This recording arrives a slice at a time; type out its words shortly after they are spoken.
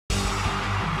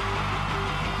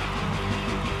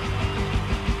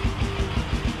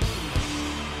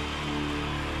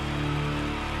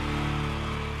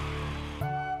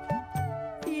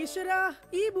ഈശ്വരാ,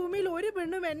 ഈ ഭൂമിയിൽ ഒരു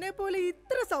പെണ്ണും എന്നെ പോലെ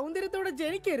ഇത്ര സൗന്ദര്യത്തോടെ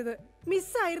ജനിക്കരുത്.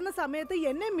 മിസ്സായിരുന്ന സമയത്ത്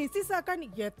എന്നെ മിസ്സിസ് ആക്കാൻ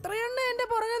എത്രയെണ്ണ എന്റെ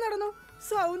പുറകെ നടന്നു.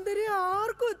 സൗന്ദര്യം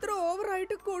ആർക്കും ഇത്ര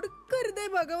ഓവറായിട്ട് കൊടുക്കരുതേ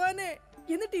ഭഗവാനെ.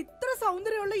 എന്നിട്ട് ഇത്ര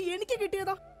സൗന്ദര്യമുള്ള എനിക്ക്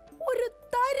കിട്ടിയതോ ഒരു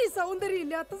തരി സൗന്ദര്യം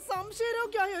ഇല്ലാത്ത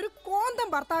സംശയരോഗ്യമായ ഒരു കോന്തം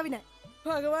ഭർത്താവിനെ.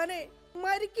 ഭഗവാനെ,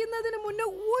 മരിക്കുന്നതിന് മുന്നേ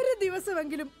ഒരു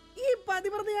ദിവസമെങ്കിലും ഈ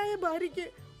പതിവ്രതയായ ഭാര്യയ്ക്ക്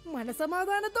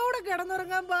മനസമാധാനത്തോടെ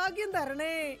കിടന്നുറങ്ങാൻ ഭാഗ്യം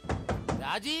തരണേ.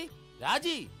 രാജി,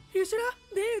 രാജി, ഈശ്വരാ,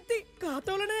 ദേ എത്തി.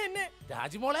 കാത്തോളണേ എന്നെ.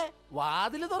 രാജിമോളെ,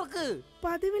 വാതില് തുറക്ക്.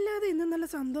 പതിവില്ലാതെ ഇന്ന് നല്ല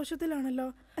സന്തോഷത്തിലാണല്ലോ.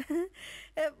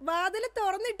 വാതില്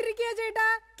തുറന്നിട്ടിരിക്കുക ചേട്ടാ,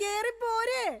 കേറി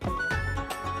പോരെ.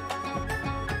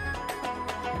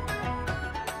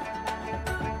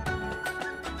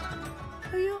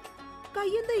 അയ്യോ,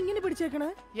 കയ്യെന്താ ഇങ്ങനെ പിടിച്ചേക്കണേ?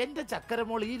 എന്റെ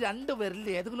ചക്കരമോൾ, ഈ 2 വിരലിൽ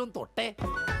ഏതെങ്കിലും തൊട്ടേ.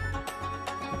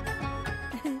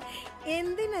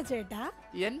 എന്തിനാ ചേട്ടാ?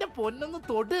 എന്റെ പൊന്നൊന്ന്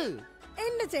തൊട്.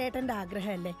 എന്റെ ചേട്ടന്റെ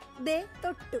ആഗ്രഹമല്ലേ, ദേ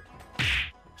തൊട്ടു.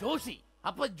 ജോഷി,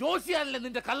 അപ്പൊ ജോഷിയാണല്ലേ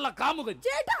നിന്റെ കള്ള കാമുകൻ?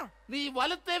 ചേട്ടാ, നീ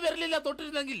വലത്തെ വിരലില്ല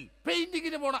തൊട്ടിരുന്നെങ്കിൽ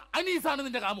പെയിന്റിങ്ങിന് പോണ അനീസാണ്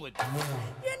നിന്റെ കാമുകൻ.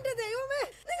 എന്റെ ദൈവമേ,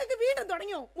 നിങ്ങൾക്ക് വീണ്ടും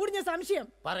തുടങ്ങിയോ മുടിഞ്ഞ സംശയം?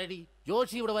 പറയടി,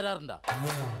 ജോഷി ഇവിടെ വരാറുണ്ടാ?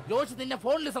 ജോഷി നിന്നെ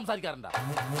ഫോണിൽ സംസാരിക്കാറുണ്ടാ?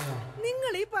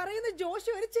 നിങ്ങൾ ഈ പറയുന്ന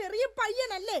ജോഷി ഒരു ചെറിയ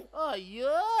പയ്യനല്ലേ?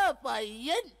 അയ്യോ,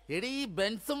 പയ്യൻ. എടി,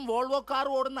 ബെൻസും വോൾവോ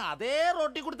കാറും ഓടുന്ന അതേ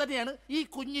റോട്ടിൽ കൂടി തന്നെയാണ് ഈ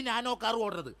കുഞ്ഞു നാനോ കാർ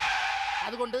ഓടുന്നത്.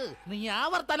 അതുകൊണ്ട് നീ ആ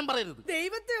വർത്താനം പറയരുത്.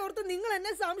 ദൈവത്തെ ഓർത്ത് നിങ്ങൾ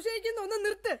എന്നെ സംശയിക്കുന്ന ഒന്ന്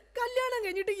നിർത്ത്. കല്യാണം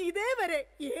കഴിഞ്ഞിട്ട് ഇതേവരെ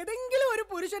ഏതെങ്കിലും ഒരു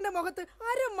പുരുഷന്റെ മുഖത്ത്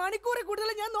 1/2 മണിക്കൂറെ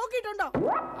കൂടുതൽ ഞാൻ നോക്കിയിട്ടുണ്ടോ?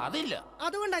 അതില്ല.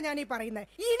 അതുകൊണ്ടാ ഞാൻ ഈ പറയുന്നത്.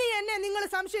 ഇനി എന്നെ നിങ്ങൾ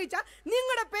സംശയിച്ച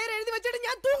നിങ്ങളുടെ പേര് എഴുതി വെച്ചിട്ട്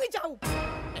ഞാൻ തൂങ്ങിച്ചാവും.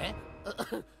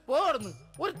 പോടുന്നു.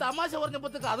 ഒരു തമാശ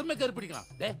പറഞ്ഞപ്പോഴത്തേക്ക് അതുമ്മ കയറി പിടിക്കണം.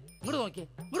 ഇങ്ങോട്ട് നോക്കിയേ,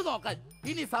 ഇങ്ങോട്ട് നോക്കാൻ.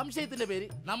 ഇനി സംശയത്തിന്റെ പേര്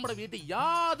നമ്മുടെ വീട്ടിൽ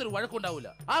യാതൊരു വഴക്കുണ്ടാവില്ല.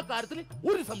 ആ കാര്യത്തിൽ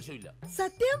ഒരു സംശയമില്ല.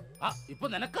 സത്യം? ഇപ്പൊ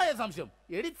നിനക്കായ സംശയം.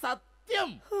 എടി, സത്യം.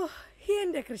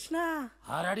 എന്റെ കൃഷ്ണ.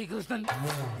 ആരാടി കൃഷ്ണൻ?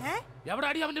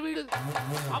 എവിടാടി അവന്റെ വീട്?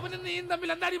 അവനും നീയും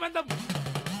തമ്മിൽ എന്താടി ബന്ധം?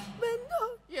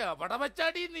 എവിടെ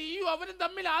വെച്ചാടി നീയും അവനും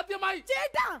തമ്മിൽ ആദ്യമായി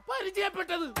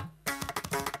പരിചയപ്പെട്ടത്?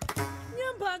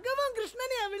 ഞാൻ ഭഗവാൻ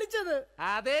കൃഷ്ണനെയാ വിളിച്ചത്.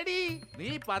 അതേടി, നീ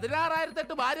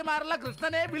 16,008 ഭാര്യമാരുള്ള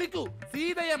കൃഷ്ണനെ വിളിക്കൂ.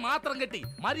 സീതയെ മാത്രം കെട്ടി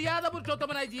മര്യാദ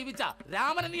പുരുഷോത്തമനായി ജീവിച്ച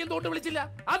രാമനെ നീ എന്തുകൊണ്ട് വിളിച്ചില്ല?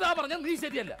 അതാ പറഞ്ഞ നീ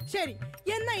ശരിയല്ല. ശരി,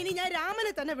 എന്നാ ഇനി ഞാൻ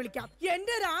രാമനെ തന്നെ വിളിക്കാം.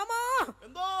 എന്റെ രാമാ.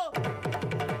 എന്തോ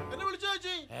എന്നെ വിളിച്ചു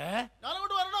ചേച്ചി?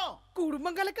 ഞാനങ്ങോട്ട് വരണോ?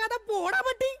 കുടുംബം കലക്കാതെ പോടാ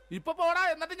പറ്റി. ഇപ്പൊ പോടാ,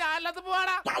 എന്നിട്ട് ഞാൻ അല്ലാത്ത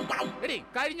പോവാടാ. എടി,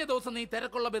 കഴിഞ്ഞ ദിവസം നീ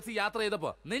തിരക്കുള്ള ബസ് യാത്ര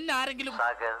ചെയ്തപ്പോ നിന്നെ ആരെങ്കിലും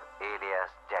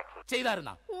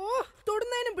ചെയ്തായിരുന്ന? ഓ,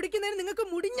 തൊടുന്നതിനും പിടിക്കുന്നതിനും നിങ്ങൾക്ക്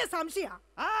മുടിഞ്ഞ സംശയ.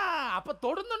 അപ്പൊ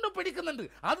തൊടുന്നുണ്ടോ പിടിക്കുന്നുണ്ട്,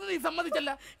 അത് നീ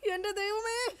സമ്മതിച്ചല്ല. എന്റെ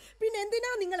ദൈവമേ, പിന്നെ എന്തിനാ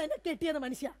നിങ്ങൾ എന്നെ കെട്ടിയത്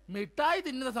മനുഷ്യ? മിഠായി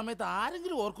തിന്നുന്ന സമയത്ത്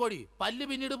ആരെങ്കിലും ഓർക്കോടി പല്ല്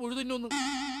പിന്നീട് പുഴുതിന്നു?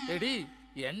 എടി,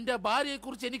 എന്റെ ഭാര്യയെ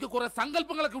കുറിച്ച് എനിക്ക് കുറെ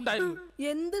സങ്കല്പങ്ങളൊക്കെ ഉണ്ടായിരുന്നു.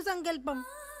 എന്ത് സങ്കല്പം?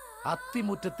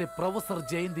 അത്തിമുറ്റത്തെ പ്രൊഫസർ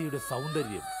ജയന്തിയുടെ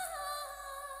സൗന്ദര്യം,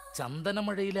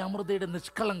 ചന്ദനമഴയിലെ അമൃതയുടെ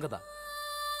നിഷ്കളങ്കത,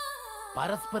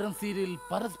 പരസ്പരം സീരിയൽ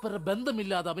പരസ്പര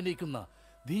ബന്ധമില്ലാതെ അഭിനയിക്കുന്ന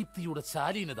ദീപ്തിയുടെ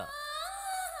ശാലീനത.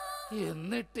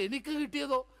 എന്നിട്ട് എനിക്ക്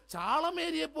കിട്ടിയതോ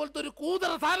ചാളമേരിയെ പോലത്തെ ഒരു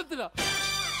കൂതറ സാധനത്തില.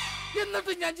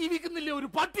 എന്നിട്ട് ഞാൻ ജീവിക്കുന്നില്ലേ ഒരു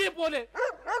പട്ടിയെ പോലെ?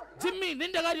 ജിമ്മി,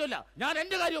 നിന്റെ കാര്യമല്ല, ഞാൻ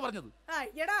എന്റെ കാര്യം പറഞ്ഞത്.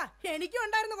 എടാ, എനിക്കും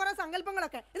ഉണ്ടായിരുന്നു കുറെ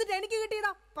സങ്കല്പങ്ങളൊക്കെ. എന്നിട്ട് എനിക്ക്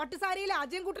കിട്ടിയതാ പട്ടുസാരിയിലെ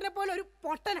അജയൻകുട്ടനെ പോലെ ഒരു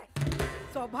പൊട്ടനെ.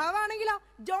 സ്വഭാവമാണെങ്കിലോ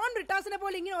ജോൺ ബ്രിട്ടാസിനെ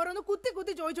പോലെ ഇങ്ങനെ ഓരോന്ന് കുത്തി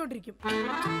കുത്തി ചോദിച്ചോണ്ടിരിക്കും.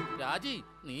 രാജി,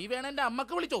 നീ വേണം എന്റെ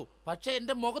അമ്മക്ക് വിളിച്ചോ, പക്ഷെ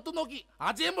എന്റെ മുഖത്ത് നോക്കി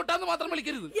അജയം പൊട്ടാന്ന് മാത്രം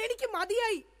വിളിക്കരുത്. എനിക്ക്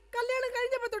മതിയായി. കല്യാണം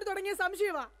കഴിഞ്ഞപ്പോ തൊട്ട് തുടങ്ങിയ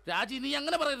സംശയമാ. രാജി, നീ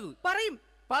അങ്ങനെ പറയരുത്.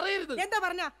 പറയരുത്. എന്താ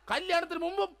പറഞ്ഞ? കല്യാണത്തിന്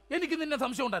മുമ്പും എനിക്ക് നിന്നെ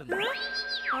സംശയം ഉണ്ടായിരുന്നു.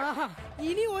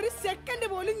 ഇനി ഒരു സെക്കൻഡ്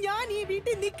പോലും ഞാൻ ഈ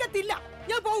വീട്ടിൽ നിക്കത്തില്ല.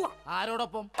 ഞാൻ പോവാ.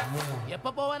 ആരോടൊപ്പം?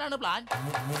 എപ്പോ പോവാനാണ് പ്ലാൻ?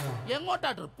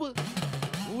 എങ്ങോട്ടാ ട്രിപ്പ്?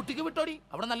 ഊട്ടിക്ക് വിട്ടോടി,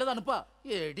 അവിടെ നല്ല തണുപ്പാ.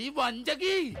 എടി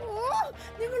വഞ്ചകി,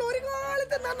 നിങ്ങൾ ഒരു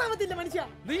കാലത്ത് നന്നാവത്തില്ല മനുഷ്യ.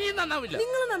 നീ നന്നാവില്ല.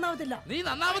 നിങ്ങൾ നന്നാവത്തില്ല. നീ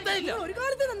നന്നാവത്തേ ഇല്ല. ഒരു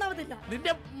കാലത്ത് നന്നാവത്തില്ല.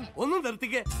 നിന്റെ ഒന്നും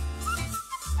നിർത്തിക്കേ.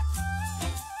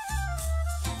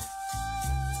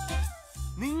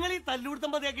 നിങ്ങൾ ഈ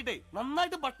തല്ലുപിടുത്തം മതിയാക്കിട്ടെ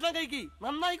നന്നായിട്ട് ഭക്ഷണം കഴിക്കി,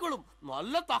 നന്നായിക്കോളും.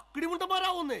 നല്ല തക്കിടി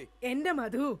മുണ്ടന്മാരാവുന്നേ. എന്റെ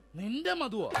മധു. നിന്റെ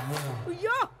മധുവോ?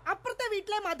 അയ്യോ, അപ്പുറത്തെ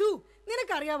വീട്ടിലെ മധു.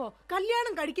 നിനക്കറിയാവോ,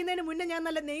 കല്യാണം കഴിക്കുന്നതിന് മുന്നേ ഞാൻ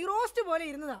നല്ല നെയ് റോസ്റ്റ് പോലെ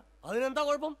ഇരുന്നതാ. അതിനെന്താ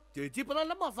കുഴപ്പം? ചേച്ചി ഇപ്പൊ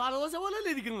നല്ല മസാല ദോശ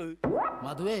പോലല്ലേ ഇരിക്കുന്നത്.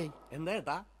 മധുവേ, എന്താ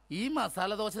ഏട്ടാ? ഈ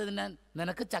മസാല ദോശ തിന്നാൻ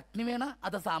നിനക്ക് ചട്നി വേണ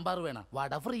അതോ സാമ്പാർ വേണ?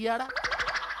 വട ഫ്രീയാടാ.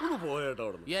 പോയേട്ടോ.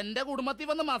 എന്റെ കുടുംബത്തിൽ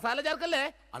വന്ന് മസാല ചേർക്കല്ലേ.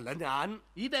 അല്ല, ഞാൻ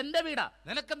ഇതെന്റെ വീടാ,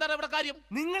 നിനക്കെന്താണ് ഇവിടെ കാര്യം?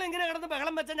 നിങ്ങൾ എങ്ങനെ കിടന്ന്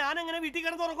ബഹളം വെച്ച ഞാൻ എങ്ങനെ വീട്ടിൽ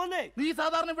കിടന്ന് ഉറങ്ങുന്നേ? നീ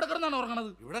സാധാരണ ഇവിടെ കിടന്നാണ് ഉറങ്ങണത്.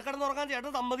 ഇവിടെ കിടന്ന് ഉറങ്ങാൻ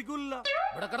ചേട്ടൻ സമ്മതിക്കൂല.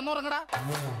 ഇവിടെ കിടന്ന് ഉറങ്ങടാ.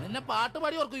 നിന്നെ പാട്ട്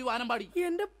പാടി ഓർക്കും, ഈ വാനം പാടി.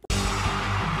 എന്റെ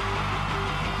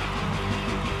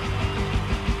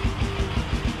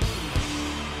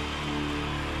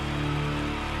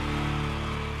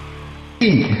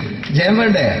ജയൻ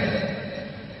വേണ്ടേ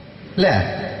അല്ലേ?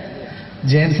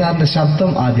 ജയൻ സാറിന്റെ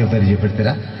ശബ്ദം ആദ്യം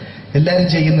പരിചയപ്പെടുത്തരാ. എല്ലാരും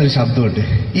ചെയ്യുന്നൊരു ശബ്ദമുണ്ട്,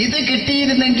 ഇത്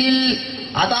കിട്ടിയിരുന്നെങ്കിൽ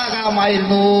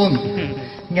അതാകാമായിരുന്നു.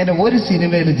 ഇങ്ങനെ ഒരു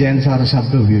സിനിമയിൽ ജയൻ സാറ്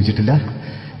ശബ്ദം ഉപയോഗിച്ചിട്ടില്ല.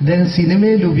 അദ്ദേഹം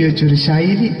സിനിമയിൽ ഉപയോഗിച്ചൊരു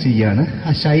ശൈലി ചെയ്യാണ്. ആ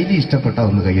ശൈലി ഇഷ്ടപ്പെട്ട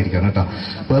ഒന്ന് കൈകരിക്കണം കേട്ടോ.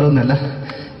 വേറെ ഒന്നല്ല,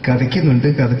 കഥയ്ക്കുന്നുണ്ട്,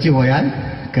 കഥച്ചു പോയാൽ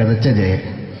കഥച്ച ജയൻ.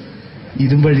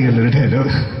 ഇരുമ്പഴികളുടെ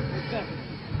ഡയലോഗ്.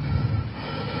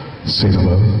 സൈനബ,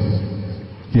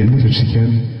 എന്നെ രക്ഷിക്കാൻ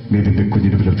നീ നിന്റെ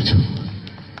കുഞ്ഞിനെ വിലപിച്ചു.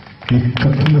 ഈ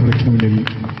കത്തലിനെ വിളിക്കണമെങ്കിൽ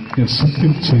ഞാൻ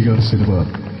സത്യം ചെയ്യുകയാണ് സൈനബ.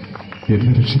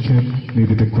 എന്നെ രക്ഷിക്കാൻ നീ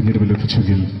നിന്റെ കുഞ്ഞിനെ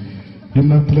വിലപിച്ചെങ്കിൽ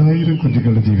എല്ലാ 1000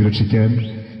 കുഞ്ഞുങ്ങളുടെ ജീവൻ രക്ഷിക്കാൻ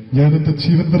ഞാൻ എന്റെ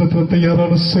ജീവൻ നടത്താൻ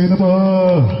തയ്യാറാണ് സൈനബ.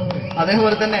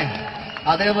 അതേപോലെ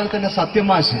തന്നെ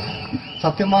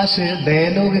സത്യമാഷ്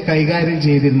ഡയലോഗ് കൈകാര്യം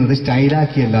ചെയ്തിരുന്നത്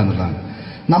സ്റ്റൈലാക്കിയല്ല എന്നുള്ളതാണ്.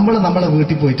 നമ്മളെ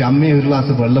വീട്ടിൽ പോയിട്ട് അമ്മയെ ഒരു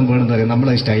ഗ്ലാസ് വെള്ളം വേണമെന്ന് പറയും,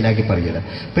 നമ്മളത് സ്റ്റൈലാക്കി പറയില്ല.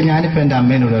 ഇപ്പൊ ഞാനിപ്പോ എന്റെ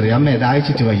അമ്മേനോട് പറയും, അമ്മ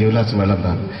ദാഹിച്ചിട്ട് വയ്യ ഒരു ഗ്ലാസ് വെള്ളം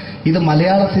എന്താണ്. ഇത്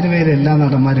മലയാള സിനിമയിലെ എല്ലാ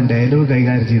നടന്മാരും ഡയലോഗ്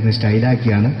കൈകാര്യം ചെയ്യുന്നത്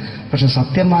സ്റ്റൈലാക്കിയാണ്. പക്ഷെ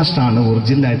സത്യമാഷ്ടാണ്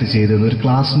ഒറിജിനലായിട്ട് ചെയ്തത്. ഒരു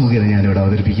ക്ലാസ് മുഖേന ഞാനിവിടെ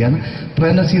അവതരിപ്പിക്കുകയാണ്.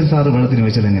 പ്രേംനസീർ സാറ് വെള്ളത്തിന്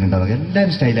വെച്ചാൽ എങ്ങനെ ഉണ്ടാവുക?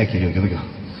 എല്ലാവരും സ്റ്റൈലാക്കി ചോദിക്കും.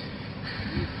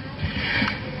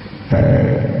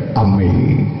 അമ്മേ,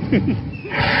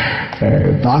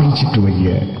 ദാഹിച്ചിട്ട് വയ്യ,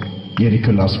 എനിക്ക്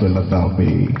ഗ്ലാസ് വെള്ളം താ അമ്മേ.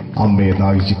 അമ്മയെ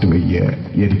ദാഹിച്ചിട്ട് വയ്യ,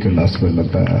 എനിക്ക് ഗ്ലാസ് വെള്ളം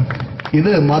താ.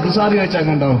 ഇത് മധുസാറി ചോദിച്ചാൽ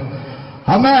കണ്ടോ,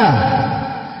 അമ്മ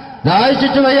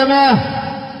ദാഹിച്ചിട്ട് വയ്യമ്മ,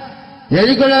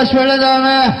 എനിക്ക് ഗ്ലാസ് വെള്ളം താ അമ്മ.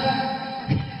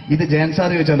 ഇത് ജയൻ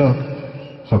സാറി ചോദിച്ചാലോ,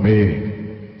 അമ്മേ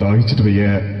ദാഹിച്ചിട്ട് വയ്യ,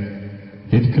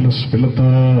 എനിക്ക് ഗ്ലാസ് വെള്ളം താ.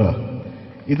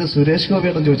 ഇത് സുരേഷ്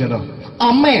ഗോപിയോടും ചോദിച്ചാലോ,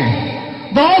 അമ്മേ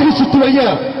ദാഹിച്ചിട്ട് വയ്യ,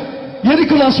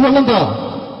 എനിക്ക് ഗ്ലാസ് വെള്ളം താ.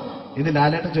 ഇത്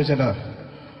ലാലേട്ടൻ ചോദിച്ചാലോ,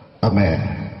 അമ്മേ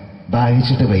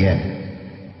ദാഹിച്ചിട്ട് വയ്യ,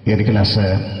 എനിക്ക് ഗ്ലാസ്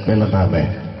വെള്ളം താ അമ്മേ.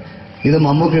 ഇത്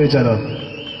മമ്മൂക്ക് ചോദിച്ചാലോ,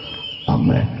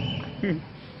 അമ്മേ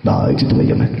ദാഹിച്ചിട്ട്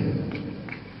വയ്യമ്മേ,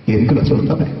 എനിക്ക് ഗ്ലാസ് വെള്ളം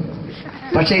താ അമ്മേ.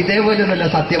 പക്ഷെ ഇതേപോലെ ഒന്നുമല്ല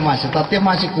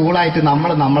സത്യമാഷ് കൂളായിട്ട്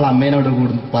നമ്മളെ അമ്മേനോട്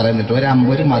കൂടി പറയുന്നിട്ട്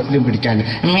ഒരു മസിലും പിടിക്കാൻ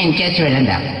അമ്മ എനിക്ക്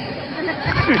വേണ്ട.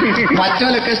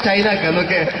 മറ്റോലൊക്കെ സ്റ്റൈലാക്കാം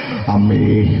നോക്കെ. അമ്മേ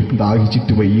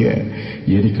ദാഹിച്ചിട്ട് വയ്യ,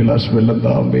 എനിക്ക് ഗ്ലാസ് വെള്ളം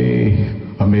താ അമ്മേ.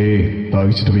 അമ്മേ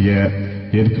ദാഹിച്ചിട്ട് വയ്യ,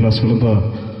 എനിക്ക് ഗ്ലാസ് വെള്ളം താ.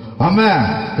 അമ്മ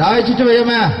ദാഹിച്ചിട്ട്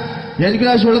വയ്യമ്മ, എനിക്ക്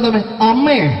ഗ്ലാസ് വെള്ളം തമ്മേ.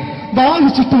 അമ്മേ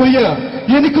ദാഹിച്ചിട്ട് വയ്യ,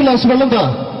 എനിക്ക് ഗ്ലാസ് വെള്ളം താ.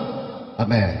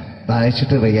 അമ്മേ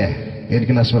ദാഹിച്ചിട്ട് വയ്യ,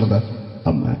 എനിക്ക് ഗ്ലാസ് വെള്ളം താ.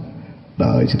 അമ്മ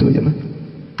ദാഹിച്ചിട്ട് വയ്യമ്മ,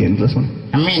 എനിക്ക് ഗ്ലാസ് വെള്ളം.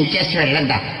 അമ്മ എനിക്ക് വെള്ളം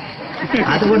താ.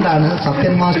 അതുകൊണ്ടാണ്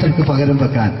സത്യൻ മാസ്റ്റർക്ക് പകരം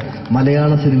വെക്കാൻ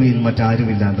മലയാള സിനിമയിൽ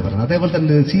മറ്റാരുമില്ല എന്ന് പറഞ്ഞത്. അതേപോലെ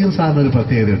തന്നെ നസീർ സാറിന് ഒരു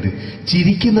പ്രത്യേകതയുണ്ട്,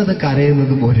 ചിരിക്കുന്നത്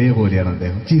കരയുന്നതും ഒരേപോലെയാണ്.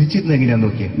 അദ്ദേഹം ചിരിച്ചിരുന്നത് എങ്ങനെയാന്ന്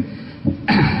നോക്കിയേ.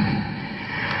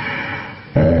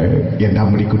 എന്റെ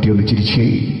അമ്മണിക്കുട്ടി ഒന്ന് ചിരിച്ചേ.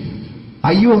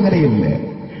 അയ്യോ അങ്ങനെയല്ല,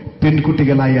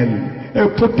 പെൺകുട്ടികളായാൽ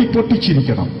പൊട്ടി പൊട്ടി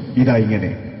ചിരിക്കണം. ഇതാ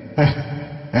ഇങ്ങനെ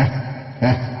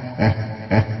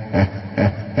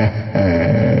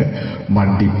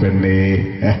മണ്ടിപ്പെണ്ണേ.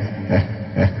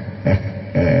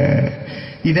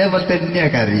 ഇതേപോലെ തന്നെയാ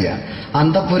കരയ.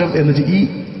 അന്തപ്പുരം എന്ന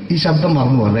ഈ ശബ്ദം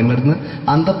മറന്നു പോകാം നിങ്ങളടുന്ന്.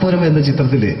 അന്തപ്പുരം എന്ന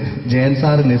ചിത്രത്തില് ജയൻ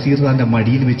സാറ് നസീർ സാറിന്റെ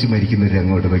മടിയിൽ വെച്ച് മരിക്കുന്നവര്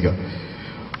അങ്ങോട്ട് നോക്കാം.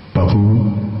 ബാബു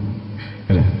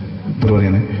അല്ല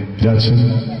പറയാണ്, രാജൻ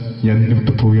ഞാൻ എന്നെ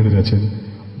വിട്ടു പോവുകയാണ് രാജൻ.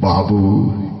 ബാബു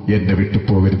എന്നെ വിട്ടു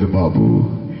പോകരുത് ബാബു.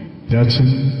 രാജൻ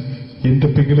എന്റെ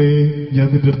പെങ്ങളെ ഞാൻ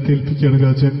നിന്റെ അടുത്ത് ഏൽപ്പിക്കുകയാണ്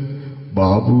രാജൻ.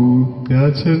 ബാബു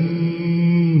രാജൻ.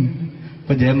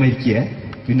 ഇപ്പൊ ജയൻ മരിക്കുക,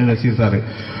 പിന്നെ നസീർ സാറ്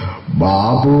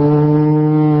ബാബു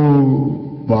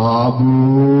ബാബു.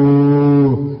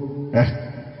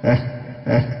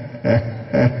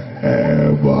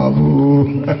 ബാബു.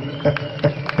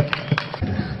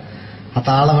 ആ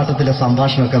താളവട്ടത്തിലെ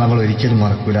സംഭാഷണമൊക്കെ നമ്മൾ ഒരിക്കലും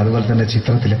മറക്കൂല. അതുപോലെ തന്നെ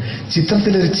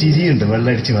ചിത്രത്തിലൊരു ചിരിയുണ്ട്,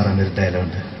 വെള്ളടിച്ച് പറയാനൊരു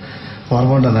ഡയലോഗുണ്ട്.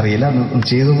 ഓർമ്മ ഉണ്ടെന്നറിയില്ല, ഒന്ന്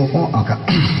ചെയ്തു നോക്കാം.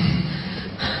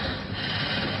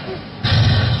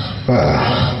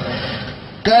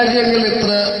 കാര്യങ്ങൾ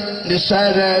ഇത്ര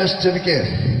നിസ്സാരമായ സ്ഥിതിക്ക്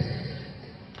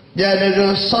ഞാനൊരു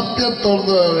സത്യം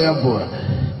തുറന്നു പറയാൻ പോവാ.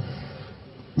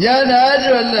 ഞാൻ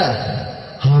ആരുമല്ല.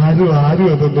 ആരും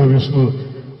അതെന്താ വിഷ്ണു?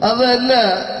 അതല്ല,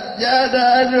 ഞാൻ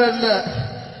ആരുമല്ല.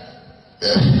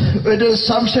 ഒരു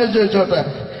സംശയം ചോദിച്ചോട്ടെ,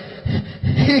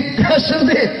 ഈ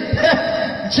കസന്തി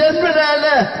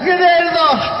ജന്മനാണ് ഇങ്ങനെയായിരുന്നോ?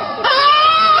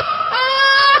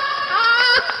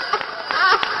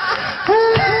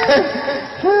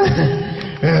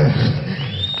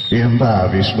 എന്താ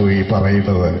വിഷ്ണു ഈ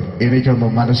പറയുന്നത്?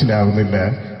 എനിക്കൊന്നും മനസ്സിലാവുന്നില്ല.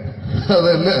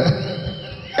 അതല്ല,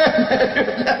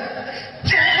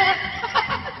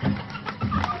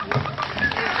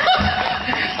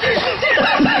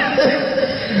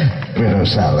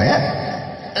 സാറേ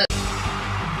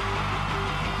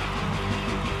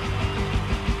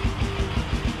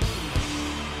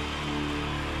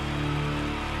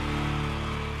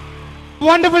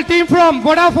wonderful team from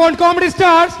Vodafone Comedy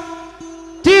Stars,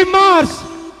 Team Mars,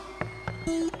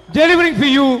 delivering for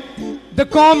you the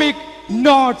comic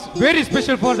notes, very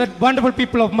special for the wonderful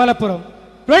people of Malappuram.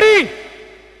 Ready?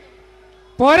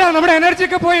 Pora, nammade energy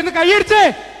ke poi endu kaiyediche.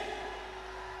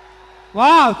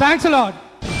 Wow, thanks a lot.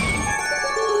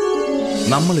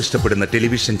 നമ്മൾ ഇഷ്ടപ്പെടുന്ന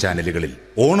television ചാനലുകളിൽ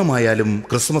ഓണമായാലും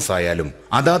Christmas ആയാലും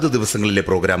അതാത് ദിവസങ്ങളിലെ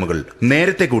പ്രോഗ്രാമുകൾ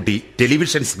നേരത്തെ കൂട്ടി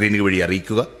television സ്ക്രീനുകൾ വഴി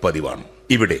അറിയിക്കുക പതിവാണ്.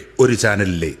 ഇവിടെ ഒരു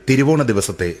ചാനലിലെ തിരുവോണ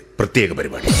ദിവസത്തെ പ്രത്യേക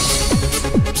പരിപാടി.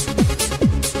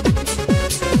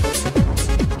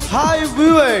 ഹായ്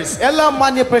വ്യൂവേഴ്സ്, എല്ലാ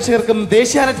മാന്യ പ്രേക്ഷകർക്കും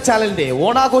ദേശീയാനെറ്റ് ചാനലിന്റെ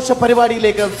ഓണാഘോഷ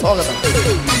പരിപാടിയിലേക്ക് സ്വാഗതം.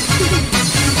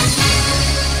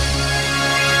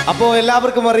 അപ്പോ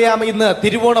എല്ലാവർക്കും അറിയാം, ഇന്ന്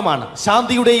തിരുവോണമാണ്.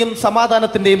 ശാന്തിയുടെയും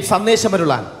സമാധാനത്തിന്റെയും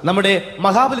സന്ദേശമരുളാൻ നമ്മുടെ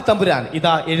മഹാബലി തമ്പുരാൻ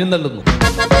ഇതാ എഴുന്നള്ളുന്നു.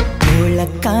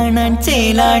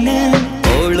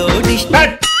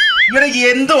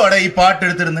 എന്തുവാടാ ഈ പാട്ട്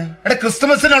എടുത്തിരുന്നത്? എടാ,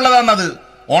 ക്രിസ്മസിനുള്ളതാണത്.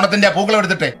 ഓണത്തിന്റെ പൂക്കളം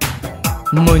എടുത്തിട്ടെ.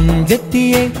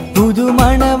 മുഞ്ചത്തിയെ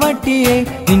പുതുമണവട്ടിയെ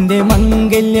നിന്റെ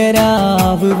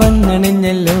മംഗല്യരാവ്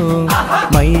വന്നണഞ്ഞല്ലോ.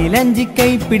 മൈലഞ്ചി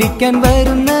കൈ പിടിക്കാൻ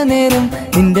വരുന്ന നേരം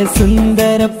നിന്റെ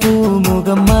സുന്ദര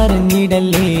പൂമുഖം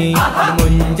മറഞ്ഞിടല്ലേ.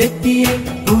 മുഞ്ചത്തിയെ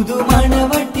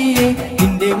പുതുമണവട്ടിയെ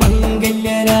നിന്റെ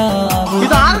മംഗല്യരാവ്.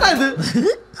 ഇതാരടാ?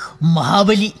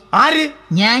 മഹാബലി. ആര്?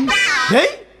 ഞാൻ.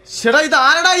 ചേട്ടാ, ഇത്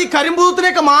ആരടാ ഈ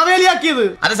കരിമ്പൂത്തിനെയൊക്കെ മാവേലിയാക്കിയത്?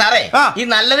 അത് സാറേ, ഈ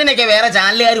നല്ലതിനൊക്കെ വേറെ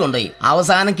ചാനലുകാർ കൊണ്ടുപോയി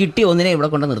അവസാനം കിട്ടി ഒന്നിനെ ഇവിടെ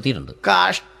കൊണ്ട് നിർത്തിയിട്ടുണ്ട്.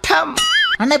 കഷ്ടം.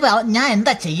 ഞാൻ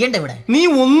എന്താ ചെയ്യണ്ട ഇവിടെ? നീ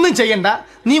ഒന്നും ചെയ്യണ്ട,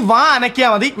 നീ വാ അനക്കിയാ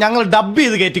മതി, ഞങ്ങൾ ഡബ്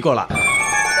ചെയ്ത് കയറ്റിക്കോളാം.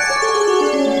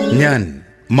 ഞാൻ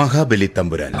മഹാബലി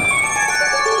തമ്പുരാൻ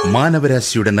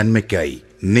മാനവരാശിയുടെ നന്മയ്ക്കായി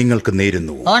നിങ്ങൾക്ക്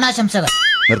നേരുന്നു ഓണാശംസകൾ.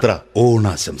 നിർത്തറ,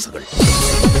 ഓണാശംസകൾ.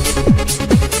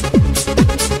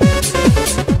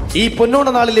 ഈ പൊന്നോണ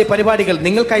നാളിലെ പരിപാടികൾ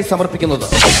നിങ്ങൾക്കായി സമർപ്പിക്കുന്നത്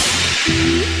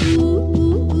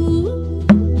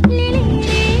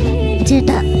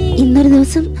ചേട്ടാ, ഇന്നൊരു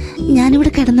ദിവസം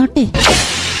ഞാനിവിടെ കിടന്നോട്ടെ.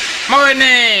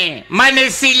 മോനെ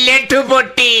മനസ്സിലെട്ടു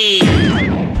പൊട്ടി.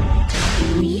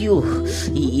 അയ്യോ,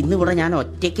 ഇന്നിവിടെ ഞാൻ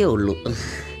ഒറ്റയ്ക്കേ ഉള്ളൂ.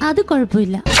 അത്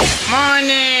കുഴപ്പമില്ല.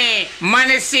 മോനെ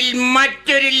മനസ്സിൽ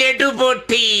മറ്റൊരു ലഡു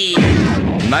പൊട്ടി.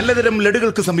 നല്ലതരം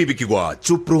ലഡുകൾക്ക് സമീപിക്കുക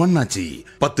ചുപ്രു അണ്ണാച്ചി.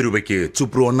 10 രൂപയ്ക്ക്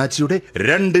ചുപ്രു അണ്ണാച്ചിയുടെ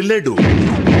 2 ലഡു.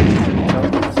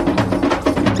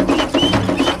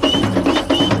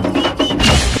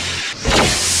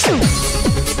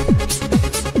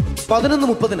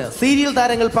 (11:30) സീരിയൽ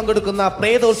താരങ്ങൾ പങ്കെടുക്കുന്ന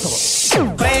പ്രേതോത്സവം.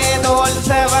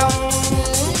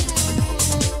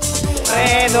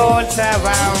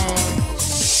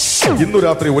 ഇന്നു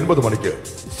രാത്രി 9 മണിക്ക്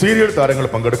സീരിയൽ താരങ്ങൾ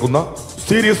പങ്കെടുക്കുന്ന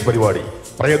സീരിയസ് പരിപാടി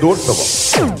പ്രേതോത്സവം.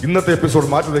 ഇന്നത്തെ എപ്പിസോഡ്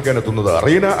മാറ്റി വയ്ക്കാൻ എത്തുന്നത്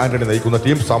റീന ആന്റണി നയിക്കുന്ന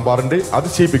ടീം സാമ്പാറിന്റെ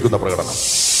അതിശയിപ്പിക്കുന്ന പ്രകടനം.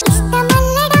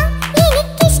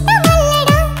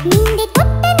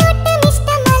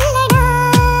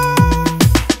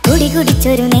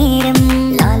 കുടിച്ചൊരു നേരം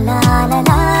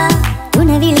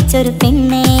വിളിച്ചൊരു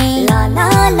പെണ്ണെ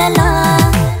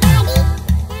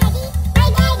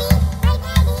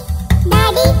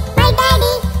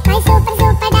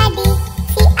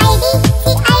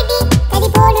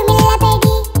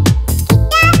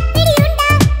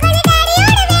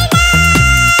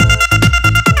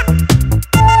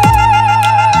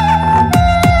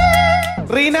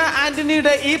റീന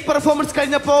ആന്റണിയുടെ ഈ പെർഫോമൻസ്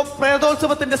കഴിഞ്ഞപ്പോ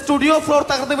പ്രേതോത്സവത്തിന്റെ സ്റ്റുഡിയോ ഫ്ലോർ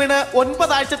തകർന്നു വീണ്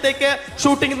 9 ആഴ്ചത്തേക്ക്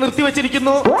ഷൂട്ടിംഗ്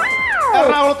നിർത്തിവെച്ചിരിക്കുന്നു.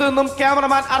 എറണാകുളത്ത് നിന്നും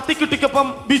ക്യാമറമാൻ അർത്തിക്കുട്ടിക്കൊപ്പം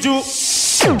ബിജു.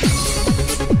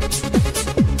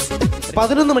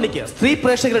 11 മണിക്ക് സ്ത്രീ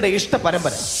പ്രേക്ഷകരുടെ ഇഷ്ട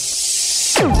പരമ്പര.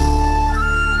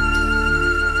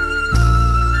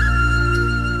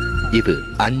 ഇത്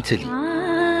അഞ്ജലി.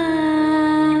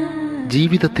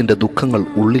 ജീവിതത്തിന്റെ ദുഃഖങ്ങൾ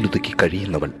ഉള്ളിലൊതുക്കി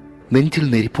കഴിയുന്നവൾ. നെഞ്ചിൽ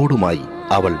നെരിപ്പോടുമായി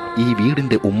അവൾ ഈ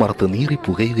വീടിന്റെ ഉമ്മറത്ത്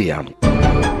നീറിപ്പുകയുകയാണ്.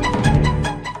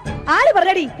 ആര്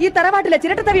പറഞ്ഞടി ഈ തറവാട്ടിലെ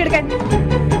ചിരട്ടത്തവി എടുക്കാൻ?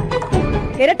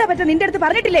 ഇരട്ട പറ്റ നിന്റെ അടുത്ത്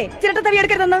പറഞ്ഞിട്ടില്ലേ ചിരട്ടത്തവി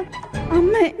എടുക്കരുതെന്ന്?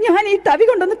 അമ്മേ, ഞാൻ ഈ തവി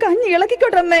കൊണ്ടൊന്ന് കഞ്ഞി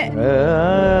ഇളക്കിക്കോട്ടെ അമ്മേ.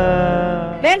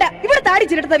 വേണ്ട, ഇവിടെ താടി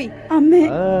ചിരട്ടത്തവി. അമ്മേ,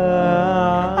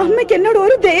 അമ്മയ്ക്ക് എന്നോട്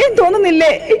ഒരു ദയം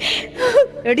തോന്നുന്നില്ലേ?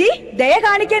 എടി, ദയ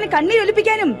കാണിക്കാനും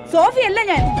കണ്ണീരൊലിപ്പിക്കാനും സോഫിയല്ല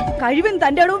ഞാൻ. കഴിവും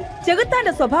തന്റെ ഇടവും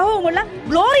ചെകുത്താന്റെ സ്വഭാവവുമുള്ള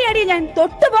ഗ്ലോറിയാടിയ ഞാൻ.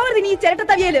 തൊട്ടു പോകരുത് ഈ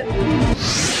ചിരട്ടത്തവിയല്.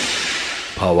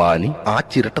 ഭവാനി ആ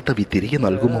ചിരട്ടത്തവി തിരികെ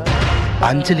നൽകുമോ?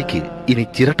 അഞ്ജലിക്ക് ഇനി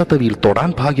ചിരട്ടത്തവിയിൽ തൊടാൻ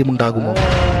ഭാഗ്യമുണ്ടാകുമോ?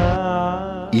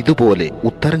 ഇതുപോലെ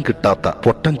ഉത്തരം കിട്ടാത്ത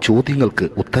പൊട്ടൻ ചോദ്യങ്ങൾക്ക്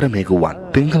ഉത്തരമേകുവാൻ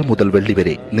തിങ്കൾ മുതൽ വെള്ളി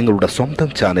വരെ നിങ്ങളുടെ സ്വന്തം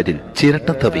ചാനലിൽ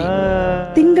ചിരട്ടത്തവി.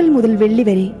 തിങ്കൾ മുതൽ വെള്ളി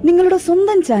വരെ നിങ്ങളുടെ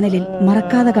സ്വന്തം ചാനലിൽ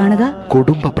മറക്കാതെ കാണുക.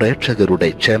 കുടുംബ പ്രേക്ഷകരുടെ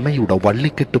ക്ഷമയുടെ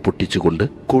വള്ളിക്കെട്ട് പൊട്ടിച്ചുകൊണ്ട്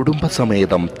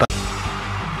കുടുംബസമേതം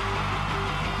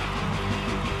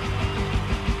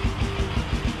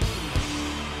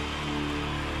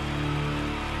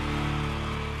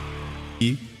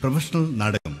പ്രൊഫഷണൽ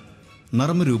നാടകം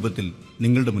നർമ്മരൂപത്തിൽ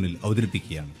നിങ്ങളുടെ മുന്നിൽ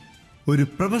അവതരിപ്പിക്കുകയാണ്. ഒരു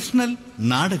പ്രൊഫഷണൽ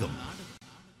നാടകം.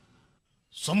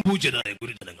 സംപൂജ്യരായ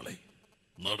ഗുരുജനങ്ങളെ,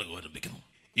 നാടകം ആരംഭിക്കുന്നു.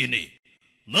 ഇനി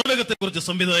നാടകത്തെ കുറിച്ച്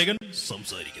സംവിധായകൻ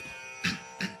സംസാരിക്കുന്നു.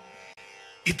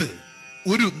 ഇത്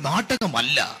ഒരു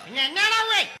നാടകമല്ല,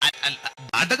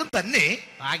 നാടകം തന്നെ.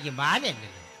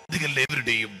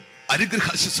 നിങ്ങളെവരുടെയും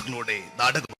അനുഗ്രഹാശിസുകളോടെ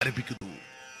നാടകം ആരംഭിക്കുന്നു.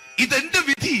 ഇതെന്റെ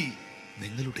വിധി,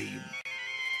 നിങ്ങളുടെയും.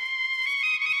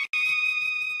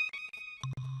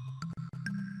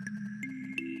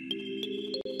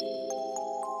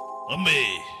 അമ്മേ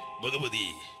ഭഗവതി,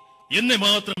 എന്നെ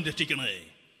മാത്രം രക്ഷിക്കണേ.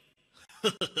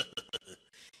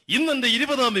 ഇന്നെന്റെ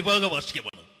 20ാം വിവാഹ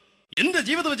വാർഷികമാണ്. എന്റെ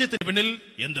ജീവിത വിജയത്തിന് പിന്നിൽ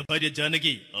എന്റെ ഭാര്യ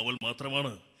ജാനകി അവൾ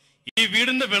മാത്രമാണ്. ഈ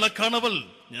വീടിന്റെ വിളക്കാണവൾ.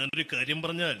 ഞാനൊരു കാര്യം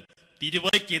പറഞ്ഞാൽ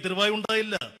തിരുവായ്ക്ക് എതിർവായി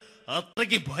ഉണ്ടായില്ല.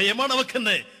 അത്രയ്ക്ക് ഭയമാണ്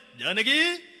അവക്കെന്നെ. ജാനകി,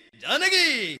 ജാനകി.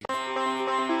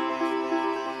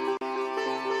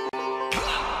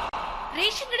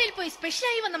 റേഷൻ കടയിൽ പോയി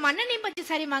സ്പെഷ്യലായി വന്ന മണ്ണെണ്ണയും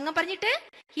പഞ്ചസാരയും വാങ്ങാൻ പറഞ്ഞിട്ട്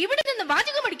ഇവിടെ നിന്ന്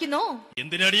വാചകം അടിക്കുന്നോ?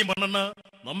 എന്തിനാടി മണ്ണെണ്ണ?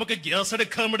 നമുക്ക് ഗ്യാസ്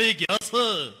എടുക്കാൻ വേണ്ടി ഗ്യാസ്.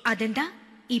 അതെന്താ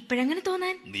ഇപ്പോഴങ്ങനെ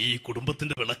തോന്നാൻ? നീ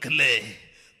കുടുംബത്തിന്റെ വിളക്കല്ലേ.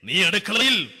 നീ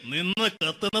അടുക്കളയിൽ നിന്ന്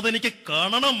കത്തുന്നത് എനിക്ക്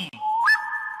കാണണം.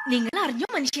 നിങ്ങൾ അറിഞ്ഞോ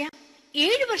മനുഷ്യ,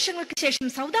 7 വർഷങ്ങൾക്ക് ശേഷം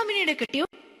സൗദാമിനിയുടെ കെട്ടിയോ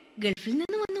ഗൾഫിൽ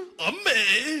നിന്ന് വന്നു. അമ്മേ,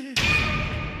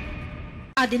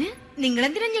 അതിന് നിങ്ങൾ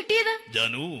എന്തിനാ ഞെട്ടിയത്?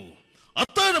 ജാനു,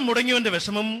 അത്താഴം മുടങ്ങിയവന്റെ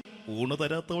വിഷമം ഊണ്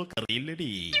തരാത്തവൾക്കറിയില്ലടി.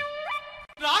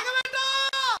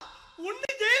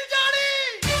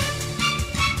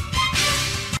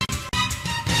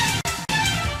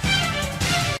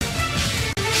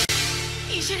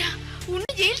 ഈശ്വര,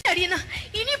 ഉണ്ണി ജയിൽ ചാടിയെന്ന്.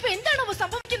 ഇനിയിപ്പോ എന്താണോ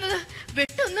സംഭവിക്കുന്നത്?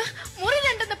 വെട്ടൊന്ന് മുറി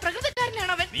രണ്ടെന്ന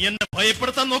പ്രകൃതക്കാരനാണ് അവൻ. നീ എന്നെ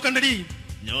ഭയപ്പെടുത്താൻ നോക്കണ്ടടി.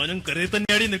 ഞാനും കരയിൽ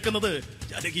തന്നെയാടി നിൽക്കുന്നത്.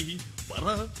 ജാനകി, പറ,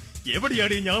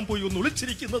 എവിടെയാടി ഞാൻ പോയി ഒന്ന്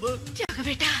ഒളിച്ചിരിക്കുന്നത്?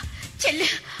 രാഘവേട്ട, ചെല്ല്.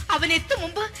 അവൻ എത്തും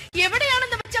മുമ്പ്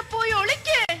എവിടെയാണെന്ന് വെച്ചാ പോയി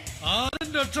ഒളിക്ക്. ആരും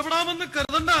രക്ഷപ്പെടാമെന്ന്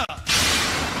കരുതണ്ട.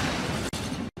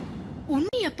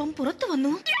 ഉണ്ണിയപ്പം പുറത്തു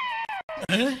വന്നു.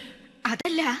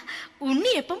 അതല്ല,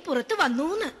 ഉണ്ണിയപ്പം പുറത്തു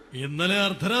വന്നൂന്ന്. ഇന്നലെ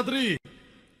അർദ്ധരാത്രി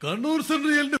കണ്ണൂർ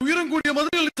സെൻട്രലിന്റെ ഉയരം കൂടിയ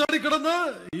മതിലുകളിൽ ചാടിക്കിടന്ന്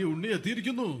ഈ ഉണ്ണി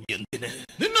എത്തിയിരിക്കുന്നു. എന്തിന്?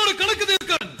 നിന്നോട് കണക്ക്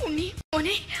തീർക്കാൻ. ഉണ്ണി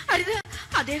മോനെ, അരുത്.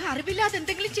 അദ്ദേഹം അറിവില്ലാതെ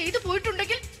എന്തെങ്കിലും ചെയ്തു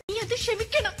പോയിട്ടുണ്ടെങ്കിൽ നീ അത്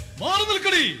ക്ഷമിക്കണം. മാറി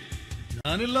നിൽക്കടി.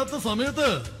 ഞാനില്ലാത്ത സമയത്ത്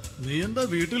നീ എന്റെ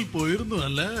വീട്ടിൽ പോയിരുന്നു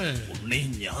അല്ലേ? ഉണ്ണി,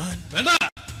 ഞാൻ വേണ്ട.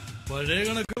 പഴയ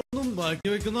കണക്കൊന്നും ബാക്കി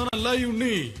വെക്കുന്നവനല്ല ഈ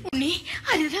ഉണ്ണി. ഉണ്ണി,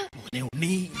 അരുത്.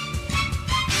 ഉണ്ണി,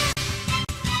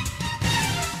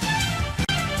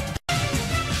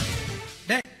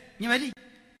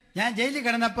 ഞാൻ ജയിലിൽ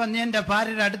കിടന്നപ്പോ നീ എന്റെ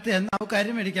ഭാര്യയുടെ അടുത്ത് നമുക്ക്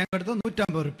അരി മേടിക്കാൻ കൊടുത്തു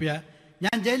 150 റുപ്യ.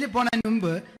 ഞാൻ ജയിലിൽ പോണതിന്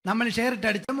മുമ്പ് നമ്മൾ ഷെയർ ഇട്ട്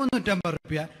അടിച്ച 350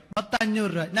 റുപ്യ, മൊത്തം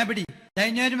 500 രൂപ. ഞാൻ പിടി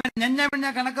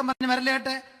ഞാൻ കണക്കും പറഞ്ഞ്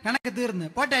വരലേട്ടെ. കണക്ക് തീർന്ന്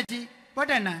പോട്ടേച്ചി,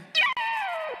 പോട്ടെ അണ്ണ.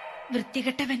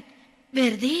 വൃത്തികെട്ടവൻ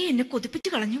വെറുതെ എന്നെ കൊതിപ്പിച്ചു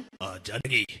കളഞ്ഞു.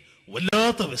 ജാനകി,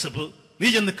 വല്ലാത്ത വിശപ്പ്. നീ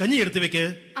ചെന്ന് കഞ്ഞി എടുത്തു വെക്ക്.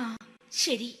 ആ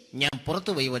ശരി. ഞാൻ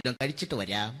പുറത്തു പോയി വല്ലതും കഴിച്ചിട്ട്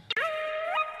വരാം.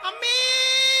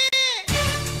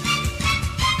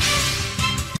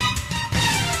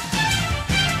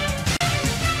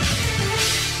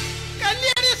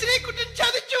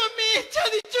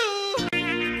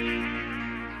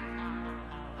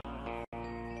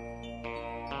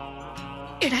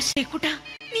 എടാ ശ്രീകുട്ട,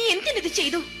 നീ എന്തിനിത്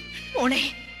ചെയ്തു? മോളെ,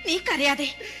 നീ കരയാതെ.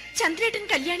 ചന്ദ്രേട്ടൻ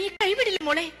കല്യാണിയെ കൈവിടില്ല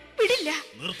മോളെ, വിടില്ല.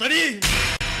 നിർത്തടി.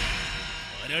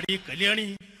 ആരാടി കല്യാണി?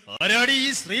 ആരാടി ഈ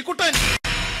ശ്രീകുട്ടൻ?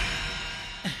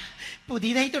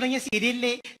 പുതിയതായി തുടങ്ങിയ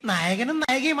സീരിയലിലെ നായകനും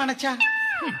നായികയും അണച്ചാ.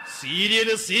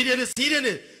 സീരിയല് സീരിയല്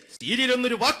സീരിയല് സീരിയൽ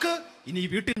എന്നൊരു വാക്ക് ഇനി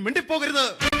വീട്ടിൽ മിണ്ടിപ്പോകരുത്.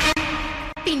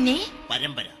 പിന്നെ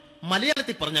പരമ്പര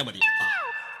മലയാളത്തിൽ പറഞ്ഞാ മതി.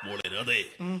 മോളെ രാധേ,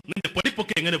 നിന്റെ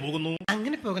പഠിപ്പൊക്കെ എങ്ങനെ പോകുന്നു?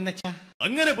 അങ്ങനെ പോകുന്നച്ചാ.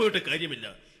 അങ്ങനെ പോയിട്ട് കാര്യമില്ല.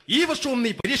 ഈ വർഷവും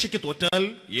നീ പരീക്ഷയ്ക്ക് തോറ്റാൽ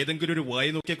ഏതെങ്കിലും ഒരു വായി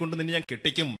നോക്കിക്കൊണ്ട് നിന്നെ ഞാൻ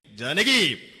കെട്ടിക്കും. ജാനകി,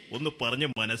 ഒന്ന് പറഞ്ഞ്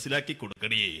മനസ്സിലാക്കി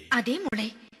കൊടുക്കണേ. അതേ മോളെ,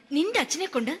 നിന്റെ അച്ഛനെ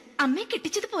കൊണ്ട് അമ്മയെ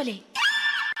കെട്ടിച്ചതുപോലെ.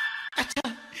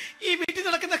 ഈ വീട്ടിൽ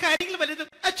നടക്കുന്ന കാര്യങ്ങൾ വലുതും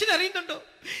അച്ഛൻ അറിയുന്നുണ്ടോ?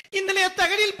 ഇന്നലെ ആ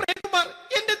തകഴിയിൽ പ്രേംകുമാർ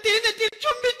എന്റെ തിരിഞ്ഞെറ്റിയിൽ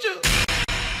ചുംബിച്ചു.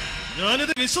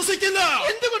 ഞാനിത് വിശ്വസിക്കില്ല.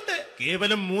 എന്തുകൊണ്ട്?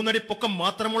 കേവലം 3 അടി പൊക്കം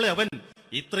മാത്രമുള്ള അവൻ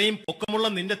ഇത്രയും പൊക്കമുള്ള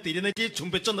നിന്റെ തിരുനെറ്റിയെ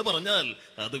ചുംബിച്ചെന്ന് പറഞ്ഞാൽ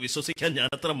അത് വിശ്വസിക്കാൻ ഞാൻ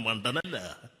അത്ര മണ്ടനല്ല.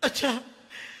 അച്ഛാ,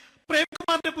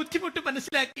 പ്രേംകുമാറിന്റെ ബുദ്ധിമുട്ട്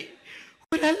മനസ്സിലാക്കി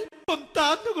ഒരല്പം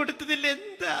താന്നു കൊടുത്തതിൽ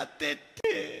എന്താ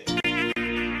തെറ്റ്?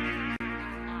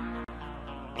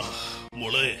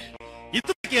 മോളെ,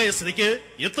 ഇത്രയ്ക്കായ സ്ഥിതിക്ക്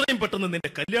എത്രയും പെട്ടെന്ന്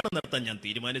നിന്റെ കല്യാണം നടത്താൻ ഞാൻ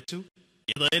തീരുമാനിച്ചു.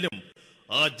 ഏതായാലും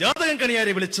ആ ജാതകം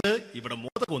കണിയാരെ വിളിച്ച് ഇവിടെ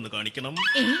മോദകം ഒന്ന് കാണിക്കണം.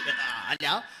 അല്ല,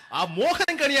 ആ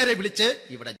മോഹനം കണിയാരെ വിളിച്ച്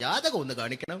ഇവിടെ ജാതകം ഒന്ന്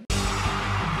കാണിക്കണം.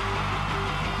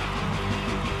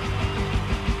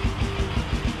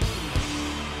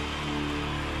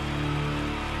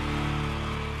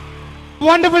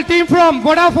 wonderful team from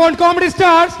Vodafone Comedy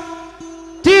Stars,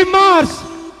 Team Mars,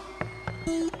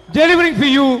 delivering for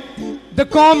you the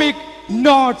comic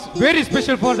notes, very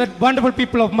special for the wonderful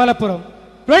people of Malappuram.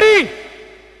 Ready?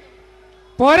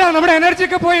 പോരാ നമ്മുടെ എനർജി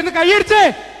ഒക്കെ പോയി ഒന്ന് കൈയടിച്ചേ.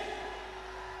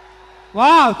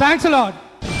 Wow, thanks a lot.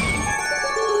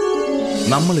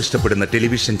 നമ്മൾ ഇഷ്ടപ്പെടുന്ന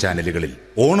ടെലിവിഷൻ ചാനലുകളിൽ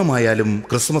ഓണമായാലും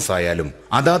ക്രിസ്മസ് ആയാലും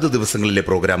അതാത് ദിവസങ്ങളിലെ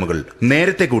പ്രോഗ്രാമുകൾ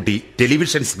നേരത്തെ കൂട്ടി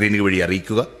ടെലിവിഷൻ സ്ക്രീനുകൾ വഴി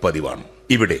അറിയിക്കുക പതിവാണ്.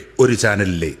 ഇവിടെ ഒരു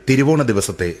ചാനലിലെ തിരുവോണ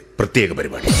ദിവസത്തെ പ്രത്യേക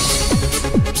പരിപാടി.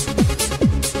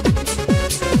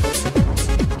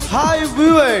 ഹായ്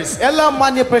വ്യൂവേഴ്സ്, എല്ലാ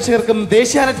മാന്യ പ്രേക്ഷകർക്കും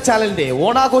ദേശീയാനെറ്റ് ചാനലിന്റെ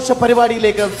ഓണാഘോഷ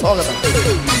പരിപാടിയിലേക്ക് സ്വാഗതം.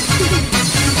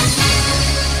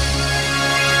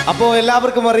 അപ്പോ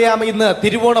എല്ലാവർക്കും അറിയാം, ഇന്ന്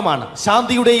തിരുവോണമാണ്.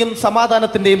 ശാന്തിയുടെയും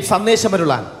സമാധാനത്തിന്റെയും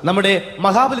സന്ദേശമരുളാൻ നമ്മുടെ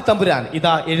മഹാബലി തമ്പുരാൻ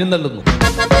ഇതാ എഴുന്നള്ളുന്നു.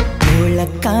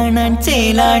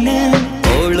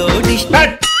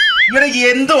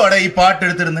 എന്തുവാടാ ഈ പാട്ട്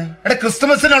എടുത്തിരുന്നത്? എടാ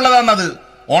ക്രിസ്മസിനുള്ളതാണത്,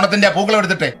 ഓണത്തിന്റെ പൂക്കളം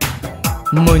എടുത്തിട്ടെ.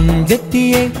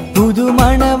 മുഞ്ചത്തിയെ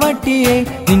പുതുമണവട്ടിയെ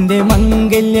നിന്റെ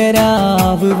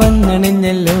മംഗല്യരാവ്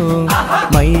വന്നണഞ്ഞല്ലോ.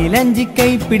 മൈലഞ്ചി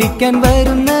കൈ പിടിക്കാൻ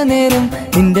വരുന്ന നേരം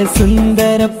നിന്റെ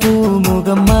സുന്ദര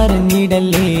പൂമുഖം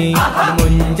മറഞ്ഞിടല്ലേ.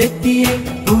 മുഞ്ചത്തിയെ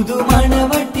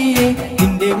പുതുമണവട്ടിയെ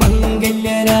നിന്റെ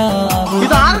മംഗല്യരാവ്.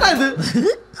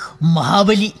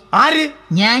 മഹാബലി. ആര്?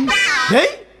 ഞാൻ.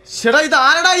 ചേട്ടാ, ഇത്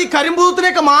ആരടാ ഈ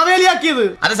കരിമ്പൂത്തിനെയൊക്കെ മാവേലിയാക്കിയത്?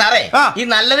 അത് സാറേ, ഈ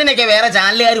നല്ലതിനൊക്കെ വേറെ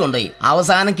ചാനലുകാർ കൊണ്ടുപോയി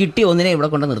അവസാനം കിട്ടിയ ഒന്നിനെ ഇവിടെ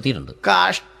കൊണ്ട് നിർത്തിയിട്ടുണ്ട്.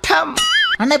 കഷ്ടം.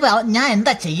 ഞാൻ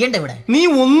എന്താ ചെയ്യണ്ട ഇവിടെ? നീ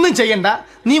ഒന്നും ചെയ്യണ്ട,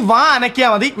 നീ വാ അനക്കിയാ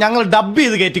മതി, ഞങ്ങൾ ഡബ്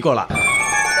ചെയ്ത് കയറ്റിക്കോളാം.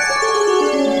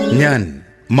 ഞാൻ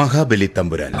മഹാബലി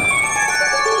തമ്പുരാൻ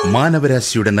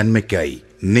മാനവരാശിയുടെ നന്മയ്ക്കായി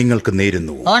നിങ്ങൾക്ക്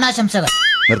നേരുന്നു ഓണാശംസകൾ.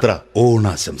 നിർത്തറ.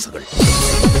 ഓണാശംസകൾ.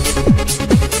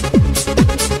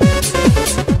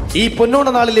 ഈ പൊന്നോണ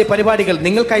നാളിലെ പരിപാടികൾ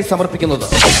നിങ്ങൾക്കായി സമർപ്പിക്കുന്നത്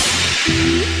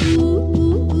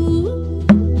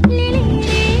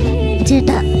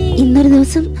ചേട്ടാ, ഇന്നൊരു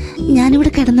ദിവസം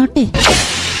ഞാനിവിടെ കിടന്നോട്ടെ.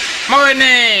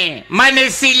 മോനെ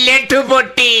മനസ്സിലെട്ടു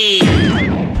പൊട്ടി.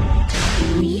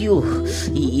 അയ്യോ,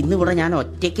 ഇന്നിവിടെ ഞാൻ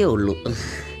ഒറ്റയ്ക്കേ ഉള്ളൂ.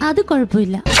 അത്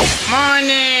കുഴപ്പമില്ല.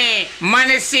 മോനെ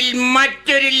മനസ്സിൽ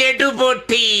മറ്റൊരു ലഡു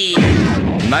പൊട്ടി.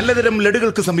 നല്ലതരം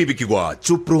ലഡുകൾക്ക് സമീപിക്കുക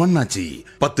ചുപ്രു അണ്ണാച്ചി.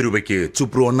 10 രൂപയ്ക്ക്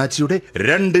ചുപ്രു അണ്ണാച്ചിയുടെ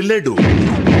 2 ലഡു.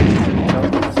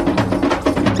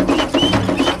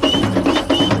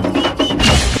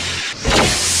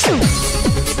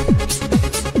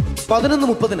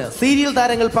 (11:30) സീരിയൽ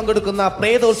താരങ്ങൾ പങ്കെടുക്കുന്ന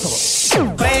പ്രേതോത്സവം.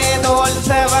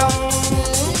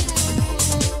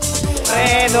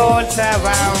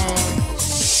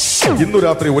 ഇന്നു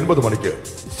രാത്രി 9 മണിക്ക്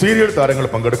സീരിയൽ താരങ്ങൾ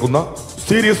പങ്കെടുക്കുന്ന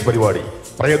സീരിയസ് പരിപാടി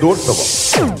പ്രേതോത്സവം.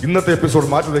 ഇന്നത്തെ എപ്പിസോഡ്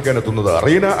മാറ്റി വയ്ക്കാൻ എത്തുന്നത്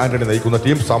റീന ആന്റണി നയിക്കുന്ന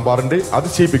ടീം സാമ്പാറിന്റെ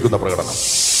അതിശയിപ്പിക്കുന്ന പ്രകടനം.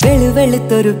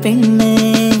 വെളുവെളുത്തൊരു പെണ്ണ്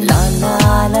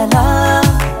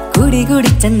കുടി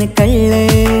കുടിച്ചെന്ന് കള്ള്.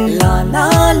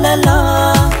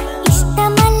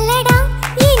 ഇഷ്ടമല്ലടാ,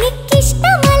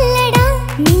 എനിക്കിഷ്ടമല്ലടാ,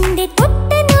 നിന്റെ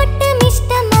തൊട്ടനോട്ടം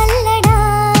ഇഷ്ടമല്ലടാ.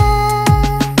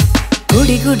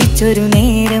 കുടി കുടിച്ചൊരു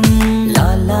നേരം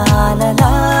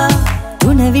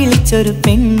തുണ വിളിച്ചൊരു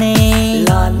പെണ്ണെ.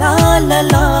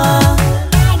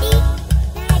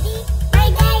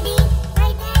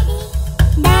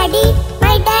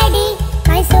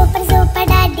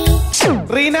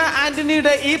 റീന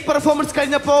ആന്റണിയുടെ ഈ പെർഫോമൻസ്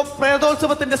കഴിഞ്ഞപ്പോ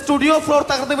പ്രേതോത്സവത്തിന്റെ സ്റ്റുഡിയോ ഫ്ലോർ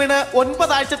തകർന്നു വീണ്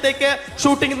 9 ആഴ്ചത്തേക്ക്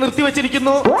ഷൂട്ടിംഗ്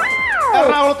നിർത്തിവെച്ചിരിക്കുന്നു.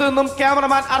 എറണാകുളത്ത് നിന്നും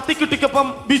ക്യാമറമാൻ അർത്തിക്കുട്ടിക്കൊപ്പം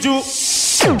ബിജു.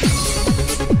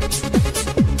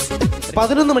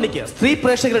 11 മണിക്ക് സ്ത്രീ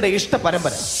പ്രേക്ഷകരുടെ ഇഷ്ട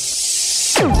പരമ്പര.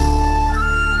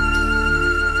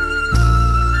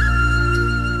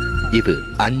 ഇത്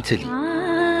അഞ്ജലി.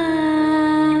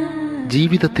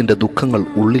 ജീവിതത്തിന്റെ ദുഃഖങ്ങൾ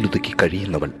ഉള്ളിലൊതുക്കി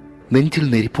കഴിയുന്നവൾ. നെഞ്ചിൽ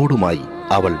നെരിപ്പോടുമായി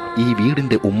അവൾ ഈ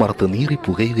വീടിന്റെ ഉമ്മറത്ത്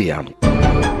നീറിപ്പുകയുകയാണ്.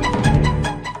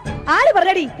 ആര്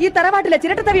പറഞ്ഞടി ഈ തറവാട്ടിലെ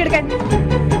ചിരട്ടത്തവി എടുക്കാൻ?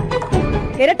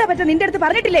 ഇരട്ട പറ്റ നിന്റെ അടുത്ത്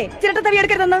പറഞ്ഞിട്ടില്ലേ ചിരട്ടത്തവി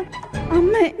എടുക്കരുതെന്ന്?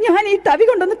 അമ്മേ, ഞാൻ ഈ തവി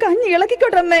കൊണ്ടൊന്ന് കഞ്ഞി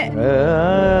ഇളക്കിക്കോട്ടെ അമ്മേ.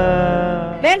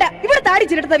 വേണ്ട, ഇവിടെ താടി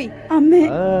ചിരട്ടത്തവി. അമ്മേ,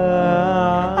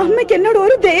 അമ്മയ്ക്ക് എന്നോട്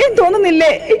ഒരു ദയം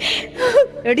തോന്നുന്നില്ലേ?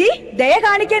 എടി, ദയ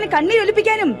കാണിക്കാനും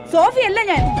കണ്ണീരൊലിപ്പിക്കാനും സോഫിയല്ല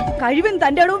ഞാൻ. കഴിവും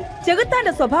തന്റെ ഇടവും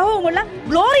ചെകുത്താന്റെ സ്വഭാവവുമുള്ള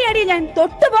ഗ്ലോറിയാടിയ ഞാൻ.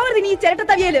 തൊട്ടു പോകരുത് ഈ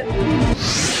ചിരട്ടത്തവിയല്.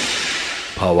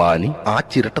 ഭവാനി ആ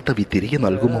ചിരട്ടത്തവി തിരികെ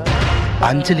നൽകുമോ?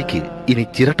 അഞ്ജലിക്ക് ഇനി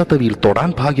ചിരട്ടത്തവിയിൽ തൊടാൻ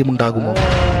ഭാഗ്യമുണ്ടാകുമോ?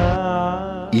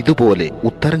 ഇതുപോലെ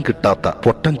ഉത്തരം കിട്ടാത്ത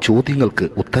പൊട്ടൻ ചോദ്യങ്ങൾക്ക്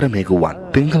ഉത്തരമേകുവാൻ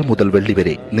തിങ്കൾ മുതൽ വെള്ളി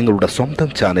വരെ നിങ്ങളുടെ സ്വന്തം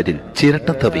ചാനലിൽ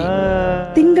ചിരട്ടത്തവി.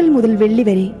 തിങ്കൾ മുതൽ വെള്ളി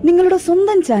വരെ നിങ്ങളുടെ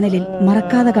സ്വന്തം ചാനലിൽ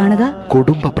മറക്കാതെ കാണുക.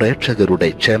 കുടുംബ പ്രേക്ഷകരുടെ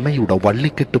ക്ഷമയുടെ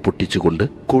വള്ളിക്കെട്ട് പൊട്ടിച്ചുകൊണ്ട്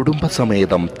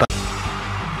കുടുംബസമേതം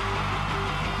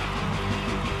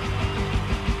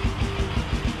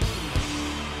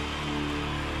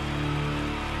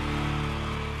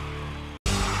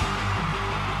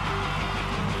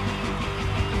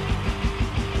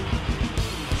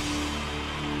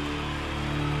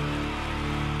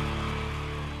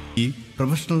ഈ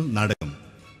പ്രൊഫഷണൽ നാടകം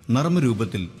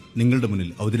നർമ്മരൂപത്തിൽ നിങ്ങളുടെ മുന്നിൽ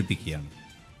അവതരിപ്പിക്കുകയാണ്.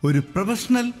 ഒരു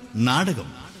പ്രൊഫഷണൽ നാടകം.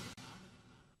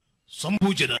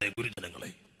 സംപൂജ്യരായ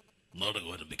ഗുരുജനങ്ങളെ, നാടകം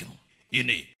ആരംഭിക്കുന്നു.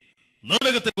 ഇനി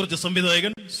നാടകത്തെക്കുറിച്ച്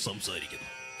സംവിധായകൻ സംസാരിക്കുന്നു.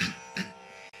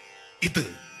 ഇത്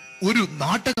ഒരു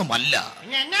നാടകമല്ല,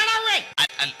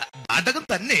 നാടകം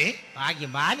തന്നെ.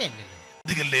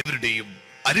 നിങ്ങളുടെ ഏവരുടെയും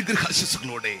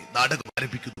അനുഗ്രഹാശിസുകളോടെ നാടകം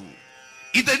ആരംഭിക്കുന്നു.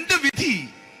 ഇതെന്റെ വിധി,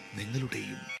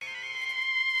 നിങ്ങളുടെയും.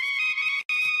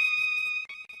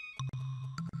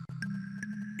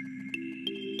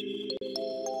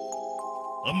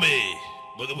 അമ്മേ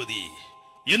ഭഗവതി,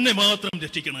 എന്നെ മാത്രം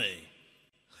രക്ഷിക്കണേ.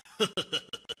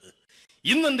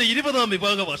 ഇന്നെന്റെ 20ാം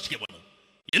വിവാഹ വാർഷികമാണ്.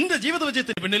 എന്റെ ജീവിത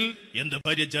വിജയത്തിന് പിന്നിൽ എന്റെ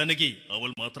ഭാര്യ ജാനകി അവൾ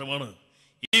മാത്രമാണ്.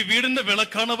 ഈ വീടിന്റെ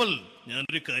വിളക്കാണവൾ.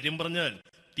 ഞാനൊരു കാര്യം പറഞ്ഞാൽ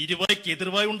തിരുവായ്ക്ക്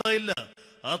എതിർവായി ഉണ്ടായില്ല.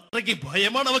 അത്രയ്ക്ക്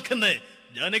ഭയമാണ് അവക്കെന്നെ.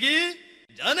 ജാനകി,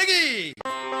 ജാനകി.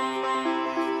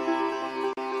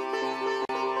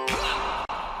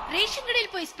 റേഷൻ കടയിൽ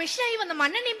പോയി സ്പെഷ്യലായി വന്ന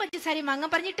മണ്ണെണ്ണയും പഞ്ചസാരയും വാങ്ങാൻ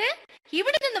പറഞ്ഞിട്ട്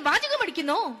ഇവിടെ നിന്ന് വാചകം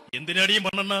അടിക്കുന്നോ? എന്തിനാടി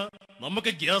മണ്ണെണ്ണ?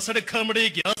 നമുക്ക് ഗ്യാസ് എടുക്കാൻ വേണ്ടി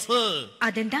ഗ്യാസ്.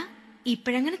 അതെന്താ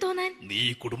ഇപ്പോഴങ്ങനെ തോന്നാൻ? നീ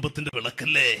കുടുംബത്തിന്റെ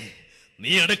വിളക്കല്ലേ.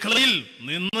 നീ അടുക്കളയിൽ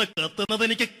നിന്ന് കത്തുന്നത്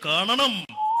എനിക്ക് കാണണം.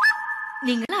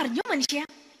 നിങ്ങൾ അറിഞ്ഞോ മനുഷ്യ,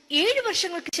 7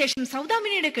 വർഷങ്ങൾക്ക് ശേഷം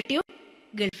സൗദാമിനിയുടെ കെട്ടിയോ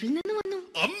ഗൾഫിൽ നിന്ന് വന്നു.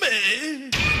 അമ്മേ,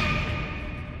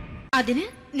 അതിന്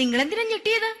നിങ്ങൾ എന്തിനാ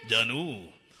ഞെട്ടിയത്? ജാനു,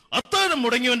 അത്താഴം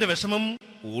മുടങ്ങിയവന്റെ വിഷമം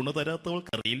ഊണ്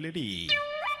തരാത്തവൾക്ക് അറിയില്ലടി.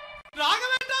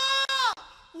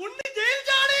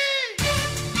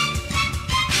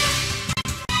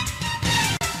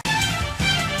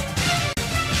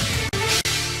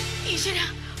 ഈശ്വര,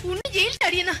 ഉണ്ണി ജയിൽ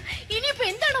ചാടിയെന്ന്. ഇനിയിപ്പോ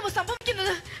എന്താണോ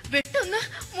സംഭവിക്കുന്നത്? വെട്ടൊന്ന്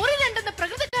മുറി രണ്ടെന്ന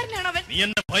പ്രകൃതക്കാരനാണ് അവൻ. നീ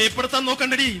എന്നെ ഭയപ്പെടുത്താൻ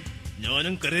നോക്കണ്ടടി.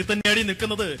 ഞാനും കരയിൽ തന്നെയാടി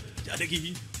നിൽക്കുന്നത്. ജാനകി,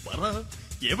 പറ,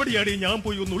 എവിടെയാടി ഞാൻ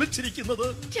പോയി ഒന്ന് ഒളിച്ചിരിക്കുന്നത്?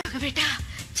 രാഘവേട്ടാ,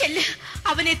 ചെല്ല്.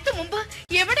 അവൻ എത്തും മുമ്പ്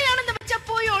എവിടെയാണെന്ന് വെച്ചാ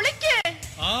പോയി ഒളിക്ക്.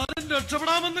 ആരും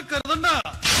രക്ഷപ്പെടാമെന്ന് കരുതണ്ട.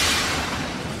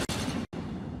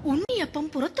 ഉണ്ണിയപ്പം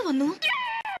പുറത്തു വന്നു.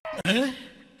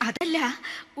 അതല്ല,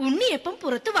 ഉണ്ണിയപ്പം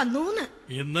പുറത്തു വന്നൂന്ന്.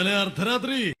 ഇന്നലെ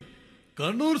അർദ്ധരാത്രി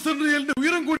കണ്ണൂർ സെൻട്രലിന്റെ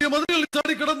ഉയരം കൂടിയ മതിലുകളിൽ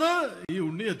ചാടിക്കിടന്ന് ഈ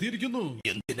ഉണ്ണി എത്തിയിരിക്കുന്നു.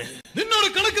 എന്തിന്? നിന്നോട്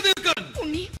കണക്ക് തീർക്കാൻ.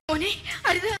 ഉണ്ണി മോനെ,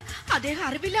 അരുത്. അദ്ദേഹം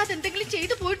അറിവില്ലാതെ എന്തെങ്കിലും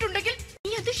ചെയ്തു പോയിട്ടുണ്ടെങ്കിൽ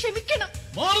നീ അത് ക്ഷമിക്കണം.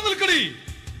 മാറി നിൽക്കടി.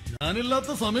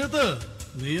 ഞാനില്ലാത്ത സമയത്ത്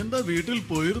നീ എന്താ വീട്ടിൽ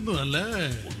പോയിരുന്നു അല്ലേ?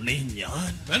 ഉണ്ണി,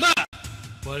 ഞാൻ വേണ്ട.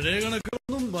 പഴയ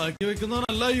കണക്കൊന്നും ബാക്കി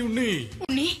വെക്കുന്നവനല്ല ഈ ഉണ്ണി.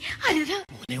 ഉണ്ണി, അരുത്.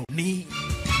 ഉണ്ണി,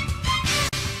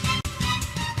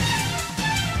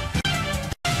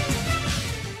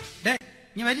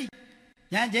 നീ വരി.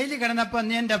 ഞാൻ ജയിലിൽ കിടന്നപ്പോ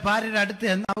നീ എന്റെ ഭാര്യയുടെ അടുത്ത്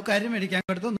എന്ന് അവൾക്ക് അരി മേടിക്കാൻ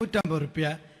കൊടുത്തു 150 റുപ്യ.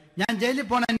 ഞാൻ ജയിലിൽ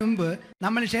പോണതിന് മുമ്പ്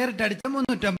നമ്മൾ ഷെയർ ഇട്ട് അടിച്ച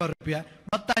 350 റുപ്യ,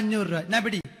 മൊത്തം 500 രൂപ. ഞാൻ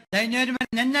പിടി.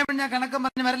 ഞാൻ കണക്ക്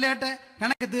പറഞ്ഞ് വരലേട്ടെ.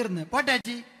 കണക്ക് തീർന്ന്. പോട്ടെ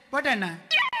അച്ചി, പോട്ടെ അണ്ണ.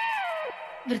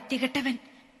 വൃത്തികെട്ടവൻ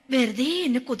വെറുതെ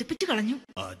എന്നെ കൊതിപ്പിച്ചു കളഞ്ഞു.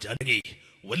 ജാനകി,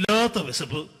 വല്ലാത്ത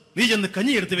വിശപ്പ്. നീ ചെന്ന്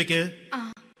കഞ്ഞി എടുത്തു വെക്ക്. ആ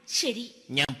ശരി.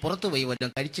 ഞാൻ പുറത്തു പോയി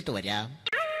വല്ലതും കഴിച്ചിട്ട് വരാം.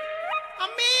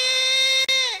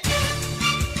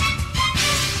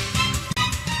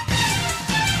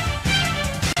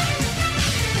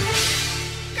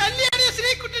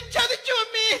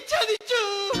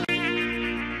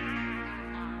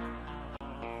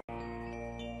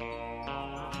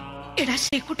 എടാ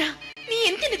ശ്രീകുട്ട, നീ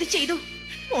എന്തിനിത് ചെയ്തു?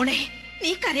 മോളെ,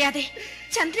 നീ കരയാതെ.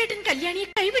 ചന്ദ്രേട്ടൻ കല്യാണിയെ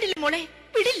കൈവിടില്ല മോളെ,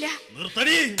 വിടില്ല.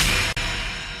 നിർത്തടി.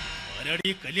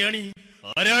 ആരാടി കല്യാണി?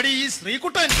 ആരാടി ഈ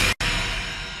ശ്രീകുട്ടൻ?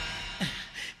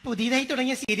 പുതിയതായി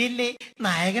തുടങ്ങിയ സീരിയലിലെ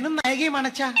നായകനും നായികയും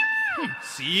അണച്ചാ.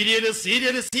 സീരിയല്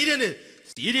സീരിയല് സീരിയല്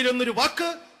സീരിയൽ എന്നൊരു വാക്ക്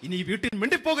ഇനി വീട്ടിൽ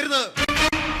മിണ്ടിപ്പോകരുത്.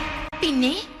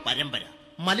 പിന്നെ പരമ്പര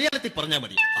മലയാളത്തിൽ പറഞ്ഞാ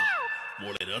മതി.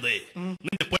 മോളെ രാധേ,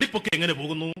 നിന്റെ പഠിപ്പൊക്കെ എങ്ങനെ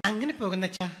പോകുന്നു? അങ്ങനെ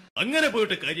പോകുന്നച്ചാ. അങ്ങനെ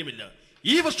പോയിട്ട് കാര്യമില്ല.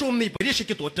 ഈ വർഷവും നീ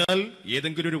പരീക്ഷയ്ക്ക് തോറ്റാൽ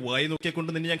ഏതെങ്കിലും ഒരു വായി നോക്കിയെ കൊണ്ട്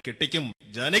നിന്നെ ഞാൻ കെട്ടിക്കും.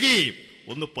 ജാനകി,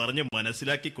 ഒന്ന് പറഞ്ഞ്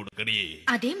മനസ്സിലാക്കി കൊടുക്കണേ.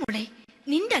 അതേ മോളെ,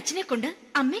 നിന്റെ അച്ഛനെ കൊണ്ട്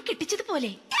അമ്മയെ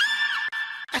കെട്ടിച്ചതുപോലെ.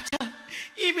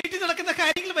 ഈ വീട്ടിൽ നടക്കുന്ന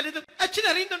കാര്യങ്ങൾ വലുതും അച്ഛൻ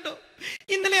അറിയുന്നുണ്ടോ?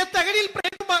 ഇന്നലെ ആ തകഴിയിൽ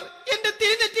പ്രേംകുമാർ എന്റെ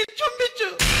തിരിഞ്ഞെത്തി ചുംബിച്ചു.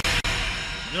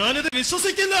 ഞാനിത്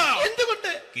വിശ്വസിക്കില്ല.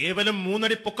 എന്തുകൊണ്ട്? കേവലം 3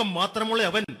 അടി പൊക്കം മാത്രമുള്ള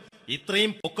അവൻ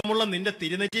ഇത്രയും പൊക്കമുള്ള നിന്റെ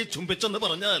തിരുനെറ്റിയെ ചുംബിച്ചെന്ന്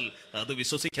പറഞ്ഞാൽ അത്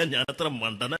വിശ്വസിക്കാൻ ഞാൻ അത്ര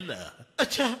മണ്ടനല്ല.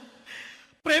 അച്ഛാ,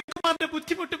 പ്രേംകുമാറിന്റെ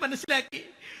ബുദ്ധിമുട്ട് മനസ്സിലാക്കി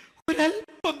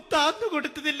ഒരല്പം താന്നു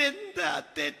കൊടുത്തതിൽ എന്താ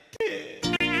തെറ്റ്?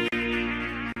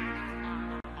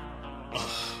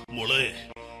 മോളെ,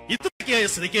 ഇത്രയ്ക്കായ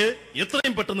സ്ഥിതിക്ക്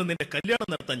എത്രയും പെട്ടെന്ന് നിന്റെ കല്യാണം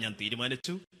നടത്താൻ ഞാൻ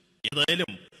തീരുമാനിച്ചു.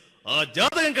 ഏതായാലും ആ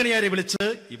ജാതകം കണിയാരെ വിളിച്ച്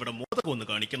ഇവിടെ മോദകം ഒന്ന്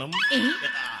കാണിക്കണം.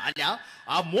 അല്ല,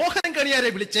 ആ മോഹനം കണിയാരെ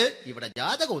വിളിച്ച് ഇവിടെ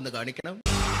ജാതകം ഒന്ന് കാണിക്കണം.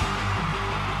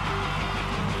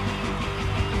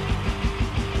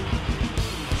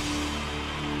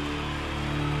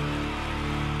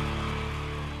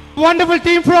 wonderful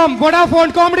team from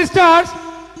Vodafone Comedy Stars,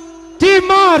 Team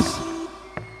Mars,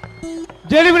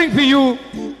 delivering for you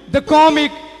the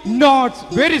comic notes,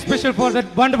 very special for the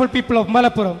wonderful people of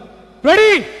Malappuram.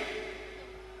 Ready?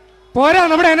 Pora,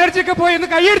 nammade energy ke poi ennu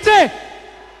kaiyediche.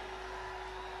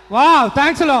 Wow,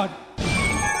 thanks a lot.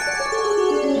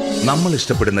 നമ്മൾ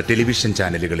ഇഷ്ടപ്പെടുന്ന television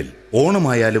ചാനലുകളിൽ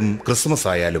ഓണമായാലും Christmas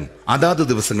ആയാലും അതാത്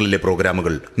ദിവസങ്ങളിലെ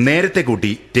പ്രോഗ്രാമുകൾ നേരത്തെ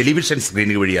കൂട്ടി television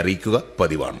സ്ക്രീനുകൾ വഴി അറിയിക്കുക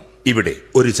പതിവാണ്. ഇവിടെ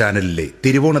ഒരു ചാനലിലെ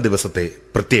തിരുവോണ ദിവസത്തെ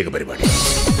പ്രത്യേക പരിപാടി.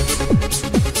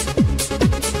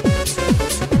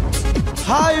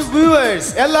 ഹായ്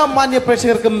വ്യൂവേഴ്സ്, എല്ലാ മാന്യ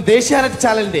പ്രേക്ഷകർക്കും ദേശീയാനെറ്റ്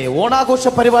ചാനലിന്റെ ഓണാഘോഷ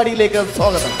പരിപാടിയിലേക്ക്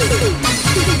സ്വാഗതം.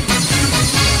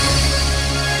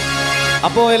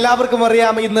 അപ്പോ എല്ലാവർക്കും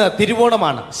അറിയാം, ഇന്ന്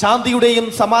തിരുവോണമാണ്. ശാന്തിയുടെയും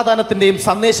സമാധാനത്തിന്റെയും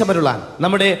സന്ദേശമരുളാൻ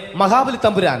നമ്മുടെ മഹാബലി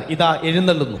തമ്പുരാൻ ഇതാ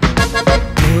എഴുന്നള്ളുന്നു.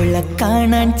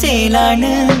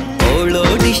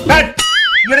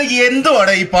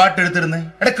 എന്തുവാടെ ഈ പാട്ട്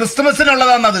എടുത്തിരുന്നത്?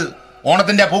 ക്രിസ്മസിനുള്ളതാണത്.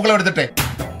 ഓണത്തിന്റെ പൂക്കളം എടുത്തിട്ടെ.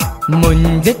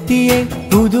 മുഞ്ചത്തിയെ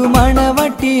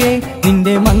പുതുമണവട്ടിയെ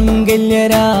നിന്റെ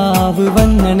മംഗല്യരാവ്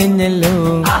വന്നണഞ്ഞല്ലോ.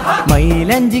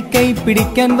 മൈലഞ്ചി കൈ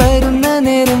പിടിക്കാൻ വരുന്ന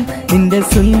നേരം നിന്റെ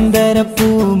സുന്ദര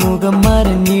പൂമുഖം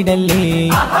മറഞ്ഞിടല്ലേ.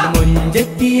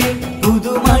 മുഞ്ചത്തിയെ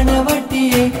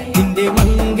പുതുമണവട്ടിയെ നിന്റെ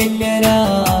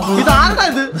മംഗല്യരാവ്.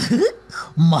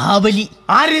 മഹാബലി.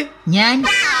 ആര്? ഞാൻ.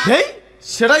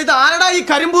 ചേട്ടാ, ഇത് ആരടാ ഈ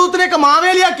കരിമ്പൂത്തിനെയൊക്കെ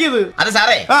മാവേലിയാക്കിയത്? അതെ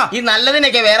സാറേ, ഈ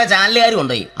നല്ലതിനൊക്കെ വേറെ ചാനലുകാർ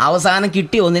കൊണ്ടുപോയി അവസാനം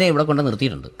കിട്ടിയ ഒന്നിനെ ഇവിടെ കൊണ്ട്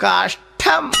നിർത്തിയിട്ടുണ്ട്.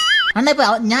 കഷ്ടം.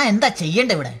 ഞാൻ എന്താ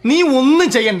ചെയ്യണ്ട ഇവിടെ? നീ ഒന്നും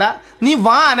ചെയ്യണ്ട, നീ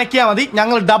വാ അനക്കിയാ മതി,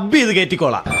 ഞങ്ങൾ ഡബ് ചെയ്ത്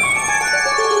കയറ്റിക്കോളാം.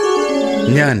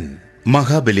 ഞാൻ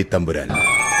മഹാബലി തമ്പുരാൻ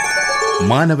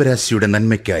മാനവരാശിയുടെ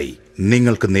നന്മയ്ക്കായി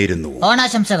നിങ്ങൾക്ക് നേരുന്നു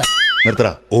ഓണാശംസകൾ. നിർത്തറ.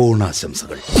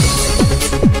 ഓണാശംസകൾ.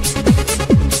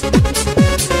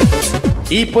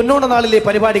 ഈ പൊന്നോണ നാളിലെ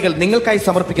പരിപാടികൾ നിങ്ങൾക്കായി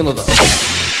സമർപ്പിക്കുന്നത്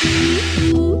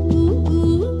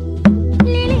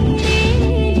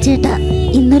ചേട്ടാ,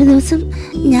 ഇന്നൊരു ദിവസം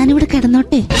ഞാനിവിടെ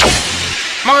കിടന്നോട്ടെ.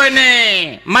 മോനെ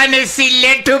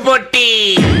മനസ്സിലെട്ടു പൊട്ടി.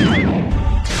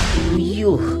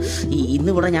 അയ്യോ,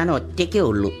 ഇന്നിവിടെ ഞാൻ ഒറ്റയ്ക്കേ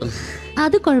ഉള്ളൂ.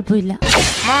 അത് കുഴപ്പമില്ല.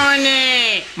 മോനെ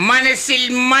മനസ്സിൽ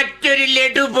മറ്റൊരു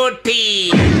ലഡു പൊട്ടി.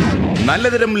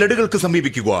 നല്ലതരം ലഡുകൾക്ക്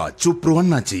സമീപിക്കുക ചുപ്രു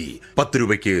അണ്ണാച്ചി. 10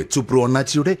 രൂപയ്ക്ക് ചുപ്രു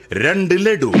അണ്ണാച്ചിയുടെ 2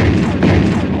 ലഡു.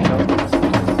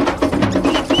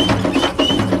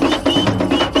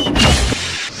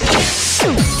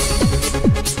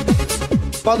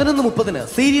 പതിനൊന്ന് 30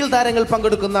 സീരിയൽ താരങ്ങൾ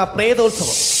പങ്കെടുക്കുന്ന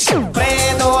പ്രേതോത്സവം.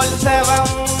 പ്രേതോത്സവം,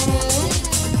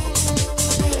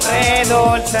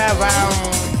 പ്രേതോത്സവം.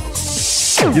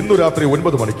 ഇന്നു രാത്രി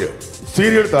 9 മണിക്ക്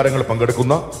സീരിയൽ താരങ്ങൾ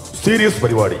പങ്കെടുക്കുന്ന സീരിയസ്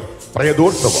പരിപാടി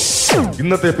പ്രേതോത്സവം.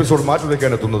 ഇന്നത്തെ എപ്പിസോഡ് മാറ്റി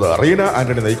വയ്ക്കാൻ എത്തുന്നത് റീന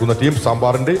ആന്റണി നയിക്കുന്ന ടീം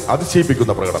സാമ്പാറിന്റെ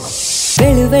അതിശയിപ്പിക്കുന്ന പ്രകടനം.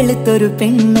 വെളുവെളുത്തൊരു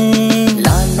പെണ്ണ്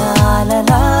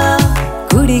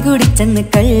കുടി കുടിച്ചെന്ന്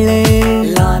കള്ള്.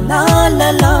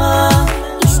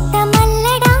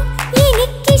 ഇഷ്ടമല്ലടാ,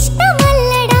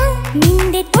 എനിക്കിഷ്ടമല്ലടാ,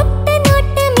 നിന്റെ തൊട്ട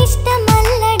നോട്ടം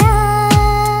ഇഷ്ടമല്ലടാ.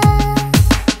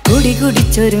 കുടി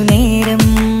കുടിച്ചൊരു നേരം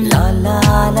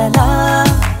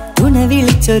തുണ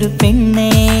വിളിച്ചൊരു പെണ്ണെ.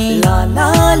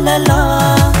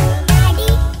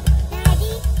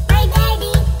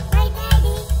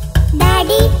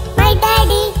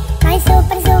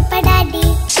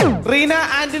 റീന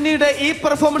ആന്റണിയുടെ ഈ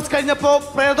പെർഫോമൻസ് കഴിഞ്ഞപ്പോ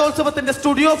പ്രേതോത്സവത്തിന്റെ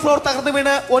സ്റ്റുഡിയോ ഫ്ലോർ തകർന്നു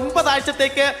വീണ് 9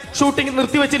 ആഴ്ചത്തേക്ക് ഷൂട്ടിംഗ്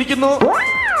നിർത്തിവെച്ചിരിക്കുന്നു.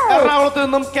 എറണാകുളത്ത്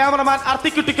നിന്നും ക്യാമറമാൻ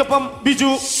അർത്തിക്കുട്ടിക്കൊപ്പം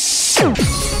ബിജു.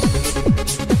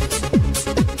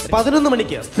 11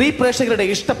 മണിക്ക് സ്ത്രീ പ്രേക്ഷകരുടെ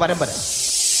ഇഷ്ട പരമ്പര.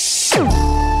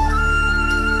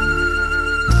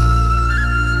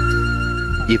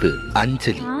 ഇത്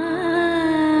അഞ്ജലി.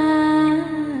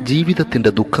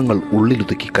 ജീവിതത്തിന്റെ ദുഃഖങ്ങൾ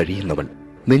ഉള്ളിലൊതുക്കി കഴിയുന്നവൾ.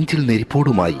 നെഞ്ചിൽ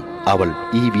നെരിപ്പോടുമായി അവൾ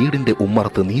ഈ വീടിന്റെ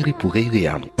ഉമ്മറത്ത്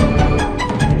നീറിപ്പുകയുകയാണ്.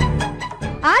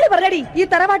 ആര് പറഞ്ഞടി ഈ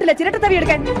തറവാട്ടിലെ ചിരട്ടത്തവി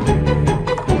എടുക്കാൻ?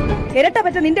 ഇരട്ട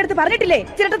പറ്റ നിന്റെ അടുത്ത് പറഞ്ഞിട്ടില്ലേ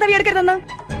ചിരട്ടത്തവി എടുക്കരുതെന്ന്?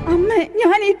 അമ്മേ,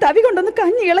 ഞാൻ ഈ തവി കൊണ്ടൊന്ന്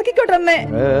കഞ്ഞി ഇളക്കിക്കോട്ടെ അമ്മേ.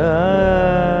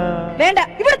 വേണ്ട,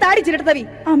 ഇവിടെ താടി ചിരട്ടത്തവി.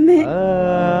 അമ്മേ,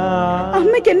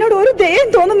 അമ്മയ്ക്ക് എന്നോട് ഒരു ദയം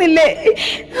തോന്നുന്നില്ലേ?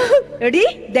 എടി,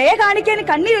 ദയ കാണിക്കാനും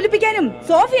കണ്ണീരൊലിപ്പിക്കാനും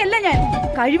സോഫിയല്ല ഞാൻ.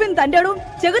 കഴിവും തന്റെടും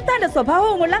ചെകുത്താന്റെ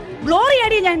സ്വഭാവവുമുള്ള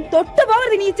ഗ്ലോറിയാടിയ ഞാൻ. തൊട്ടു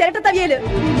പോകരുത് നീ ചിരട്ടത്തവിയല്.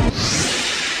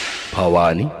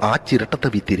 ഭവാനി ആ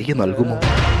ചിരട്ടത്തവി തിരികെ നൽകുമോ?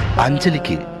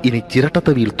 അഞ്ജലിക്ക് ഇനി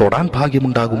ചിരട്ടത്തവിയിൽ തൊടാൻ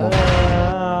ഭാഗ്യമുണ്ടാകുമോ?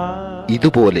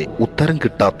 ഇതുപോലെ ഉത്തരം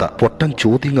കിട്ടാത്ത പൊട്ടൻ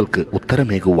ചോദ്യങ്ങൾക്ക്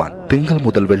ഉത്തരമേകുവാൻ തിങ്കൾ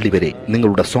മുതൽ വെള്ളി വരെ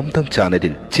നിങ്ങളുടെ സ്വന്തം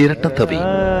ചാനലിൽ ചിരട്ടത്തവി.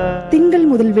 തിങ്കൾ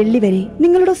മുതൽ വെള്ളി വരെ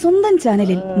നിങ്ങളുടെ സ്വന്തം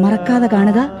ചാനലിൽ മറക്കാതെ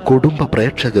കാണുക. കുടുംബ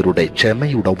പ്രേക്ഷകരുടെ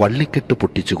ക്ഷമയുടെ വള്ളിക്കെട്ട്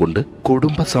പൊട്ടിച്ചുകൊണ്ട്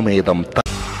കുടുംബസമേതം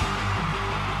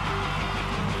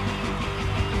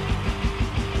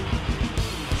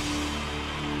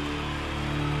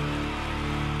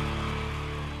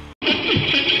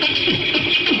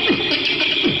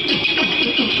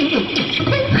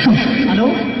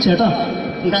ചേട്ടാ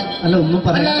അല്ല ഒന്നും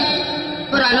പറയാ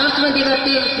ഒരു അനൗൺസ്മെന്റ്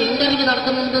ചെയ്തിട്ട് ഇന്റർവ്യൂ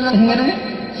നടക്കുന്നുണ്ടെന്ന്. എങ്ങനെ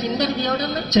ഇന്റർവ്യൂ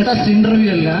എവിടെ? ചേട്ടാ ഇന്റർവ്യൂ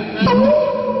അല്ല,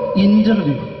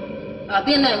 ഇന്റർവ്യൂ. അത്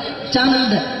തന്നെ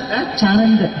ചാനലിന്റെ.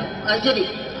 അത് ശരി.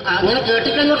 അങ്ങനെ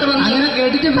കേട്ടിട്ട് അങ്ങോട്ട് വന്നു. അങ്ങനെ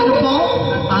കേട്ടിട്ട് വരുമ്പോ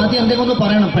ആദ്യം എന്തെങ്കിലും ഒന്ന്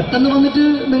പറയണം. പെട്ടെന്ന് വന്നിട്ട്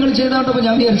നിങ്ങൾ ചെയ്താണ്ടപ്പോ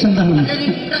ഞാൻ വിചാരിച്ച എന്താണ്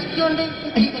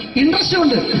ഇൻട്രസ്റ്റ്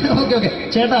ഉണ്ട്. ഓക്കെ ഓക്കെ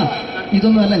ചേട്ടാ,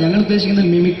 ഇതൊന്നും അല്ല ഞങ്ങൾ ഉദ്ദേശിക്കുന്നത്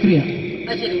മിമിക്രിയാണ്.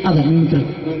 അതെ മിമിക്രി.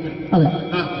 അതെ.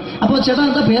 അപ്പൊ ചേട്ടാ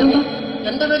എന്താ പേരെന്താ?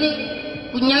 എന്റെ പേര്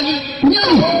കുഞ്ഞാലി.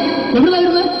 കുഞ്ഞാലി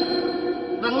എവിടുന്നായിരുന്നു?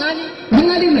 ബംഗാളി.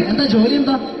 ബംഗാളിന്ന്. എന്താ ജോലി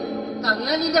എന്താ?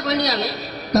 കന്നാലിന്റെ പണിയാണ്.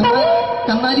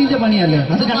 കന്നാലിന്റെ പണിയല്ലേ?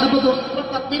 അത് കണ്ടപ്പോ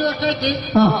 10 വർഷമായിട്ട്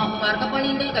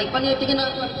വാർക്കപ്പണിന്റെ കൈപ്പണിയായിട്ട് ഇങ്ങനെ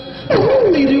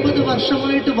 20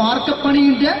 വർഷമായിട്ട്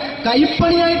വാർക്കപ്പണിന്റെ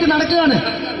കൈപ്പണിയായിട്ട് നടക്കുകയാണ്.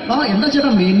 ആ എന്താ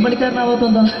ചേട്ടാ മെയിൻ പണിക്കാരനാവാത്ത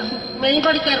എന്താ? മെയിൻ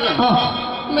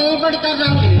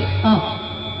പണിക്കാരനാണെങ്കിൽ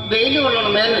വെയിൽ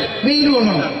കൊള്ളണം. വെയിൽ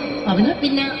കൊള്ളണം. അതിന്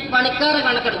പിന്നെ പണിക്കാരെ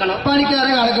കണക്കെടുക്കണം.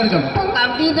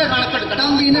 കമ്പീന്റെ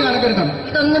കണക്കെടുക്കണം.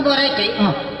 ഇതൊന്നും പോരായിട്ട്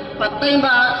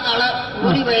 10-50 ആളെ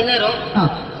കൂടി വൈകുന്നേരം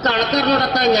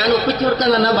കണക്കാരനോടൊക്കെ ഞാൻ ഒപ്പിച്ചു കൊടുക്കാൻ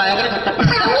പറഞ്ഞാൽ ഭയങ്കര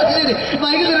കഷ്ടപ്പാട്.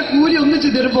 വൈകുന്നേരം കൂലി ഒന്നിച്ച്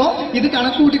തരുമ്പോ ഇത്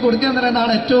കണക്കൂട്ടി കൊടുക്കാൻ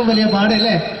തരാനാണ് ഏറ്റവും വലിയ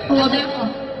പാടല്ലേ?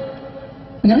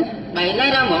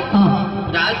 വൈകുന്നേരമാകുമ്പോ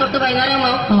രാവിലെ തൊട്ട്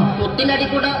വൈകുന്നേരമാകുമ്പോ കുത്തിന്റെ അടി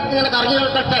കൂടെ ഇങ്ങനെ കറങ്ങി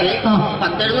കളിക്കട്ടെ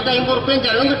 10-70-50 ഉറുപ്പിയും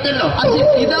ചെലവും കിട്ടുമല്ലോ.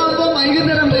 ഇതാവുമ്പോ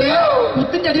വൈകുന്നേരം വരെ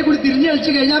കുത്തിന്റെ അടി കൂടി തിരിഞ്ഞു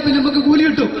കളിച്ചു കഴിഞ്ഞാൽ പിന്നെ നമുക്ക് കൂലി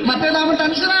കിട്ടും. മറ്റേതാവുമ്പോ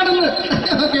ടെൻഷനാണെന്ന്.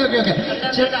 ഓക്കെ ഓക്കെ ഓക്കെ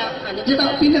ചേട്ടാ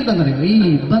പിന്നെന്താണെന്നറിയോ, ഈ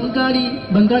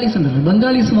ബംഗാളീസ് ഉണ്ടല്ലോ,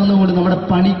 ബംഗാളീസ് വന്നുകൊണ്ട് നമ്മുടെ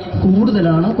പണി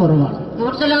കൂടുതലാണോ കുറവാണ്?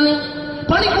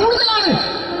 പണി കൂടുതലാണ്.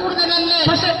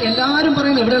 പക്ഷെ എല്ലാരും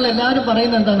പറയുന്നത്, ഇവിടെയുള്ള എല്ലാരും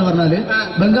പറയുന്നത് എന്താന്ന് പറഞ്ഞാല്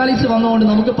ബംഗാളീസ് വന്നുകൊണ്ട്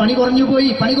നമുക്ക് പണി കുറഞ്ഞു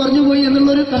പോയി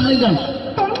എന്നുള്ളൊരു കംപ്ലൈന്റ് ആണ്.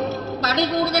 പണി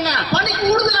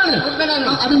കൂടുതലാണ്.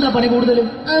 അതെന്താ പണി കൂടുതൽ?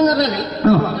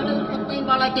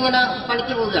 ഇങ്ങനെ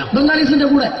പണിക്ക് പോവുക ബംഗാളീസിന്റെ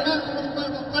കൂടെ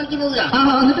പണിക്ക് പോവുക.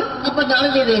 അപ്പൊ ഞാൻ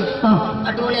ചെയ്ത്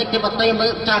അടിപൊളിയായിട്ട് 10-50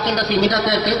 ചാക്കിന്റെ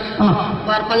സിമിറ്റൊക്കെ ആയിട്ട്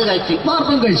വാർപ്പണി കഴിച്ച്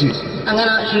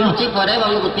അങ്ങനെ ക്ഷീണിച്ച് പുറേ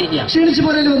വന്ന് കുത്തിരിക്കുക.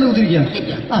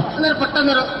 അന്നേരം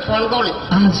പെട്ടെന്നൊരു ഫോൺ കോള്.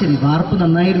 ശരി, വാർപ്പ്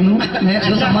നന്നായിരുന്നു.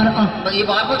 ഈ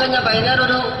വാർപ്പ് കഴിഞ്ഞാൽ വൈകുന്നേരം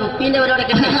ഒരു കുപ്പീന്റെ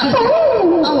പരിപാടിയൊക്കെ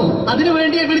അതിനു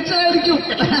വേണ്ടി വിളിച്ചതായിരിക്കും.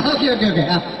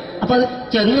 അപ്പൊ അത്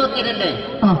ചെന്ന് നോക്കിയതല്ലേ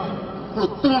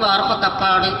കുത്തും വാർപ്പൊക്കെ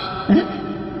അപ്പാട്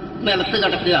നിലത്ത്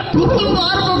കിടക്കുക.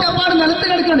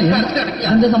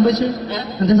 എന്താ സംഭവിച്ചു?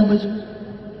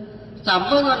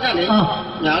 സംഭവം എന്ന് പറഞ്ഞാല്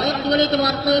ഞങ്ങള് അടിപൊളിയായിട്ട്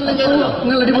വാർപ്പ് എല്ലാം ചെയ്തല്ലോ.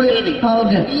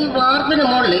 ഈ വാർപ്പിന്റെ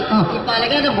മുകളില് ഈ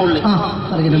പലകയുടെ മുകളില്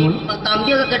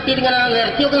കമ്പിയൊക്കെ കെട്ടിയിട്ട് ഇങ്ങനെ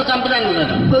നിരത്തിയൊക്കെ സംവിധാനം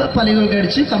പലകൊക്കെ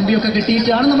അടിച്ച് കമ്പിയൊക്കെ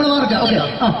കെട്ടിയിട്ടാണ് നമ്മൾ വാർക്കുക.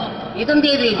 ഇതെന്ത്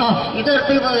ചെയ്ത്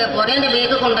ഇതെടുത്ത് പൊരേന്റെ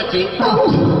വേഗം കൊണ്ടച്ച്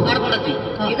അവിടെ കൊണ്ടച്ച്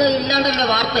ഇത് ഇല്ലാണ്ടല്ലേ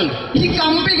വാർത്തയും. ഈ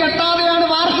കമ്പി കെട്ടാതെയാണ്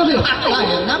വാർത്തത്.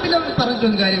 ഞാൻ പിന്നെ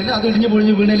പറഞ്ഞിട്ടൊന്നും കാര്യമില്ല. അത് ഇടിഞ്ഞു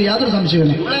പൊളിഞ്ഞു വീണേൽ യാതൊരു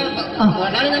സംശയമില്ല.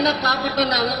 മുതലാളി തന്നെ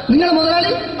പാവപ്പെട്ടവനാണ്. നിങ്ങളെ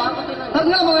മുതലാളി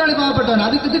പാവപ്പെട്ടവനാണ്.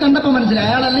 അത് ഇത് കണ്ടപ്പോ മനസ്സിലായി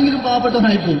അയാൾ അല്ലെങ്കിലും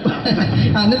പാവപ്പെട്ടവനായി പോകും.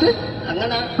 എന്നിട്ട്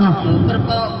അങ്ങനെ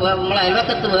ഇപ്പൊ നമ്മളെ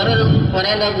അയൽവക്കത്ത് വേറൊരു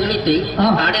പൊരേന്റെ വീണിട്ട്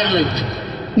ആടെയാണ് വെച്ചു.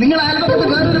 നിങ്ങൾ അയൽപക്കത്ത്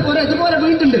വേറൊരു പുര ഇതുപോലെ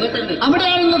വീട്ടുണ്ട്,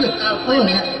 അവിടെയാണുള്ളത്.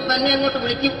 അങ്ങോട്ട്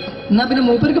വിളിക്കും. എന്നാ പിന്നെ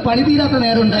മൂപ്പർക്ക് പണി തീരാത്ത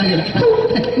നേരം ഉണ്ടാകില്ല.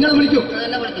 നിങ്ങളെ വിളിക്കും.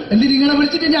 എന്തിന് നിങ്ങളെ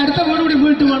വിളിച്ചിട്ട് ഇനി അടുത്ത വീട് കൂടി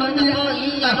വീട്ടു പോകണം.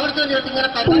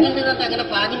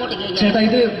 ചേട്ടാ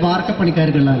ഇത്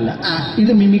വാർക്കപ്പണിക്കാർക്കുള്ളതല്ല,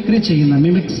 ഇത് മിമിക്സ് ചെയ്യുന്ന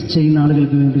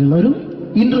ആളുകൾക്ക് വേണ്ടിയുള്ള ഒരു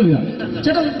ഇന്റർവ്യൂ ആണ്.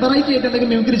 ചേട്ടാ വെറൈറ്റി ആയിട്ട്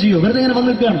എന്തെങ്കിലും മിമിക്രി ചെയ്യോ? വെറുതെ ഇങ്ങനെ വന്ന്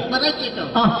നിൽക്കുകയാണ്.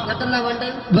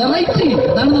 വെറൈറ്റി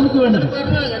അതാണ് നമുക്ക് വേണ്ടത്.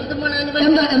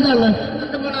 എന്താ ഉള്ളത്?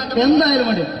 എന്തായാലും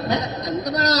മതി.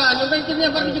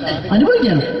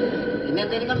 അനുഭവിക്കാണ്,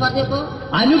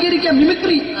 അനുകരിക്കാം.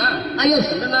 മിമിക്രി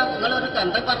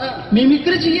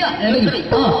മിമിക്രി ചെയ്യാ.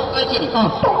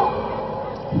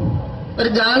 ഒരു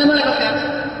ഗാനമേള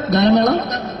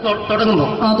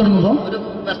തുടങ്ങുമ്പോ ഒരു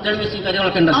വെസ്റ്റേൺ മ്യൂസിക്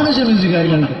കാര്യങ്ങളൊക്കെ ഉണ്ട്. മ്യൂസിക്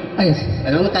കാര്യങ്ങളുണ്ട്.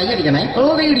 അതൊന്ന് കൈയടിക്കണേ.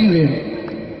 കൈയടിക്കും.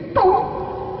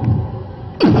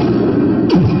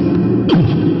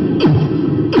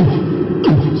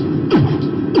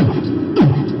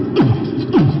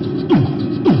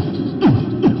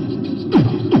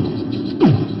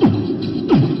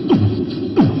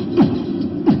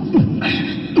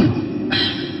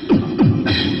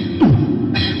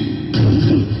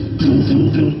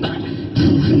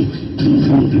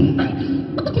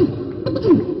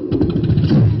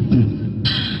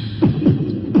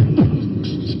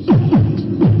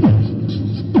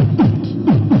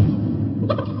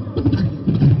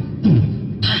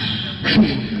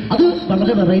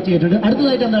 വെറൈറ്റി ആയിട്ടുണ്ട്.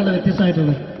 അടുത്തതായിട്ട് എന്താണ്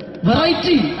വ്യത്യസ്തമായിട്ടുള്ളത്?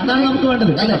 വെറൈറ്റി അതാണ് നമുക്ക്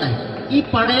വേണ്ടത് അല്ലേ? ഈ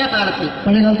പഴയ കാലത്ത്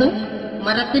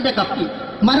മരത്തിന്റെ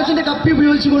കപ്പി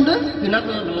ഉപയോഗിച്ചുകൊണ്ട്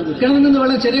കിണറിൽ നിന്ന്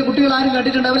വെള്ളം, ചെറിയ കുട്ടികൾ ആരും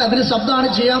കണ്ടിട്ടുണ്ടാവില്ല, അതിന് ശബ്ദമാണ്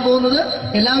ചെയ്യാൻ പോകുന്നത്.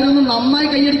 എല്ലാവരും ഒന്ന് നന്നായി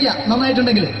കൈയടിക്കുക,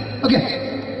 നന്നായിട്ടുണ്ടെങ്കിൽ. ഓക്കെ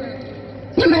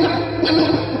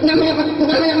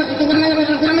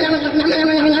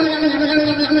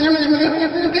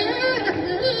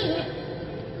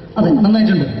അതെ,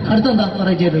 നന്നായിട്ടുണ്ട്. അടുത്തെന്താ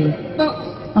വെറൈറ്റി ആയിട്ടുള്ളത്?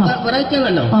 വെറൈറ്റി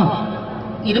ആണല്ലോ,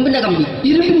 ഇരുമ്പിന്റെ കമ്പി.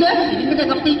 ഇരുമ്പിന്റെ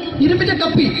കപ്പി. ഇരുമ്പിന്റെ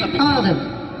കപ്പി. ആ അതെ.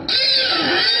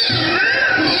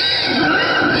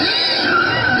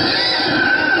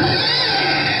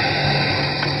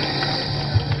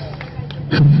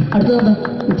 അടുത്തതെന്താ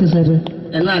വ്യത്യസ്തമായിട്ട്?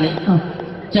 എന്നാല്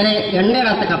ചില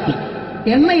എണ്ണയിടാത്ത കപ്പി.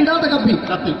 എണ്ണ ഇടാത്ത കപ്പി.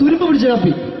 തുരുമ്പ് പിടിച്ച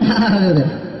കപ്പി. അതെ അതെ.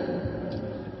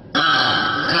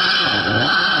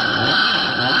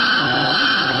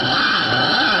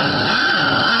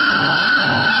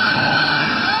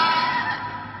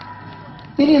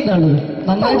 ഇനി എന്താണത്?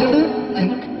 നന്നായിട്ടുണ്ട്.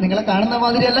 നിങ്ങളെ കാണുന്ന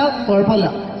മാതിരിയല്ല, കുഴപ്പമില്ല.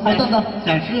 അടുത്തെന്താ?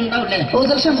 ഓ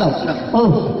സെലക്ഷൻ ഉണ്ടാവും. ഓ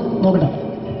നോക്കട്ടെ.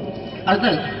 അടുത്ത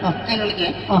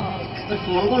ഒരു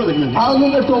ഫോൺ കോൾ വരുന്നുണ്ട്. അതൊന്നും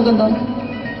കേട്ടു നോക്കെന്താ?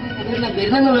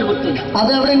 അത്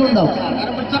എവിടെയെങ്കിലും ഉണ്ടാവും.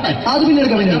 അത് പിന്നെ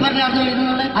എടുക്കാം.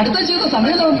 അടുത്ത ചെയ്ത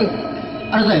സമയം നമുക്ക്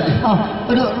അടുത്ത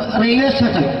ഒരു റെയിൽവേ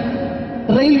സ്റ്റേഷൻ.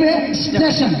 Railway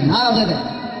station. ആ അതെ അതെ.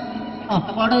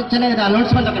 അപ്പൊ അവിടെ ചില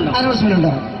അനൗൺസ്മെന്റ് ഒക്കെ ഉണ്ടാവും. അനൗൺസ്മെന്റ്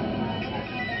ഉണ്ടാവും.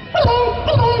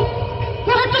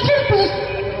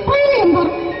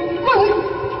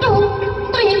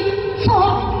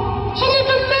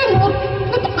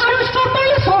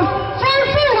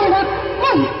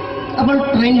 അപ്പോൾ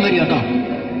ട്രെയിൻ വരിക കേട്ടോ.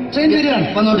 ട്രെയിൻ വരികയാണ്.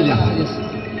 വന്നോണ്ടില്ല.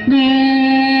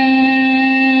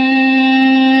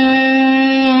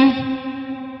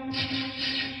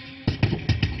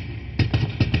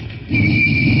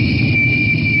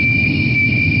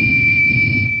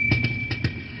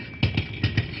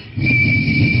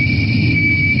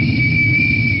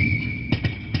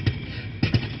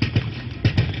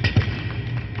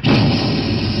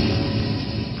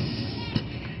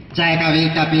 ചായ, കാപ്പി,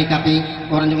 കാപ്പി, കാപ്പി,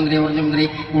 ഓറഞ്ച് മുന്തിരി, ഓറഞ്ച് മുന്തിരി,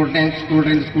 cool drinks, cool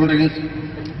drinks, cool drinks.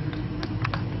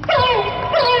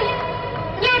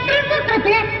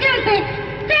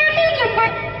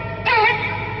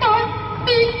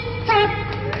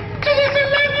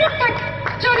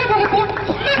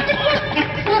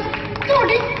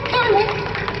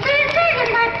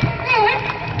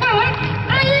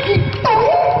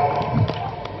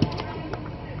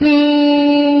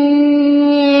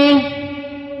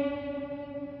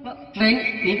 Train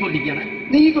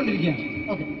നീങ്ങിക്കൊണ്ടിരിക്കുകയാണ്.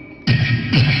 Okay.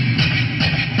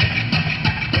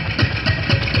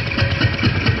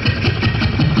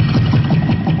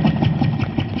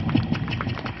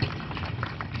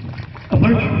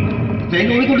 അപ്പോൾ ട്രെയിൻ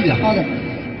ഓടിക്കൊണ്ടിരിക്കുക. അതെ.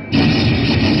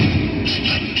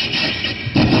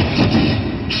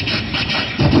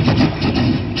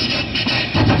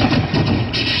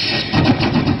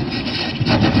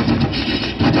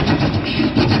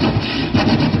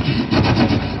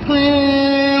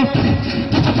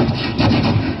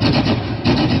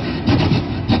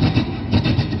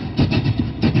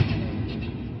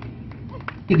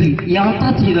 ഇത്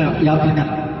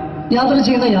യാത്ര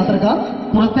ചെയ്ത യാത്രക്കാർ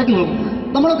പുറത്തേക്ക് നോക്കും.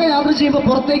 നമ്മളൊക്കെ യാത്ര ചെയ്യുമ്പോൾ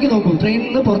പുറത്തേക്ക് നോക്കും. ട്രെയിനിൽ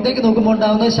നിന്ന് പുറത്തേക്ക് നോക്കുമ്പോൾ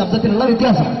ഉണ്ടാകുന്ന ശബ്ദത്തിനുള്ള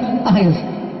വ്യത്യാസം.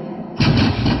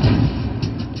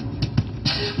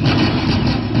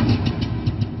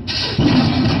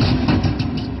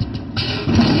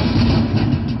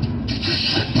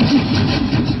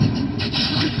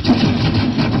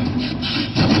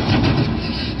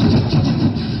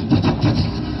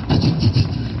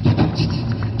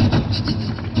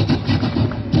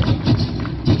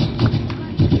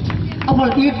 അപ്പോൾ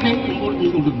ഈ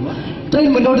ട്രെയിൻ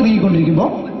മുന്നോട്ട് നീങ്ങിക്കൊണ്ടിരിക്കുമ്പോൾ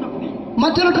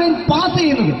മറ്റൊരു ട്രെയിൻ പാസ്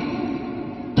ചെയ്യുന്നത്.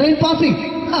 Train passing.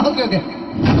 Okay okay.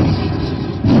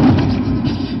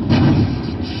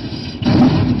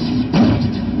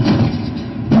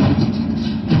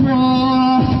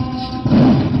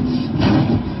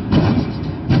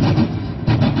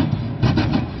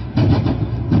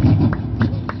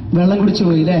 വെള്ളം കുടിച്ചു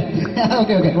പോയില്ലേ?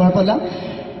 ഓക്കെ ഓക്കെ, കുഴപ്പമില്ല.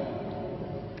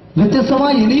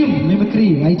 വ്യത്യസ്തമായി ഇനിയും മിമിക്രി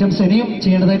ഐറ്റംസ് ഇനിയും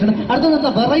ചെയ്യേണ്ടതായിട്ടുണ്ട്. അടുത്തതെന്താ?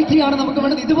 വെറൈറ്റി ആണ് നമുക്ക്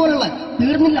വേണ്ടത്. ഇതുപോലുള്ള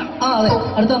തീർന്നില്ല. ആ അതെ.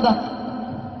 അടുത്തെന്താ?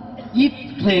 ഈ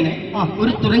ട്രെയിന്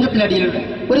ഒരു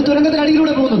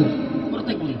തുരങ്കത്തിനടിയിലൂടെ പോകുന്നത്.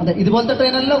 അതെ, ഇതുപോലത്തെ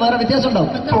ട്രെയിനല്ലോ, വേറെ വ്യത്യാസം ഉണ്ടാവും.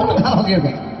 Okay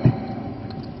okay.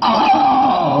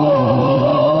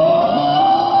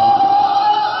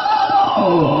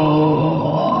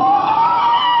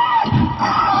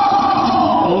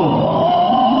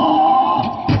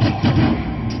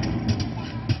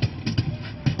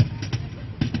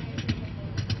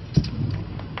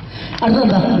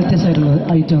 അടുത്തെന്താ വ്യത്യസ്തമായിട്ടുള്ളത്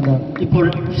ഐറ്റം എന്താ? ഇപ്പോൾ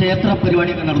ക്ഷേത്ര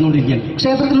പരിപാടിയൊക്കെ നടന്നുകൊണ്ടിരിക്കുകയാണ്.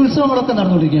 ക്ഷേത്രത്തിൽ ഉത്സവങ്ങളൊക്കെ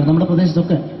നടന്നുകൊണ്ടിരിക്കുകയാണ് നമ്മുടെ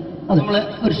പ്രദേശത്തൊക്കെ. നമ്മള്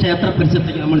ഒരു ക്ഷേത്ര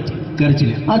പരിസരത്തേക്ക് നമ്മൾ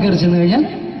കയറിച്ചില്ല. കയറി ചെന്ന് കഴിഞ്ഞാൽ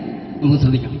നമുക്ക്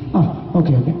ശ്രദ്ധിക്കാം.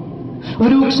 Okay okay.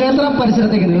 ഒരു ക്ഷേത്ര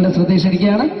പരിസരത്തേക്ക് നിങ്ങളുടെ ശ്രദ്ധ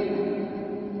ക്ഷണിക്കുകയാണ്.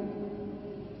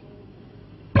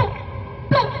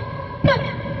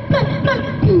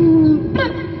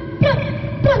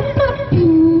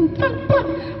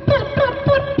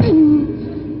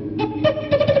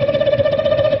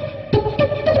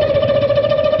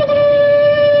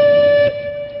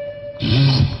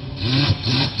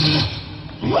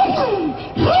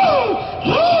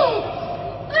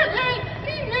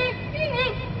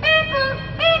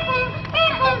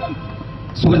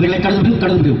 സുഹൃത്തുക്കളെ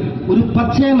കടന്നു ഒരു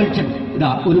പച്ചയ മനുഷ്യൻ ഇതാ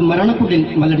ഒരു മരണക്കുള്ളിൽ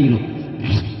മലടിയുന്നു.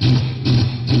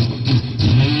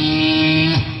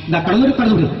 ഇതാ കടന്നു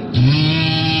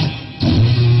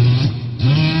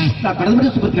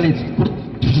സുഹൃത്തുക്കളെ.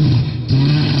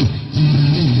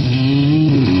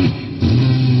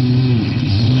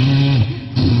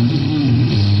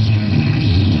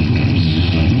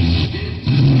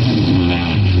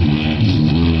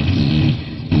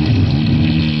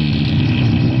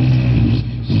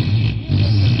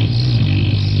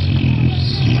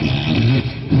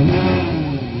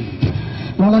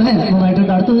 വളരെ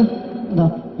നന്നായിട്ടുണ്ട്. അടുത്തത് എന്താ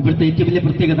ഇവിടുത്തെ ഏറ്റവും വലിയ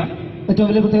പ്രത്യേകത?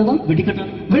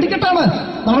 വെടിക്കെട്ടാണ്.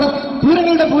 നമ്മുടെ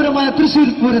പൂരങ്ങളുടെ പൂരമായ തൃശ്ശൂർ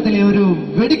പൂരത്തിലെ ഒരു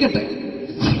വെടിക്കെട്ട്.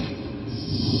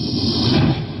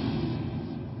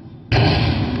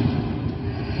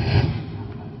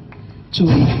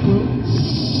 ചുവപ്പ്,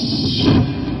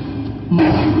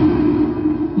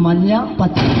 മഞ്ഞ,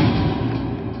 പച്ച.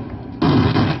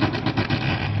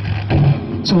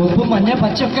 ചുവപ്പ്, മഞ്ഞ,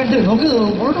 പച്ചയൊക്കെ ഉണ്ട്. നോക്ക്.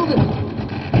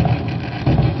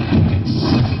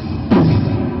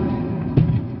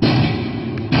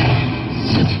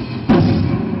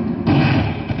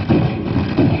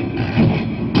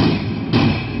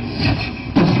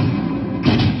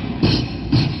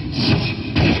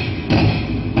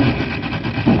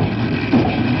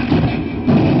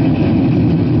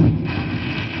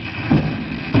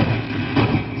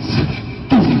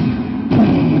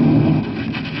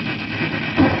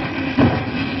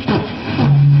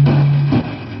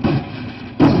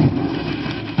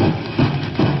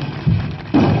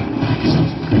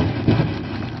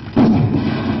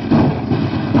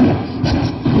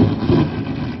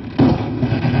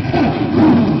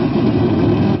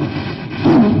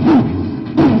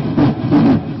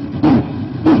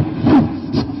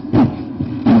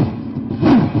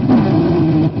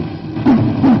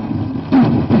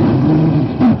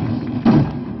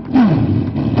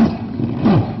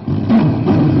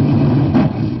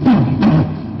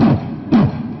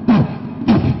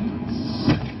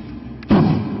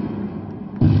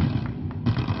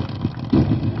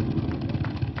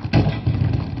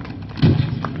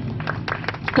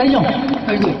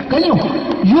 കഴിഞ്ഞു.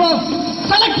 You are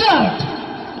selected.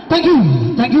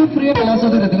 Thank you പ്രിയ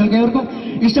കലാസഹോദരൻ. നിങ്ങൾക്ക് ഏവർക്കും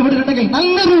ഇഷ്ടപ്പെട്ടിട്ടുണ്ടെങ്കിൽ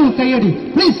നല്ലൊരു കൈയടി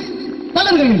പ്ലീസ്.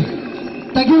 നല്ലൊരു കൈയടി.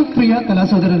 താങ്ക് യു പ്രിയ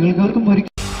കലാസഹോദരൻ. നിങ്ങൾക്ക് ഏവർക്കും ഒരു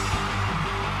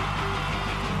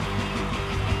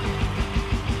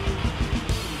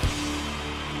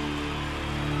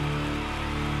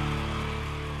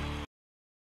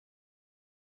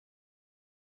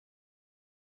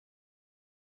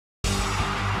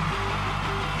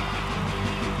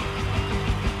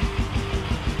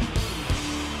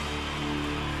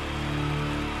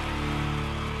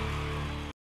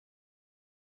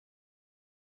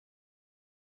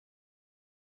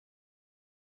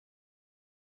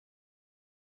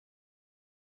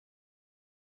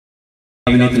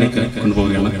അഭിനയത്തിലേക്ക്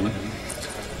കൊണ്ടുപോവുകയാണ്.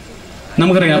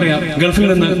 നമുക്കറിയാം, ഗൾഫിൽ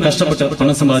നിന്ന് കഷ്ടപ്പെട്ട്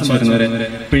പണം സമ്പാദിച്ചു വരുന്നവരെ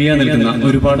പിഴിയാൻ നിൽക്കുന്ന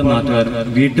ഒരുപാട്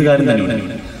നാട്ടുകാരും വീട്ടുകാരും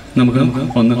തന്നെയുണ്ട്. നമുക്ക്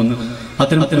ഒന്ന്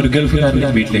അത്തരം ഒരു ഗൾഫുകാരുടെ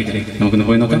വീട്ടിലേക്ക് നമുക്കൊന്ന്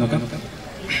പോയി നോക്കാം.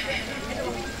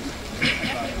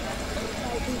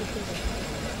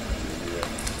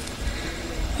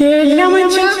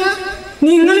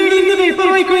 നിങ്ങൾ ഇവിടെ പേപ്പർ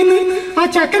വായിക്കുമെന്ന് ആ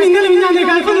ചക്ക നിങ്ങൾ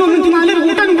ഗൾഫിൽ വന്നിട്ട് നല്ലൊരു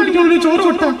കൂട്ടാനും കുട്ടികളോട് ചോറ്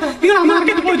കൊടുത്താ നിങ്ങൾ ആ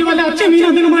മാർക്കറ്റ് പോയിട്ട് വല്ല അച്ഛൻ മീൻ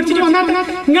എന്തെങ്കിലും മേടിച്ചിട്ട് വന്നാട്ടെ.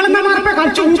 നിങ്ങൾ എന്നാ മാർപ്പ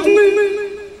കളിച്ചു കൂട്ടുന്നു.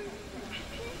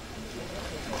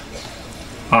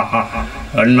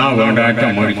 എന്നാ വേണ്ടാറ്റ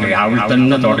മോളിക്ക് രാവിലെ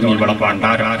തന്നെ തുടങ്ങി ഇവിടെ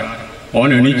പണ്ടാര. ഓൻ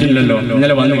എണീറ്റില്ലല്ലോ,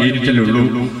 ഇന്നലെ വന്ന് വീട്ടിലുള്ളൂ.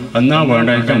 എന്നാ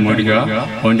വേണ്ടാറ്റ മോടിക്കുക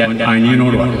ഓന്റെ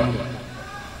അനിയനോട് പറയുക.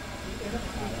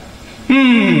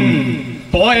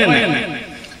 പോയെന്നെ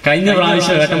കഴിഞ്ഞ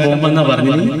പ്രാവശ്യം ഏട്ടൻ പോകുമ്പോ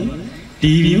പറഞ്ഞു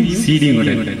ടിവിയും സീഡിയും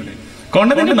കൂടെ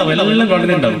കൊണ്ടുവന്നിട്ടുണ്ടാവും. എല്ലാം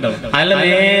കൊണ്ടുവന്നിട്ടുണ്ടാവും. അല്ല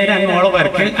നേരെ അങ്ങോളെ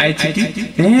വരക്ക് അയച്ചിട്ട്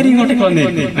നേരെ ഇങ്ങോട്ടേക്ക്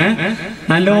വന്നിരിക്കും.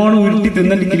 നല്ലോണം ഉരുട്ടി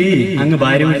തിന്നിട്ടില്ലേ അങ്ങ്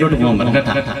ഭാര്യ വീട്ടിലോട്ട് പോകാൻ പറഞ്ഞു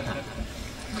കേട്ടാ.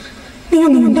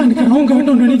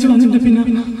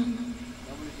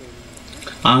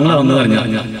 ആങ്ങളെ വന്നു പറഞ്ഞ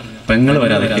പെങ്ങള്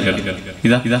വരാതിരിക്കില്ല.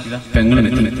 ഇതാ പെങ്ങള്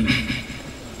മെത്തി.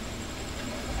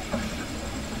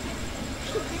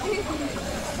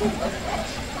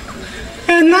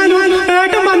 എന്നാലും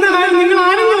ഏട്ടൻ വന്ന കാര്യം നിങ്ങൾ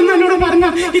ആരെങ്കിലും ഒന്ന് എന്നോട് പറഞ്ഞ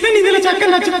ഇതന്നെ ഇന്നലെ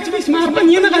ചക്കൻ്റെ അച്ഛൻ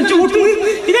നീ എന്ന് കളിച്ചു കൂട്ടുന്നു.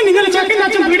 ഇതന്നെ ഇന്നലെ ചക്കൻ്റെ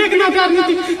അച്ഛൻ വീടേക്കുന്നൊക്കെ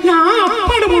അറിഞ്ഞിട്ട് ഞാൻ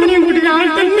അപ്പാട് മുടങ്ങിയും കൂട്ടി ഞാൻ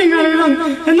തന്നെ കളിയതാണ്.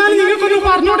 എന്നാലും നിങ്ങൾക്കൊന്ന്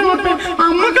പറഞ്ഞോടെ നോട്ടെ,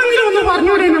 അമ്മക്കെങ്കിലും ഒന്ന്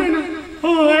പറഞ്ഞോടെ. ഓ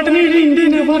ഏട്ടനെ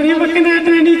ഇന്ത്യനെ പറയാൻ വെക്കുന്ന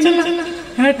ഏട്ടൻ എണീച്ചല്ല.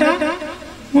 ഏട്ടാ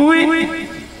മോയെ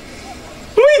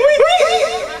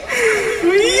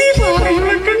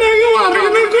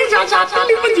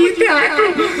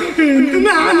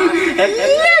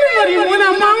എല്ലാരും പറയും മോനെ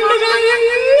അമ്മാവിന്റെ കാര്യം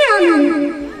എങ്ങനെയാണ്.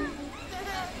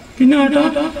 പിന്നെ ഏട്ടാ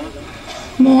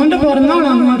മോന്റെ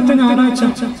പിറന്നാളാണ് അടുത്ത ഞായറാഴ്ച.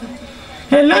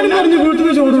 എല്ലാരും പറഞ്ഞു വീട്ടിൽ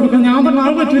നിന്ന് ചോറ് കൊടുക്കാം. ഞാൻ പറഞ്ഞു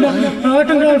അത് പറ്റില്ല,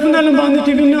 ഏട്ടൻ ഗൾഫിൽ നിന്നെല്ലാം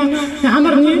വന്നിട്ട്. പിന്നെ ഞാൻ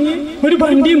പറഞ്ഞു ഒരു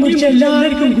വണ്ടിയും പിടിച്ച്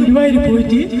എല്ലാവർക്കും ഗുരുവായൂർ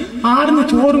പോയിട്ട് ആടുന്ന്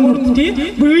ചോറും കൊടുത്തിട്ട്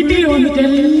വീട്ടിൽ വന്നിട്ട്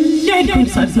എല്ലാവർക്കും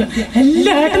സദ്യ.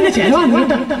 എല്ലാ ഏട്ടന്റെ ചെലവാണ്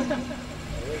കേട്ടോ.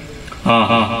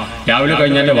 രാവിലെ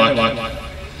കഴിഞ്ഞാലേ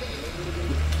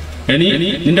ഇനി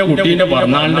നിന്റെ കുട്ടീന്റെ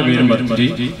പിറന്നാളിന്റെ പേരും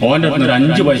പറിച്ചിട്ട് ഓന്റെ അടുത്ത് ഒരു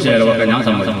 5 പൈസ ചെലവൊക്കെ ഞാൻ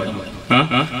സമ്മതിക്കും.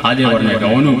 ആദ്യം പറഞ്ഞേക്കാം,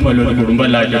 ഓനും ഇപ്പൊ ഒരു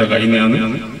കുടുംബമല്ലായിട്ട് കഴിയുന്നതാണ്.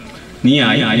 നീ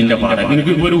ആയി നിന്റെ പാടം.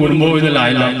 എനിക്ക് ഇപ്പൊ ഒരു കുടുംബവും ഇതെല്ലാം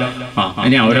ആയില്ല.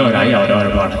 ഇനി അവരവരായി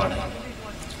അവരവരെ പാടം.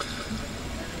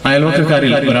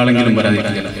 അയൽവക്കക്കാരിൽ ഒരാളെങ്കിലും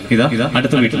വരാതിരിക്കില്ല. ഇതാ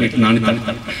അടുത്ത വീട്ടിൽ നാണിത്തം.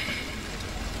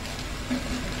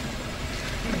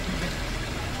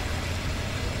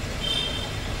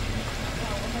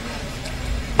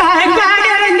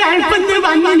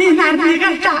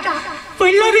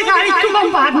 പിള്ളേര് കളിക്കുമ്പോ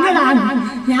പറഞ്ഞതാണ്.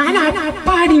 ഞാൻ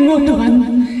അപ്പാടി ഇങ്ങോട്ട് വന്നു.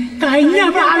 കഴിഞ്ഞ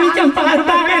പ്രാവശ്യം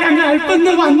പാർപ്പാകരം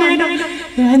ഗൾഫിന്ന് വന്നേരം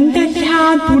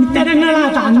എന്തെല്ലാം തുണിത്തരങ്ങളാ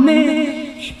തന്നേ.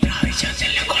 ഈ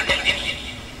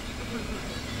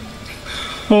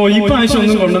പ്രാവശ്യം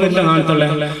ഒന്നും കൊണ്ടുവന്നില്ല നാളത്തുള്ള.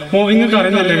 നിങ്ങൾക്ക്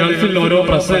അറിയുന്നില്ലേ, ഗൾഫിൽ ഓരോ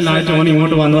പ്രശ്നമില്ലായിട്ട് ഓൻ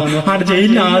ഇങ്ങോട്ട് വന്നു. അവിടെ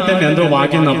ജയിലിൽ ആകെ തന്നെ എന്തോ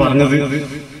ബാക്കിയെന്നാ പറഞ്ഞത്.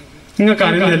 നിങ്ങൾക്ക്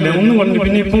അറിയുന്നില്ലേ, ഒന്നും കൊണ്ട്.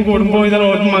 പിന്നെ ഇപ്പൊ കൂടുമ്പോ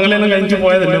ഇതെല്ലാം മംഗലെല്ലാം കഴിഞ്ഞു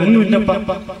പോയതല്ലേ, ഒന്നുമില്ലപ്പ.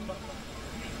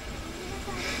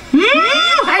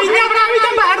 കഴിഞ്ഞ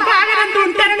പ്രാവശ്യം പാർപ്പാകരം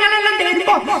തുണിത്തരങ്ങളെല്ലാം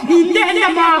തരുമ്പോ നിന്റെ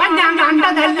മോഹൻ ഞാൻ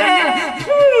കണ്ടതല്ലേ.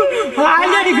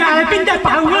 ആയൊരു ഗൾഫിന്റെ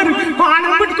പവർ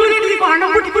പണം പിടിക്കൂല, പണം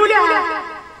പിടിക്കൂല.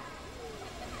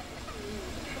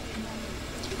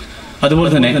 അതുപോലെ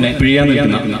തന്നെ പിഴിയാൻ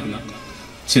നിൽക്കുന്ന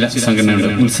ചില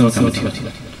സംഘടനകളുടെ ഉത്സവ കമ്മിറ്റി.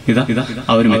 ഇതാ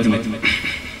അവരും എത്തി.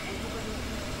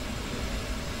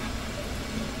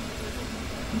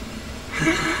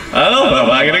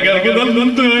 പ്രഭാകരൻ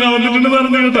വന്നിട്ടുണ്ട്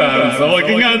പറഞ്ഞു കേട്ടാ.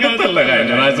 ഉത്സവമൊക്കെ അടുത്തല്ല.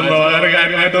 കഴിഞ്ഞ പ്രാവശ്യം പ്രഭാകരൻ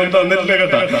കാര്യമായിട്ടൊന്നും തന്നിട്ടില്ല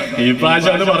കേട്ടാ. ഈ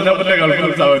പ്രാവശ്യം അത് പറഞ്ഞപ്പോഴേ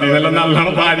ഗൾഫിൽ സൗദി എല്ലാം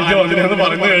നല്ലോണം പാലിച്ച് വന്നിരുന്നു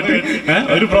പറഞ്ഞു കേട്ട്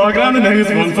ഒരു പ്രോഗ്രാം തന്നെ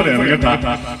സ്പോൺസർ ചെയ്യണം കേട്ടാ.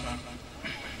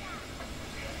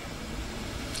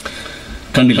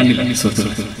 കണ്ടില്ല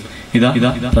സുഹൃത്തുക്കളെ, ഇതാ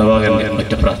പ്രഭാകരന്റെ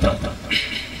ഒറ്റ പ്രാർത്ഥന.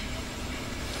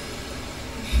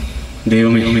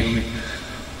 ദൈവമേ,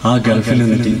 ആ ഗൾഫിൽ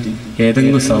നിന്നിട്ട്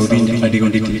ഏതെങ്കിലും സൗദിന്റെ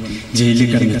അടികൊണ്ടിട്ട് ജയിലിൽ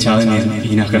കിടന്ന് ചാകുന്നതായിരുന്നു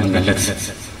ഇതിനാക്കണം നല്ലത്.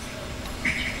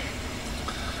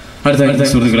 അടുത്ത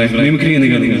സുഹൃത്തുക്കളെ, മിമിക്രി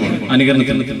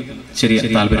അനുകരണത്തിൽ ചെറിയ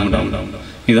താല്പര്യമുണ്ടാവും.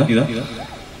 ഇതാ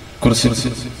കുറച്ച്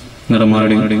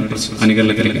നടന്മാരുടെയും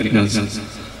അനുകരണത്തിലേക്ക്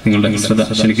നിങ്ങളുടെ ശ്രദ്ധ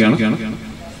ക്ഷണിക്കുകയാണ്.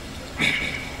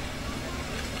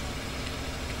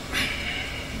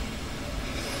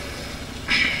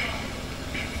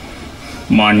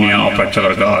 മാന്യ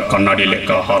പ്രേക്ഷകർക്ക്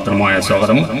കണ്ണാടിയിലേക്ക് ഹാർദമായ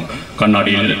സ്വാഗതം.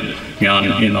 കണ്ണാടിയിൽ ഞാൻ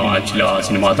ഇന്ന് ചില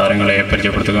സിനിമാ താരങ്ങളെ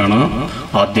പരിചയപ്പെടുത്തുകയാണ്.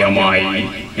 ആദ്യമായി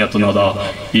എത്തുന്നത്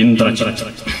ഇന്ദ്രജിത്ത്.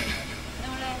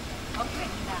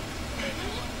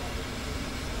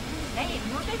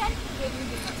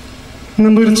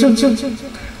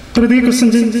 പ്രതി ക്വസ്റ്റ്യൻ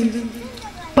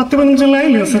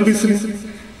 10-15 സർവീസിൽ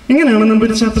എങ്ങനെയാണ്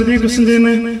നമ്പരിച്ച പ്രതി ക്വസ്റ്റ്യൻ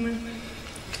ചെയ്യുന്നത്?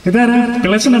 ഇതാരാ?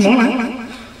 പിള്ളച്ചന്റെ മോളാ?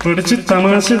 പിടിച്ച്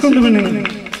തമാശ കൊണ്ട് പെണ്ണു.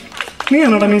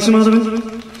 നീയാണോടാ മീശ മാധവൻ?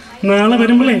 നാളെ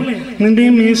വരുമ്പോഴേ നിന്റെ ഈ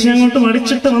മീശ അങ്ങോട്ട്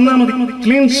വടിച്ചിട്ട് വന്നാ മതി.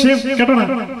 Clean shave കേട്ടോടാ.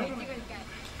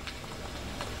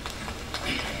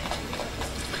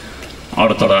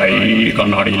 അടുത്തതായി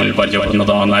കണ്ണാടിയിൽ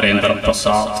പരിചയപ്പെടുന്നത് നരേന്ദ്ര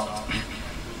പ്രസാദ്.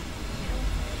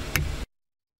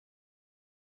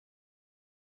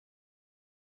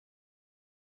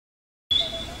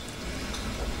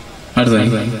 അടുത്തതായി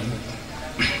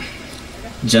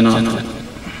ജനാർദ്ദൻ.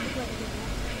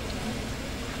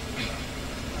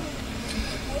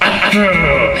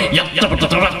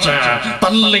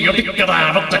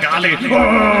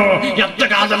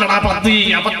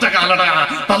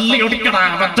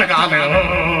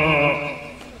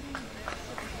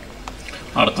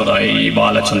 അടുത്തതായി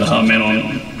ബാലചന്ദ്ര മേനോൻ.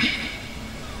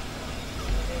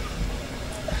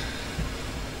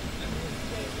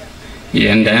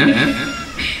 എന്റെ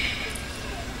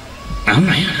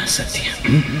അമ്മയാണ് സത്യം.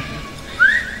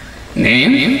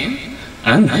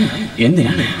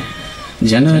 എന്തിനാണ്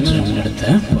ജനറേറ്ററിന്റെ അടുത്ത്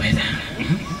പോയത്?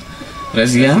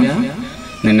 റസിയ,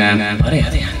 നിന്നെ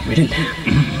പറയാതെ ഞാൻ വിടില്ല.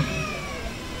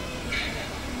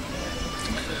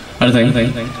 അടുത്ത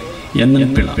എന്ന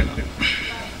പിള്ള.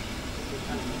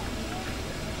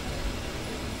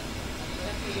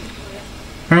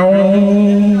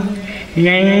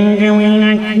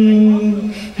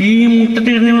 ഈ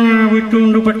മുട്ടത്തിൽ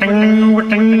വിട്ടുകൊണ്ട് പെട്ടെന്ന്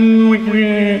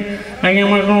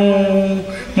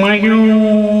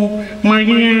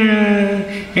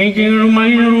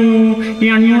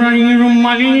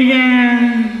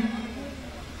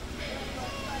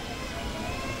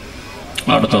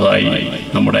അടുത്തതായി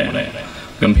നമ്മുടെ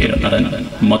ഗംഭീര നടൻ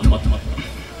മധു.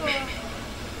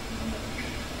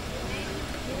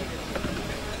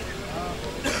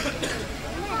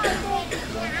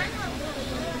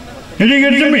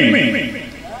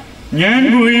 ഞാൻ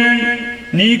പോയാൽ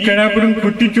നീ കടാപ്പുറം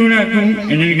കുട്ടിച്ചൂടാക്കും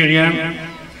എന്നെനിക്കറിയാം.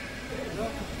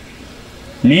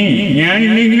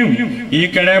 ഞാനില്ലെങ്കിലും ഈ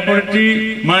കടാപ്പുറത്ത്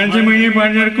മാനസമയെ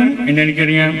പാടി നടക്കും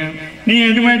എന്നെനിക്കറിയാം. നീ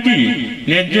അത് മാറ്റി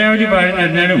ലജ്ജാവധി പാടി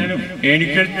നടന്നാലും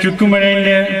എനിക്ക് ചുക്കും പറയില്ല.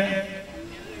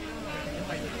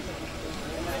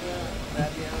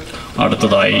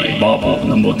 അടുത്തതായി ബാബു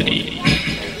നമ്പൂതിരി.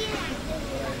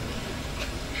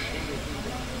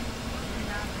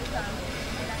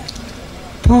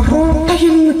 പൊറോട്ട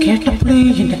എന്ന് കേട്ടപ്പോഴേ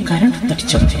എന്റെ കരണ്ട്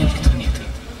തടിച്ച തോന്നിയത്.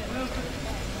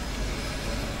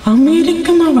 അമേരിക്ക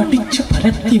നാം അടിച്ച്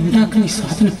പരത്തി ഉണ്ടാക്കുന്ന ഈ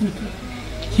സാധനം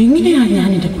എങ്ങനെയാ ഞാൻ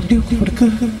എന്റെ കുട്ടികൾക്ക്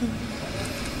കൊടുക്കുക?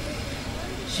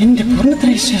 എന്റെ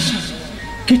പൂർണ്ണത്രേശ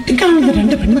കെട്ടിക്കാണുന്ന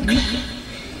 2 പെൺമക്കളെ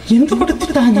എന്ത്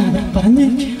കൊടുത്തിട്ടാ ഞാൻ അവർ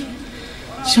പറഞ്ഞേക്ക്?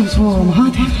 ശംഭോ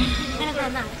മഹാദേവ.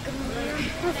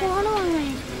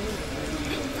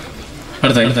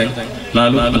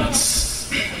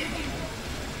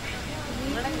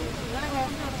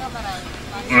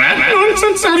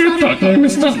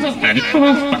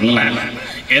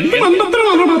 എന്ത്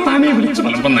മന്ത്രമാണോ താനെ വിളിച്ചു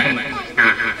വളർത്തുന്നേ?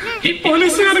 ഈ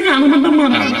പോലീസുകാർ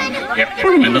കാണുന്നുണ്ടെന്നാണ്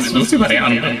എപ്പോഴും എന്റെ സൂസി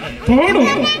പറയാറുണ്ട്. പോടൂ.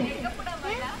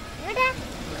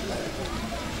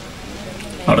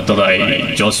 അടുത്തതായി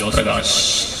ജോസ് പ്രകാശ്.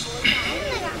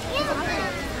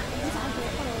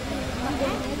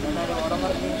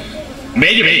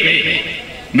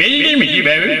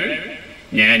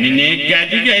 ഞാൻ നിന്നെ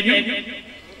കാറ്റിക്കായിരുന്നു.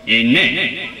 എന്നെ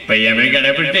പയ്യാമ്പഴി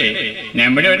കടപ്പെട്ട്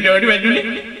നമ്മുടെ ഒരുപാട് വരുന്നുണ്ട്.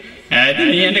 അത്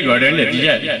നീ എന്റെ ഗോഡൗണിൽ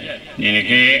എത്തിച്ചാൽ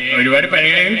നിനക്ക് ഒരുപാട്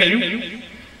പരിഹാരം തരും.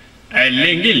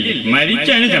 അല്ലെങ്കിൽ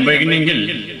മരിച്ചാണ് സംഭവിക്കുന്നെങ്കിൽ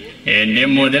എന്റെ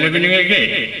മുതല കുഞ്ഞുങ്ങൾക്ക്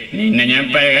നിന്നെ ഞാൻ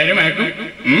പരിഹാരമാക്കും.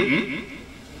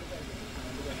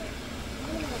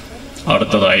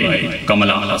 അടുത്തതായി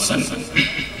കമലഹാസൻ.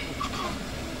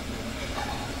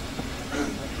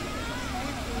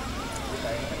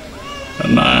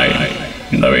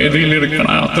 இந்த வேதியில் இருக்கிற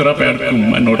அத்தனை பேருக்கும்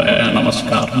என்னோட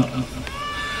நமஸ்காரம்.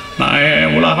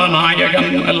 உலக நாயகன்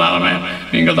எல்லாமே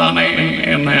நீங்க தானே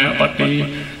என்னை பற்றி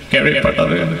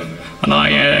கேள்விப்பட்டது.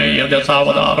 நான்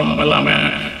எதாவதாரம் எல்லாமே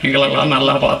நீங்களெல்லாம்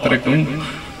நல்லா பார்த்துருக்கும்.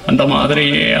 அந்த மாதிரி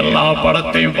எல்லா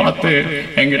படத்தையும் பார்த்து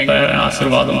எங்கிட்ட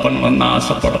ஆசீர்வாதம் பண்ணணும்னு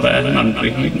ஆசைப்படுறேன்.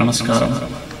 நன்றி, நமஸ்காரம்.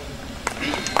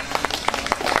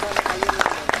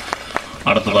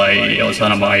 അടുത്തതായി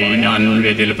അവസാനമായി ഞാൻ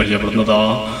വേദിയിൽ പരിചയപ്പെടുന്നത്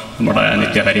നമ്മുടെ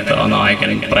നിത്യഹരിത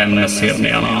നായകൻ പ്രേം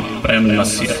നസീറിനെയാണ്. പ്രേം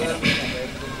നസീർ.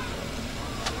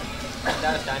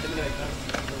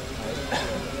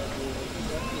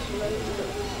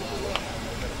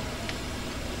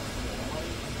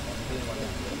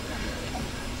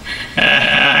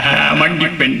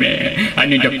 മണ്ടിപ്പെണ്ണേ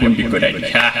അന്നിന്റെ കുണ്ടിക്കുരൻ.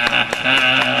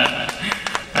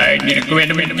 നിനക്ക്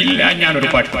വേണമെങ്കിൽ ഞാനൊരു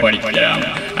പാട്ട് പാടിത്തരാം.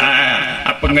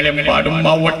 അപ്പങ്ങളെ പാടും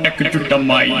ഒട്ടക്ക്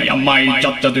ചുട്ടമ്മായി. അമ്മായി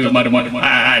ചത്തത് മറുമണി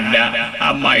അല്ല,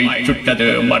 അമ്മായി ചുട്ടത്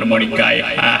മറുമണിക്കായി.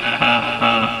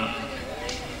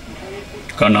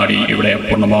 കണ്ണാടി ഇവിടെ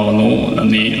പൂർണ്ണമാകുന്നു.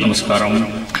 നന്ദി, നമസ്കാരം.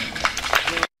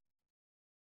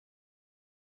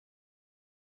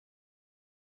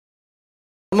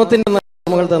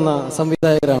 നമ്മൾ തന്ന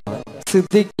സംവിധായകരാണ്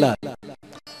സിദ്ദിഖ് ലാൽ.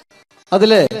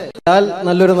 അതിലെ ലാൽ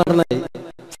നല്ലൊരു നടനായി,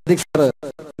 സിദ്ദിഖ് സാറ്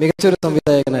മികച്ചൊരു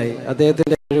സംവിധായകനായി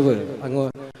അദ്ദേഹത്തിന്റെ കഴിവ് അങ്ങ്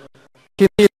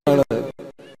ഹിന്ദിയിലാണ്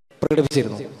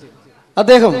പ്രകടിപ്പിച്ചിരുന്നു.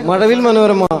 അദ്ദേഹം മഴവിൽ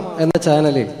മനോരമ എന്ന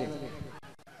ചാനലിൽ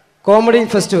കോമഡി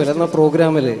ഫെസ്റ്റിവൽ എന്ന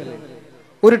പ്രോഗ്രാമിൽ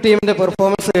ഒരു ടീമിന്റെ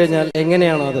പെർഫോമൻസ് കഴിഞ്ഞാൽ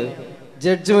എങ്ങനെയാണ് അത്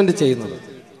ജഡ്ജ്മെന്റ് ചെയ്യുന്നത്,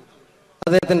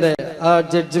 അദ്ദേഹത്തിന്റെ ആ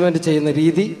ജഡ്ജ്മെന്റ് ചെയ്യുന്ന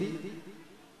രീതി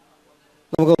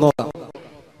നമുക്ക് നോക്കാം.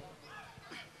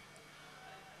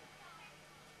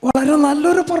 വളരെ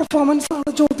നല്ലൊരു പെർഫോമൻസ് ആണ്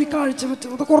ജോബി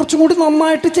കാഴ്ചവെച്ചത്. അത് കുറച്ചും കൂടി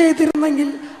നന്നായിട്ട് ചെയ്തിരുന്നെങ്കിൽ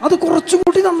അത് കുറച്ചും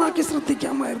കൂടി നന്നാക്കി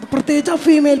ശ്രദ്ധിക്കാമായിരുന്നു. പ്രത്യേകിച്ച് ആ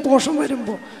ഫീമെയിൽ പോർഷൻ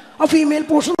വരുമ്പോൾ ആ ഫീമെയിൽ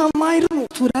പോർഷൻ നന്നായിരുന്നു.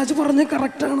 സുരാജ് പറഞ്ഞത്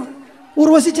കറക്റ്റാണ്,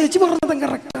 ഉർവശി ചേച്ചി പറഞ്ഞതും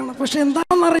കറക്റ്റാണ്. പക്ഷെ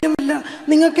എന്താണെന്ന് അറിയുന്നില്ല,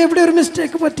 നിങ്ങൾക്ക് എവിടെ ഒരു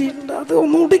മിസ്റ്റേക്ക് പറ്റിയിട്ടുണ്ട്. അത്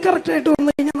ഒന്നുകൂടി കറക്റ്റായിട്ട്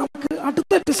വന്നു കഴിഞ്ഞാൽ നമുക്ക്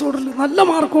അടുത്ത എപ്പിസോഡിൽ നല്ല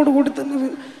മാർക്കോട് കൂടി തന്നെ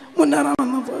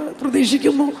മുന്നേറാമെന്ന്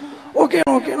പ്രതീക്ഷിക്കുന്നു.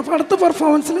 ഓക്കെയാണ്. അപ്പോൾ അടുത്ത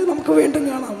പെർഫോമൻസിൽ നമുക്ക് വീണ്ടും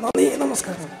കാണാം. നന്ദി,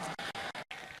 നമസ്കാരം.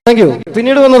 Thank you.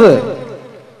 പിന്നീട് വന്നത്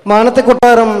മാനത്തെ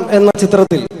കൊട്ടാരം എന്ന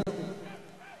ചിത്രത്തിൽ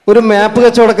ഒരു മാപ്പ്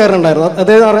കച്ചവടക്കാരനുണ്ടായിരുന്നു.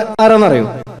 അദ്ദേഹം ആരാന്നറിയോ?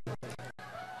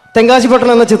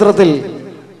 തെങ്കാശിപട്ടണം എന്ന ചിത്രത്തിൽ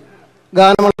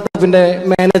ഗാനമണ്ഡലത്തിന്റെ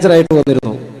മാനേജറായിട്ട്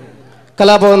വന്നിരുന്നു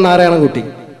കലാഭവൻ നാരായണൻകുട്ടി.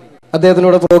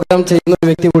 അദ്ദേഹത്തിനോട് പ്രോഗ്രാം ചെയ്യുന്ന ഒരു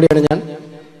വ്യക്തി കൂടിയാണ് ഞാൻ.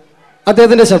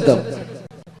 അദ്ദേഹത്തിന്റെ ശബ്ദം.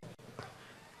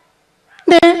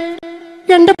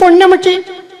 എന്റെ പൊന്നമ്മച്ചി,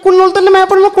 കുന്നോളത്തിന്റെ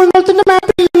മാപ്പുള്ള കുന്നോളത്തിന്റെ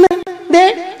മാപ്പിൽ നിന്ന്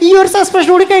ഈ ഒരു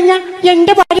സസ്പെൻഷൻ കൂടി കഴിഞ്ഞാൽ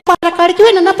എന്റെ ഭാര്യ പാലക്കാടിക്ക്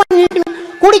വേണമെന്നാ പറഞ്ഞിരിക്കുന്നു.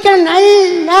 കുടിക്കണം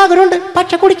നല്ല ആഗ്രഹമുണ്ട്,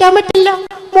 പക്ഷെ കുടിക്കാൻ പറ്റില്ല.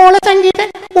 മോളെ സംഗീത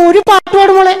ഒരു പാട്ട്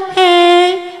പാടും മോളെ.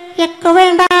 ഒക്കെ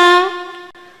വേണ്ട.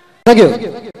 Thank you.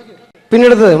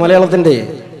 പിന്നീട് മലയാളത്തിന്റെ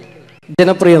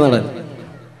ജനപ്രിയ നടൻ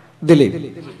ദിലീപ്.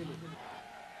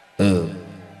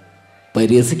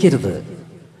 പരിഹസിക്കരുത്,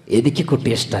 എനിക്ക് കുട്ടി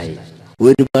ഇഷ്ടമായി,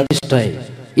 ഒരുപാട് ഇഷ്ടമായി.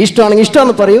 ഇഷ്ടമാണെങ്കിൽ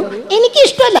ഇഷ്ടമാണെന്ന് പറയൂ, എനിക്ക്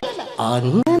ഇഷ്ടമല്ല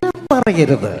അങ്ങനെ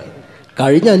പറയരുത്.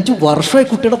 കഴിഞ്ഞ 5 വർഷമായി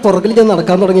കുട്ടിയുടെ പുറകിൽ ഞാൻ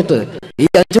നടക്കാൻ തുടങ്ങിയിട്ട്. ഈ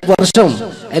 5 വർഷം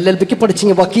LLBക്ക്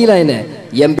പഠിച്ചെങ്കിൽ വക്കീലായനെ,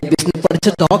 MBBS പഠിച്ച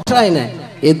ഡോക്ടറായനെ,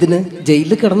 എന്തിന്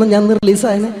ജയിലിൽ കിടന്ന് ഞാൻ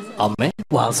റിലീസായനെ. അമ്മേ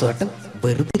വാസുവേട്ടൻ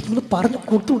വെറുതെ ഇരുന്ന് പറഞ്ഞു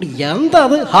കൊടുത്തുകൂടി. എന്താ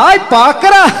അത്? ഹായ്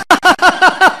പാക്കര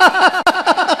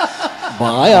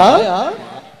ബായാ.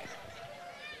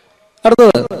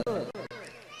 അടുത്തത്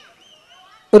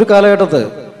ഒരു കാലഘട്ടത്ത്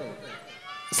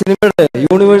സിനിമയുടെ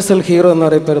യൂണിവേഴ്സൽ ഹീറോ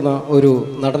എന്നറിയപ്പെടുന്ന ഒരു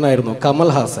നടനായിരുന്നു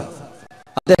കമൽ ഹാസൻ.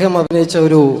 അദ്ദേഹം അഭിനയിച്ച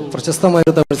ഒരു പ്രശസ്തമായ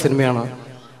ഒരു തമിഴ് സിനിമയാണ്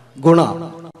ഗുണ.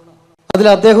 അതിൽ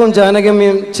അദ്ദേഹവും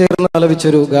ജാനകിയമ്മയും ചേർന്ന്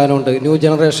ആലപിച്ചൊരു ഗാനമുണ്ട്. ന്യൂ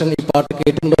ജനറേഷൻ ഈ പാട്ട്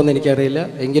കേട്ടിട്ടുണ്ടോ എന്ന് എനിക്കറിയില്ല,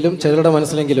 എങ്കിലും ചിലരുടെ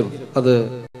മനസ്സിലെങ്കിലും അത്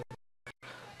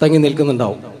തങ്ങി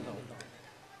നിൽക്കുന്നുണ്ടാവും.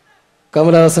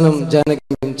 കമൽഹാസനും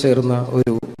ജാനകിയമ്മയും ചേർന്ന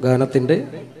ഒരു ഗാനത്തിന്റെ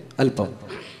അല്പം.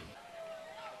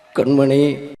 കൺമണി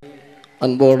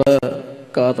അൻപോട്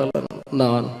കാതലൻ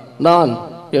நான் நான்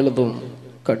எழுதும்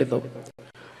கடிதம்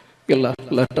இல்ல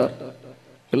லெட்டர்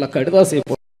இல்ல கடிதாசி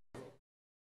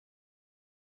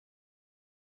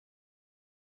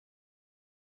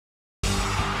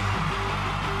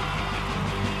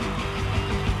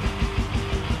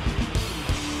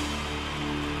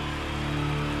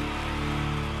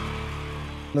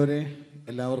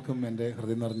എല്ലാവർക്കും എൻ്റെ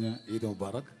ഹൃദയം നിറഞ്ഞ ഈദ്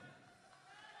മുബാറക്.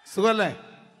 സുഖല്ലേ?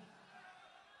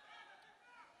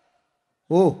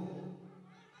 ഓ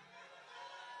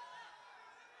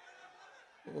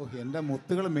ഓ എൻ്റെ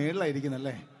മുത്തുകൾ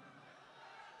മേളിലായിരിക്കുന്നല്ലേ.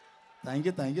 Thank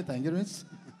you miss.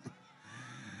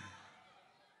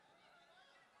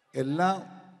 എല്ലാ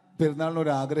പെരുന്നാളിനും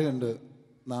ഒരു ആഗ്രഹമുണ്ട്,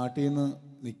 നാട്ടിൽ നിന്ന്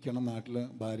നിൽക്കണം, നാട്ടിൽ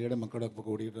ഭാര്യയുടെ മക്കളുടെ ഒക്കെ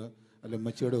കൂടിയിട്ട് അല്ല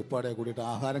ഉമ്മച്ചിയുടെ ഉപ്പാടെ കൂടിയിട്ട്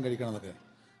ആഹാരം കഴിക്കണം എന്നൊക്കെ.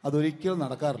 അതൊരിക്കലും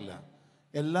നടക്കാറില്ല.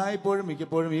 എല്ലായ്പ്പോഴും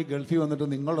മിക്കപ്പോഴും ഈ ഗൾഫിൽ വന്നിട്ട്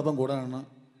നിങ്ങളോടൊപ്പം കൂടാനാണ്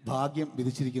ഭാഗ്യം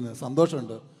വിധിച്ചിരിക്കുന്നത്.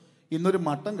 സന്തോഷമുണ്ട്. ഇന്നൊരു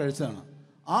മട്ടൻ കഴിച്ചതാണ്.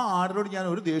 ആ ആടിനോട് ഞാൻ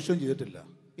ഒരു ദേഷ്യവും ചെയ്തിട്ടില്ല,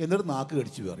 എന്നിട്ട് നാക്ക്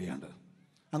കടിച്ചു അറിയാണ്ട്.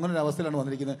 അങ്ങനെ ഒരു അവസ്ഥയിലാണ്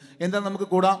വന്നിരിക്കുന്നത്. എന്താണ്, നമുക്ക്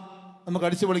കൂടാം, നമുക്ക്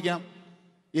അടിച്ചു പൊളിക്കാം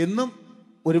എന്നും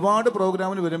ഒരുപാട്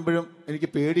പ്രോഗ്രാമിന് വരുമ്പോഴും എനിക്ക്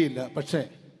പേടിയില്ല. പക്ഷേ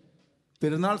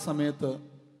പെരുന്നാൾ സമയത്ത്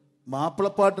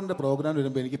മാപ്പിളപ്പാട്ടിൻ്റെ പ്രോഗ്രാം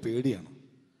വരുമ്പോൾ എനിക്ക് പേടിയാണ്.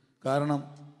 കാരണം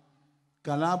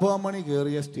കലാഭവമണി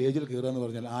കയറിയ സ്റ്റേജിൽ കയറുക എന്ന്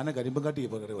പറഞ്ഞാൽ ആന കരിമ്പം കാട്ടി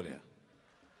കയറിയ പോലെയാണ്.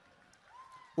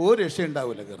 ഒരു രക്ഷ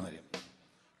ഉണ്ടാവില്ല കയറുന്നതിന്.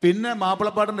 പിന്നെ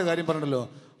മാപ്പിളപ്പാട്ടിൻ്റെ കാര്യം പറഞ്ഞല്ലോ,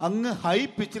 അങ്ങ് ഹൈ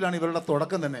പിച്ചിലാണ് ഇവരുടെ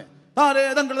തുടക്കം തന്നെ.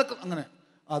 അങ്ങനെ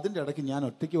അതിൻ്റെ ഇടയ്ക്ക് ഞാൻ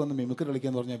ഒറ്റയ്ക്ക് വന്ന് മിമിക്രി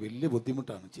കളിക്കാന്ന് പറഞ്ഞാൽ വലിയ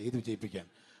ബുദ്ധിമുട്ടാണ് ചെയ്ത് വിജയിപ്പിക്കാൻ.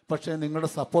 പക്ഷേ നിങ്ങളുടെ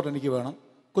സപ്പോർട്ട് എനിക്ക് വേണം.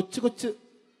 കൊച്ചു കൊച്ചു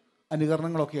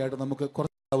അനുകരണങ്ങളൊക്കെ ആയിട്ട് നമുക്ക്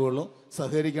കുറച്ചാവുള്ളൂ,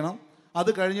 സഹകരിക്കണം. അത്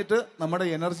കഴിഞ്ഞിട്ട് നമ്മുടെ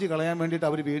എനർജി കളയാൻ വേണ്ടിയിട്ട്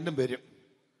അവർ വീണ്ടും വരും.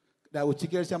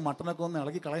 ഉച്ചയ്ക്ക് കഴിച്ച മട്ടനൊക്കെ ഒന്ന്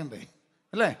ഇളക്കി കളയണ്ടേ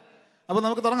അല്ലേ? അപ്പോൾ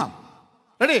നമുക്ക് തുടങ്ങാം.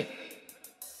 റെഡി?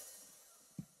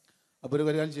 അപ്പോൾ ഒരു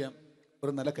കാര്യം ചെയ്യാം,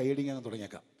 ഒരു നല്ല കൈയടിക്കാൻ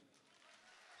തുടങ്ങിയേക്കാം.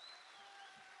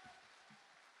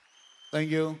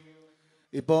 Thank you.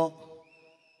 ഇപ്പോൾ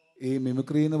ഈ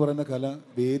മിമിക്രി എന്ന് പറയുന്ന കല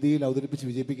വേദിയിൽ അവതരിപ്പിച്ച്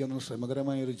വിജയിപ്പിക്കുക എന്നുള്ള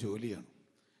ശ്രമകരമായൊരു ജോലിയാണ്.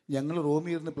 ഞങ്ങൾ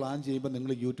റൂമിൽ ഇരുന്ന് പ്ലാൻ ചെയ്യുമ്പോൾ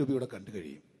നിങ്ങൾ യൂട്യൂബിലൂടെ കണ്ടു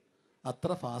കഴിയും.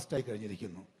 അത്ര ഫാസ്റ്റായി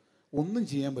കഴിഞ്ഞിരിക്കുന്നു, ഒന്നും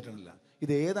ചെയ്യാൻ പറ്റണില്ല.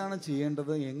 ഇത് ഏതാണ്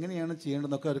ചെയ്യേണ്ടത്, എങ്ങനെയാണ്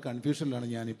ചെയ്യേണ്ടതെന്നൊക്കെ ഒരു കൺഫ്യൂഷനിലാണ്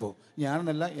ഞാനിപ്പോൾ.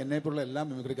 ഞാനെന്നല്ല, എന്നെപ്പോലുള്ള എല്ലാ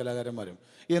മിമിക്രി കലാകാരന്മാരും.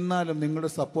 എന്നാലും നിങ്ങളുടെ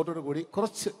സപ്പോർട്ടോട് കൂടി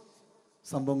കുറച്ച്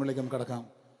സംഭവങ്ങളിലേക്ക് നമുക്ക് കടക്കാം.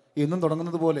 എന്നും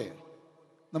തുടങ്ങുന്നത് പോലെ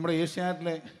നമ്മുടെ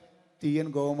ഏഷ്യാനെറ്റിലെ TN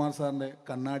ഗോകുമാർ സാറിൻ്റെ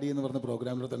കണ്ണാടി എന്ന് പറഞ്ഞ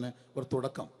പ്രോഗ്രാമിൽ തന്നെ ഒരു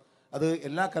തുടക്കം. അത്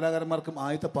എല്ലാ കലാകാരന്മാർക്കും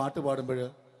ആദ്യത്തെ പാട്ട് പാടുമ്പോൾ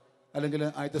അല്ലെങ്കിൽ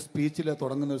ആദ്യത്തെ സ്പീച്ചിൽ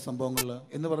തുടങ്ങുന്ന ഒരു സംഭവങ്ങളിൽ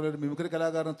എന്ന് പറഞ്ഞ ഒരു മിമിക്രി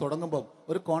കലാകാരൻ തുടങ്ങുമ്പോൾ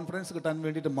ഒരു കോൺഫിഡൻസ് കിട്ടാൻ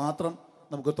വേണ്ടിയിട്ട് മാത്രം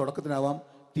നമുക്ക് തുടക്കത്തിനാവാം.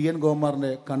 TN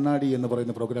ഗോകുമാറിൻ്റെ കണ്ണാടി എന്ന്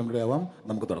പറയുന്ന പ്രോഗ്രാമിലൂടെ ആവാം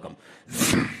നമുക്ക് തുടക്കം.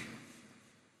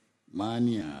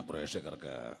 മാന്യ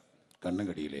പ്രേക്ഷകർക്ക്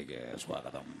കണ്ണുകടിയിലേക്ക്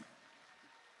സ്വാഗതം.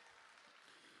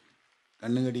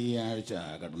 കണ്ണുകടി ആഴ്ച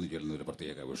കടന്നു ചെല്ലുന്ന ഒരു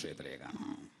പ്രത്യേക വിഷയത്തിലേക്കാണ്.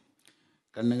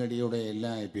 കണ്ണുകടിയുടെ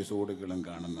എല്ലാ എപ്പിസോഡുകളും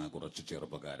കാണുന്ന കുറച്ച്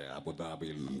ചെറുപ്പക്കാർ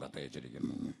അബുദാബിയിൽ നിന്നും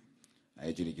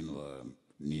അയച്ചിരിക്കുന്നത്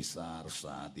നിസാർ,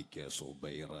 സാദിഖ്,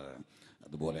 സുബൈർ,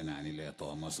 അതുപോലെ അനിൽ,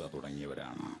 തോമസ്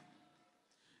തുടങ്ങിയവരാണ്.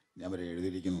 അവർ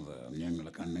എഴുതിയിരിക്കുന്നത്, ഞങ്ങൾ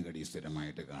കണ്ണുകടി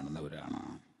സ്ഥിരമായിട്ട് കാണുന്നവരാണ്,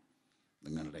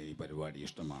 നിങ്ങളുടെ ഈ പരിപാടി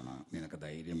ഇഷ്ടമാണ്, നിനക്ക്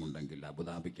ധൈര്യമുണ്ടെങ്കിൽ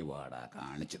അബുദാബിക്ക് വാടാ,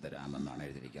 കാണിച്ചു തരാമെന്നാണ്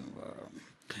എഴുതിയിരിക്കുന്നത്.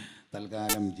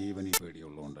 തൽക്കാലം ജീവനി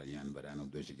പേടിയുള്ളതുകൊണ്ട് ഞാൻ വരാൻ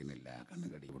ഉദ്ദേശിക്കുന്നില്ല.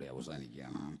 കണ്ണുകടി ഇവിടെ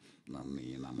അവസാനിക്കുകയാണ്. നന്ദി,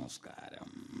 നമസ്കാരം.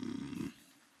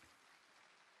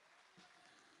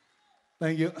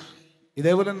 Thank you.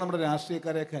 ഇതേപോലെ നമ്മുടെ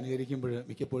രാഷ്ട്രീയക്കാരെയൊക്കെ അനുകരിക്കുമ്പോൾ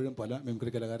മിക്കപ്പോഴും പല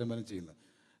മിമിക്രി കലാകാരന്മാരും ചെയ്യുന്നത്,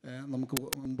 നമുക്ക്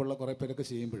മുമ്പുള്ള കുറേ പേരൊക്കെ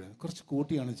ചെയ്യുമ്പോൾ കുറച്ച്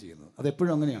കൂട്ടിയാണ് ചെയ്യുന്നത്.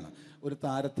 അതെപ്പോഴും അങ്ങനെയാണ്. ഒരു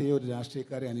താരത്തെയോ ഒരു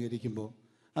രാഷ്ട്രീയക്കാരെ അനുകരിക്കുമ്പോൾ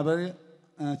അവർ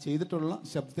ചെയ്തിട്ടുള്ള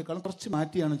ശബ്ദത്തെക്കാളും കുറച്ച്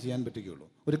മാറ്റിയാണ് ചെയ്യാൻ പറ്റുകയുള്ളൂ.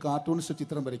 ഒരു കാർട്ടൂണിസ്റ്റ്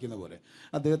ചിത്രം വരയ്ക്കുന്ന പോലെ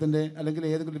അദ്ദേഹത്തിൻ്റെ അല്ലെങ്കിൽ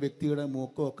ഏതെങ്കിലും ഒരു വ്യക്തിയുടെ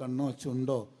മൂക്കോ കണ്ണോ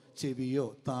ചുണ്ടോ ചെവിയോ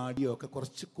താടിയോ ഒക്കെ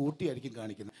കുറച്ച് കൂട്ടിയായിരിക്കും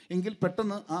കാണിക്കുന്നത്. എങ്കിൽ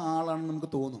പെട്ടെന്ന് ആ ആളാണെന്ന് നമുക്ക്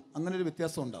തോന്നും. അങ്ങനെ ഒരു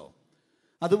വ്യത്യാസം ഉണ്ടാവും.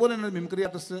 അതുപോലെ തന്നെ ഒരു മിമിക്രി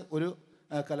ആർട്ടിസ്റ്റ് ഒരു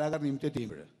കലാകാരൻ ഇമിറ്റേറ്റ്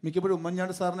ചെയ്യുമ്പോൾ മിക്കപ്പോഴും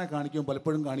ഉമ്മൻചാണ്ടി സാറിനെ കാണിക്കും,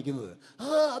 പലപ്പോഴും കാണിക്കുന്നത്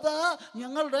അതാ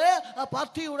ഞങ്ങളുടെ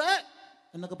പാർട്ടിയുടെ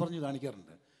എന്നൊക്കെ പറഞ്ഞ്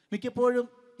കാണിക്കാറുണ്ട്. മിക്കപ്പോഴും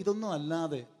ഇതൊന്നും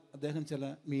അല്ലാതെ അദ്ദേഹം ചില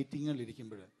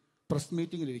മീറ്റിങ്ങുകളിലിരിക്കുമ്പോൾ, പ്രസ്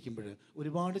മീറ്റിങ്ങിലിരിക്കുമ്പോൾ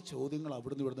ഒരുപാട് ചോദ്യങ്ങൾ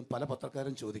അവിടുന്ന് ഇവിടുന്ന് പല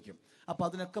പത്രക്കാരും ചോദിക്കും. അപ്പോൾ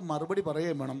അതിനൊക്കെ മറുപടി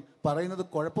പറയുകയും വേണം. പറയുന്നത്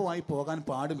കുഴപ്പമായി പോകാൻ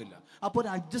പാടുമില്ല. അപ്പോൾ ഒരു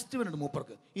അഡ്ജസ്റ്റ്മെൻ്റ് ഉണ്ട്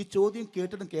മൂപ്പർക്ക്. ഈ ചോദ്യം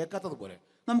കേട്ടിട്ടും കേൾക്കാത്തതുപോലെ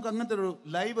നമുക്ക് അങ്ങനത്തെ ഒരു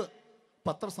ലൈവ്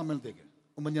പത്രസമ്മേളനത്തേക്ക്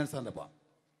ഉമ്മൻചാണ്ടി സാറിൻ്റെ പോകാം.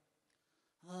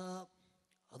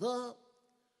 അത്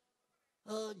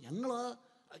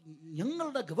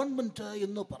ഞങ്ങളുടെ ഗവൺമെൻറ്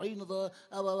എന്ന് പറയുന്നത്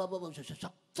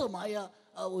ശക്തമായ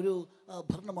ഒരു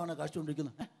ഭരണമാണ്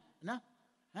കാഴ്ചകൊണ്ടിരിക്കുന്നത്. എന്നാ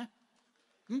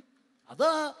അത്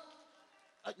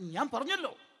ഞാൻ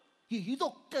പറഞ്ഞല്ലോ,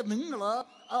 ഇതൊക്കെ നിങ്ങൾ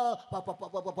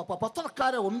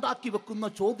പത്രക്കാരെ ഉണ്ടാക്കി വെക്കുന്ന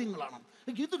ചോദ്യങ്ങളാണ്.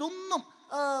 ഇതിനൊന്നും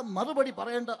മറുപടി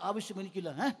പറയേണ്ട ആവശ്യം എനിക്കില്ല.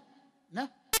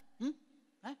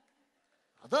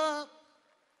 അത്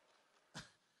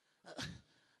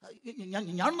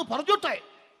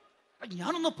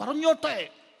ഞാനൊന്ന്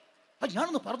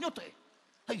പറഞ്ഞോട്ടെ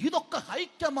ഇതൊക്കെ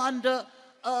ഹൈക്കമാൻഡ്.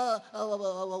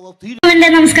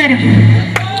 നമസ്കാരം.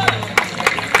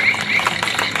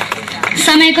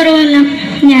 സമയക്കുറവല്ല,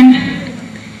 ഞാൻ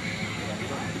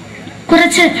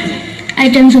കുറച്ച്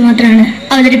ഐറ്റംസ് മാത്രമാണ്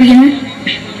അവതരിപ്പിക്കുന്നത്.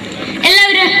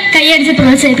 എല്ലാവരും കൈയടിച്ച്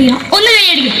പ്രോത്സാഹിപ്പിക്കണം. ഒന്ന്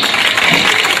കൈയടിക്കും.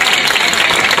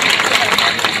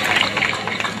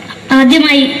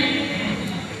 ആദ്യമായി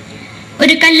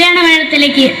ഒരു കല്യാണ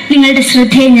മേളത്തിലേക്ക് നിങ്ങളുടെ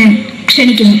ശ്രദ്ധയെ ഞാൻ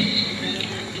ക്ഷണിക്കുന്നു.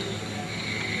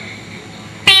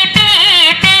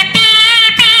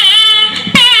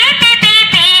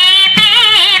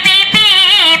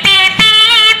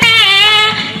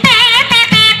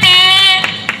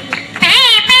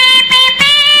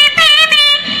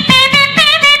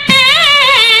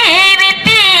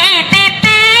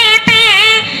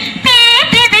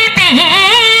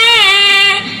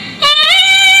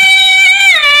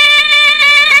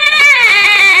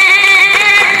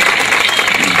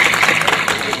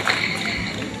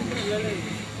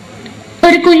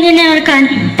 കുഞ്ഞിനെ ഓർക്കാൻ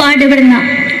പാടുപെടുന്ന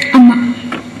അമ്മ.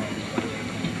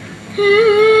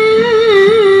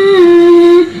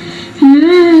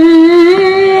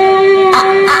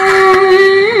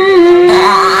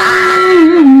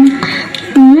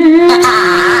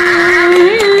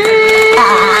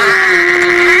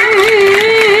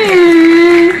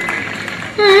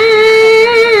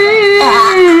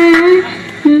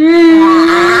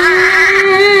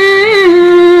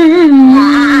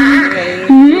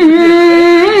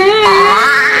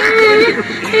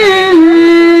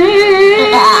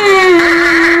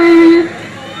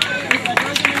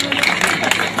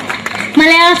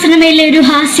 മലയാള സിനിമയിലെ ഒരു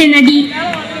ഹാസ്യ നടി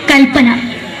കൽപ്പന.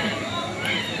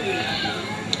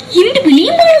 എന്റെ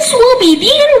വിളിയുമ്പോൾ സ്വാമി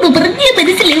ഇതിനോട് പറഞ്ഞ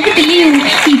മനസ്സിലാകത്തില്ലയോ?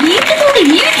 ഇതിനോട്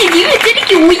എനിക്ക്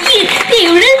ജീവിതത്തിലേക്ക് ഒയ്യ്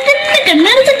എവിടെ തന്നെ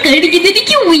കണ്ണാടത്ത് കടിക്കുന്നത്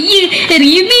എനിക്ക് ഒയ്യ്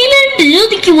അറിയുമേലാണ്ട്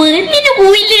എനിക്ക് വന്നിന്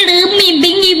പോയില്ലേടാ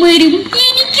മെമ്പെങ്ങിമാരും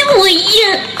എനിക്ക് ഒയ്യ.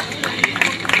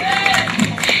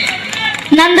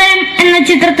 നന്ദനം എന്ന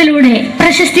ചിത്രത്തിലൂടെ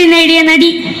പ്രശസ്തി നേടിയ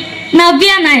നടി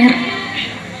നവ്യ നായർ.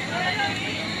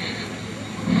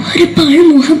 ഒരു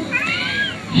പാഴ്മോഹം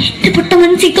എന്റെ പൊട്ട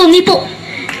മനസ്സിൽ തോന്നിയപ്പോ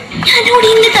ഞാനോട്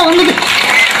ഇന്നിട്ടാ വന്നത്.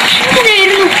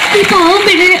 എന്തിനായിരുന്നു ഈ പാവം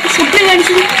പിഴയെ സ്വപ്നം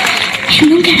കാണിച്ചത്?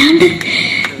 എന്നും കെടാണ്ട്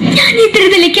ഞാൻ ഇത്തിരി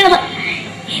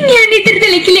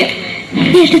തെളിക്കില്ല.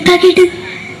 എടുത്താക്കിയിട്ട്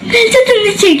വെളിച്ചത്ത്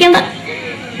നിശ്ചയിക്കണ്ട.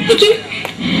 എനിക്ക്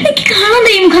കാണാൻ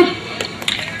ഈ മുഖം.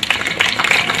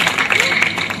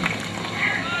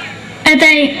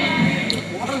 അതായി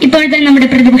ഇപ്പോഴത്തെ നമ്മുടെ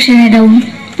പ്രതിപക്ഷ നേതാവും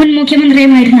മുൻ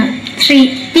മുഖ്യമന്ത്രിയുമായിരുന്ന ശ്രീ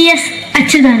PS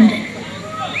അച്യുതാനന്ദൻ.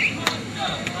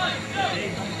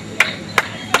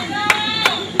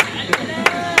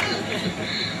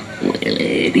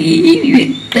 വളരെ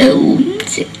വ്യക്തവും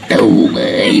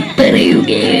ശക്തവുമായി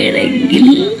പറയുകയാണെങ്കിൽ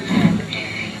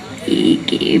ഈ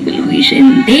കേബിൾ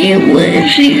വിഷന്റെ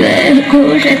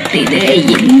വാർഷികാഘോഷത്തിന്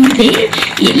എന്റെ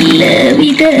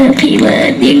എല്ലാവിധ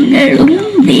അഭിവാദ്യങ്ങളും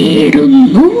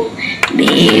നേരുന്നു.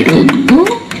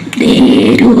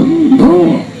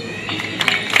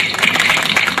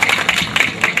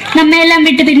 നമ്മെല്ലാം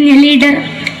വിട്ടുപിരിഞ്ഞ ലീഡർ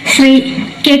ശ്രീ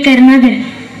കെ കരുണാകരൻ.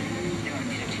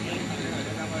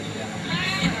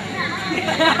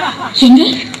 എന്റെ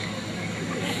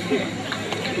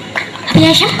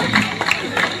അഭിലാഷം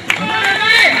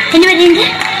എന്ന് പറയുന്നത്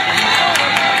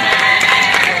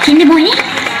എന്റെ മോനെ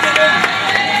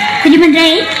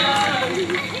കുഞ്ഞുമന്ത്രായി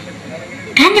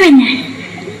കാഞ്ഞവന്നാണ്.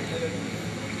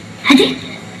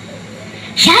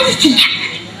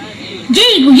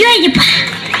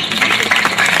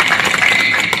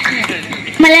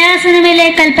 മലയാള സിനിമയിലെ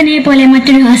കൽപ്പനയെ പോലെ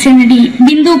മറ്റൊരു ഹാസ്യനടി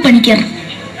ബിന്ദു പണിക്കർ.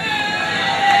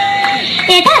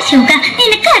 ഏട്ടാ അശോക,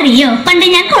 നിനക്കറിയോ പണ്ട്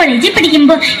ഞാൻ കോളേജിൽ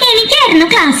പഠിക്കുമ്പോ എനിക്കായിരുന്നു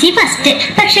ക്ലാസ്സിൽ ഫസ്റ്റ്.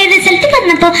 പക്ഷെ റിസൾട്ട്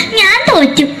പറഞ്ഞപ്പോ ഞാൻ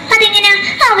തോറ്റു. അതെങ്ങനെയാ?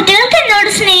 അവറ്റകൾക്ക് എന്നോട്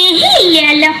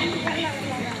സ്നേഹമില്ലല്ലോ.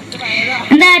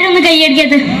 എന്താരും ഒന്ന്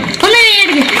കൈയടിക്കത്, ഒന്ന്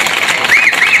കൈയടിക്ക.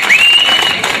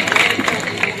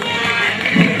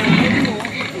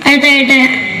 അടുത്തായിട്ട്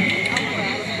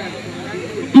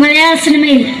മലയാള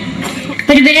സിനിമയിൽ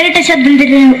ഒരു വേറിട്ട ശബ്ദം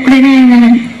ഉടനാണ്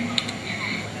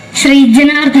ശ്രീ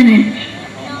ജനാർദ്ദനൻ.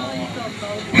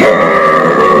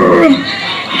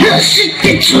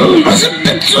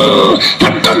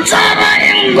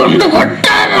 കൊണ്ട്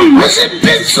കൊട്ടാരം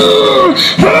നശിപ്പിച്ചു.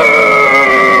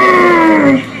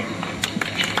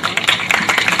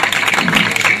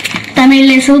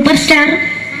 തമിഴിലെ സൂപ്പർ സ്റ്റാർ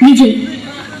വിജയ്.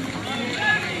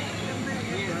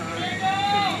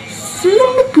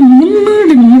 சிலம்புக்கு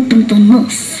முன்னாடி மட்டும் தானே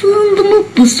சொந்தமா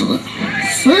பேசுவேன்.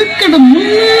 சேக்கடை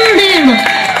முன்னாடியிட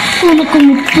உனக்கு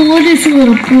போலீஸ் வர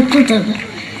போட்டுட்டாங்க.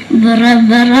 வர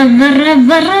வர வர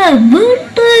வர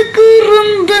வீட்டுக்கு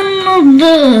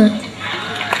இருந்தது.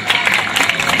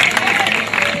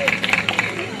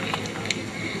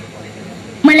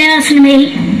 മലയാള സിനിമയിൽ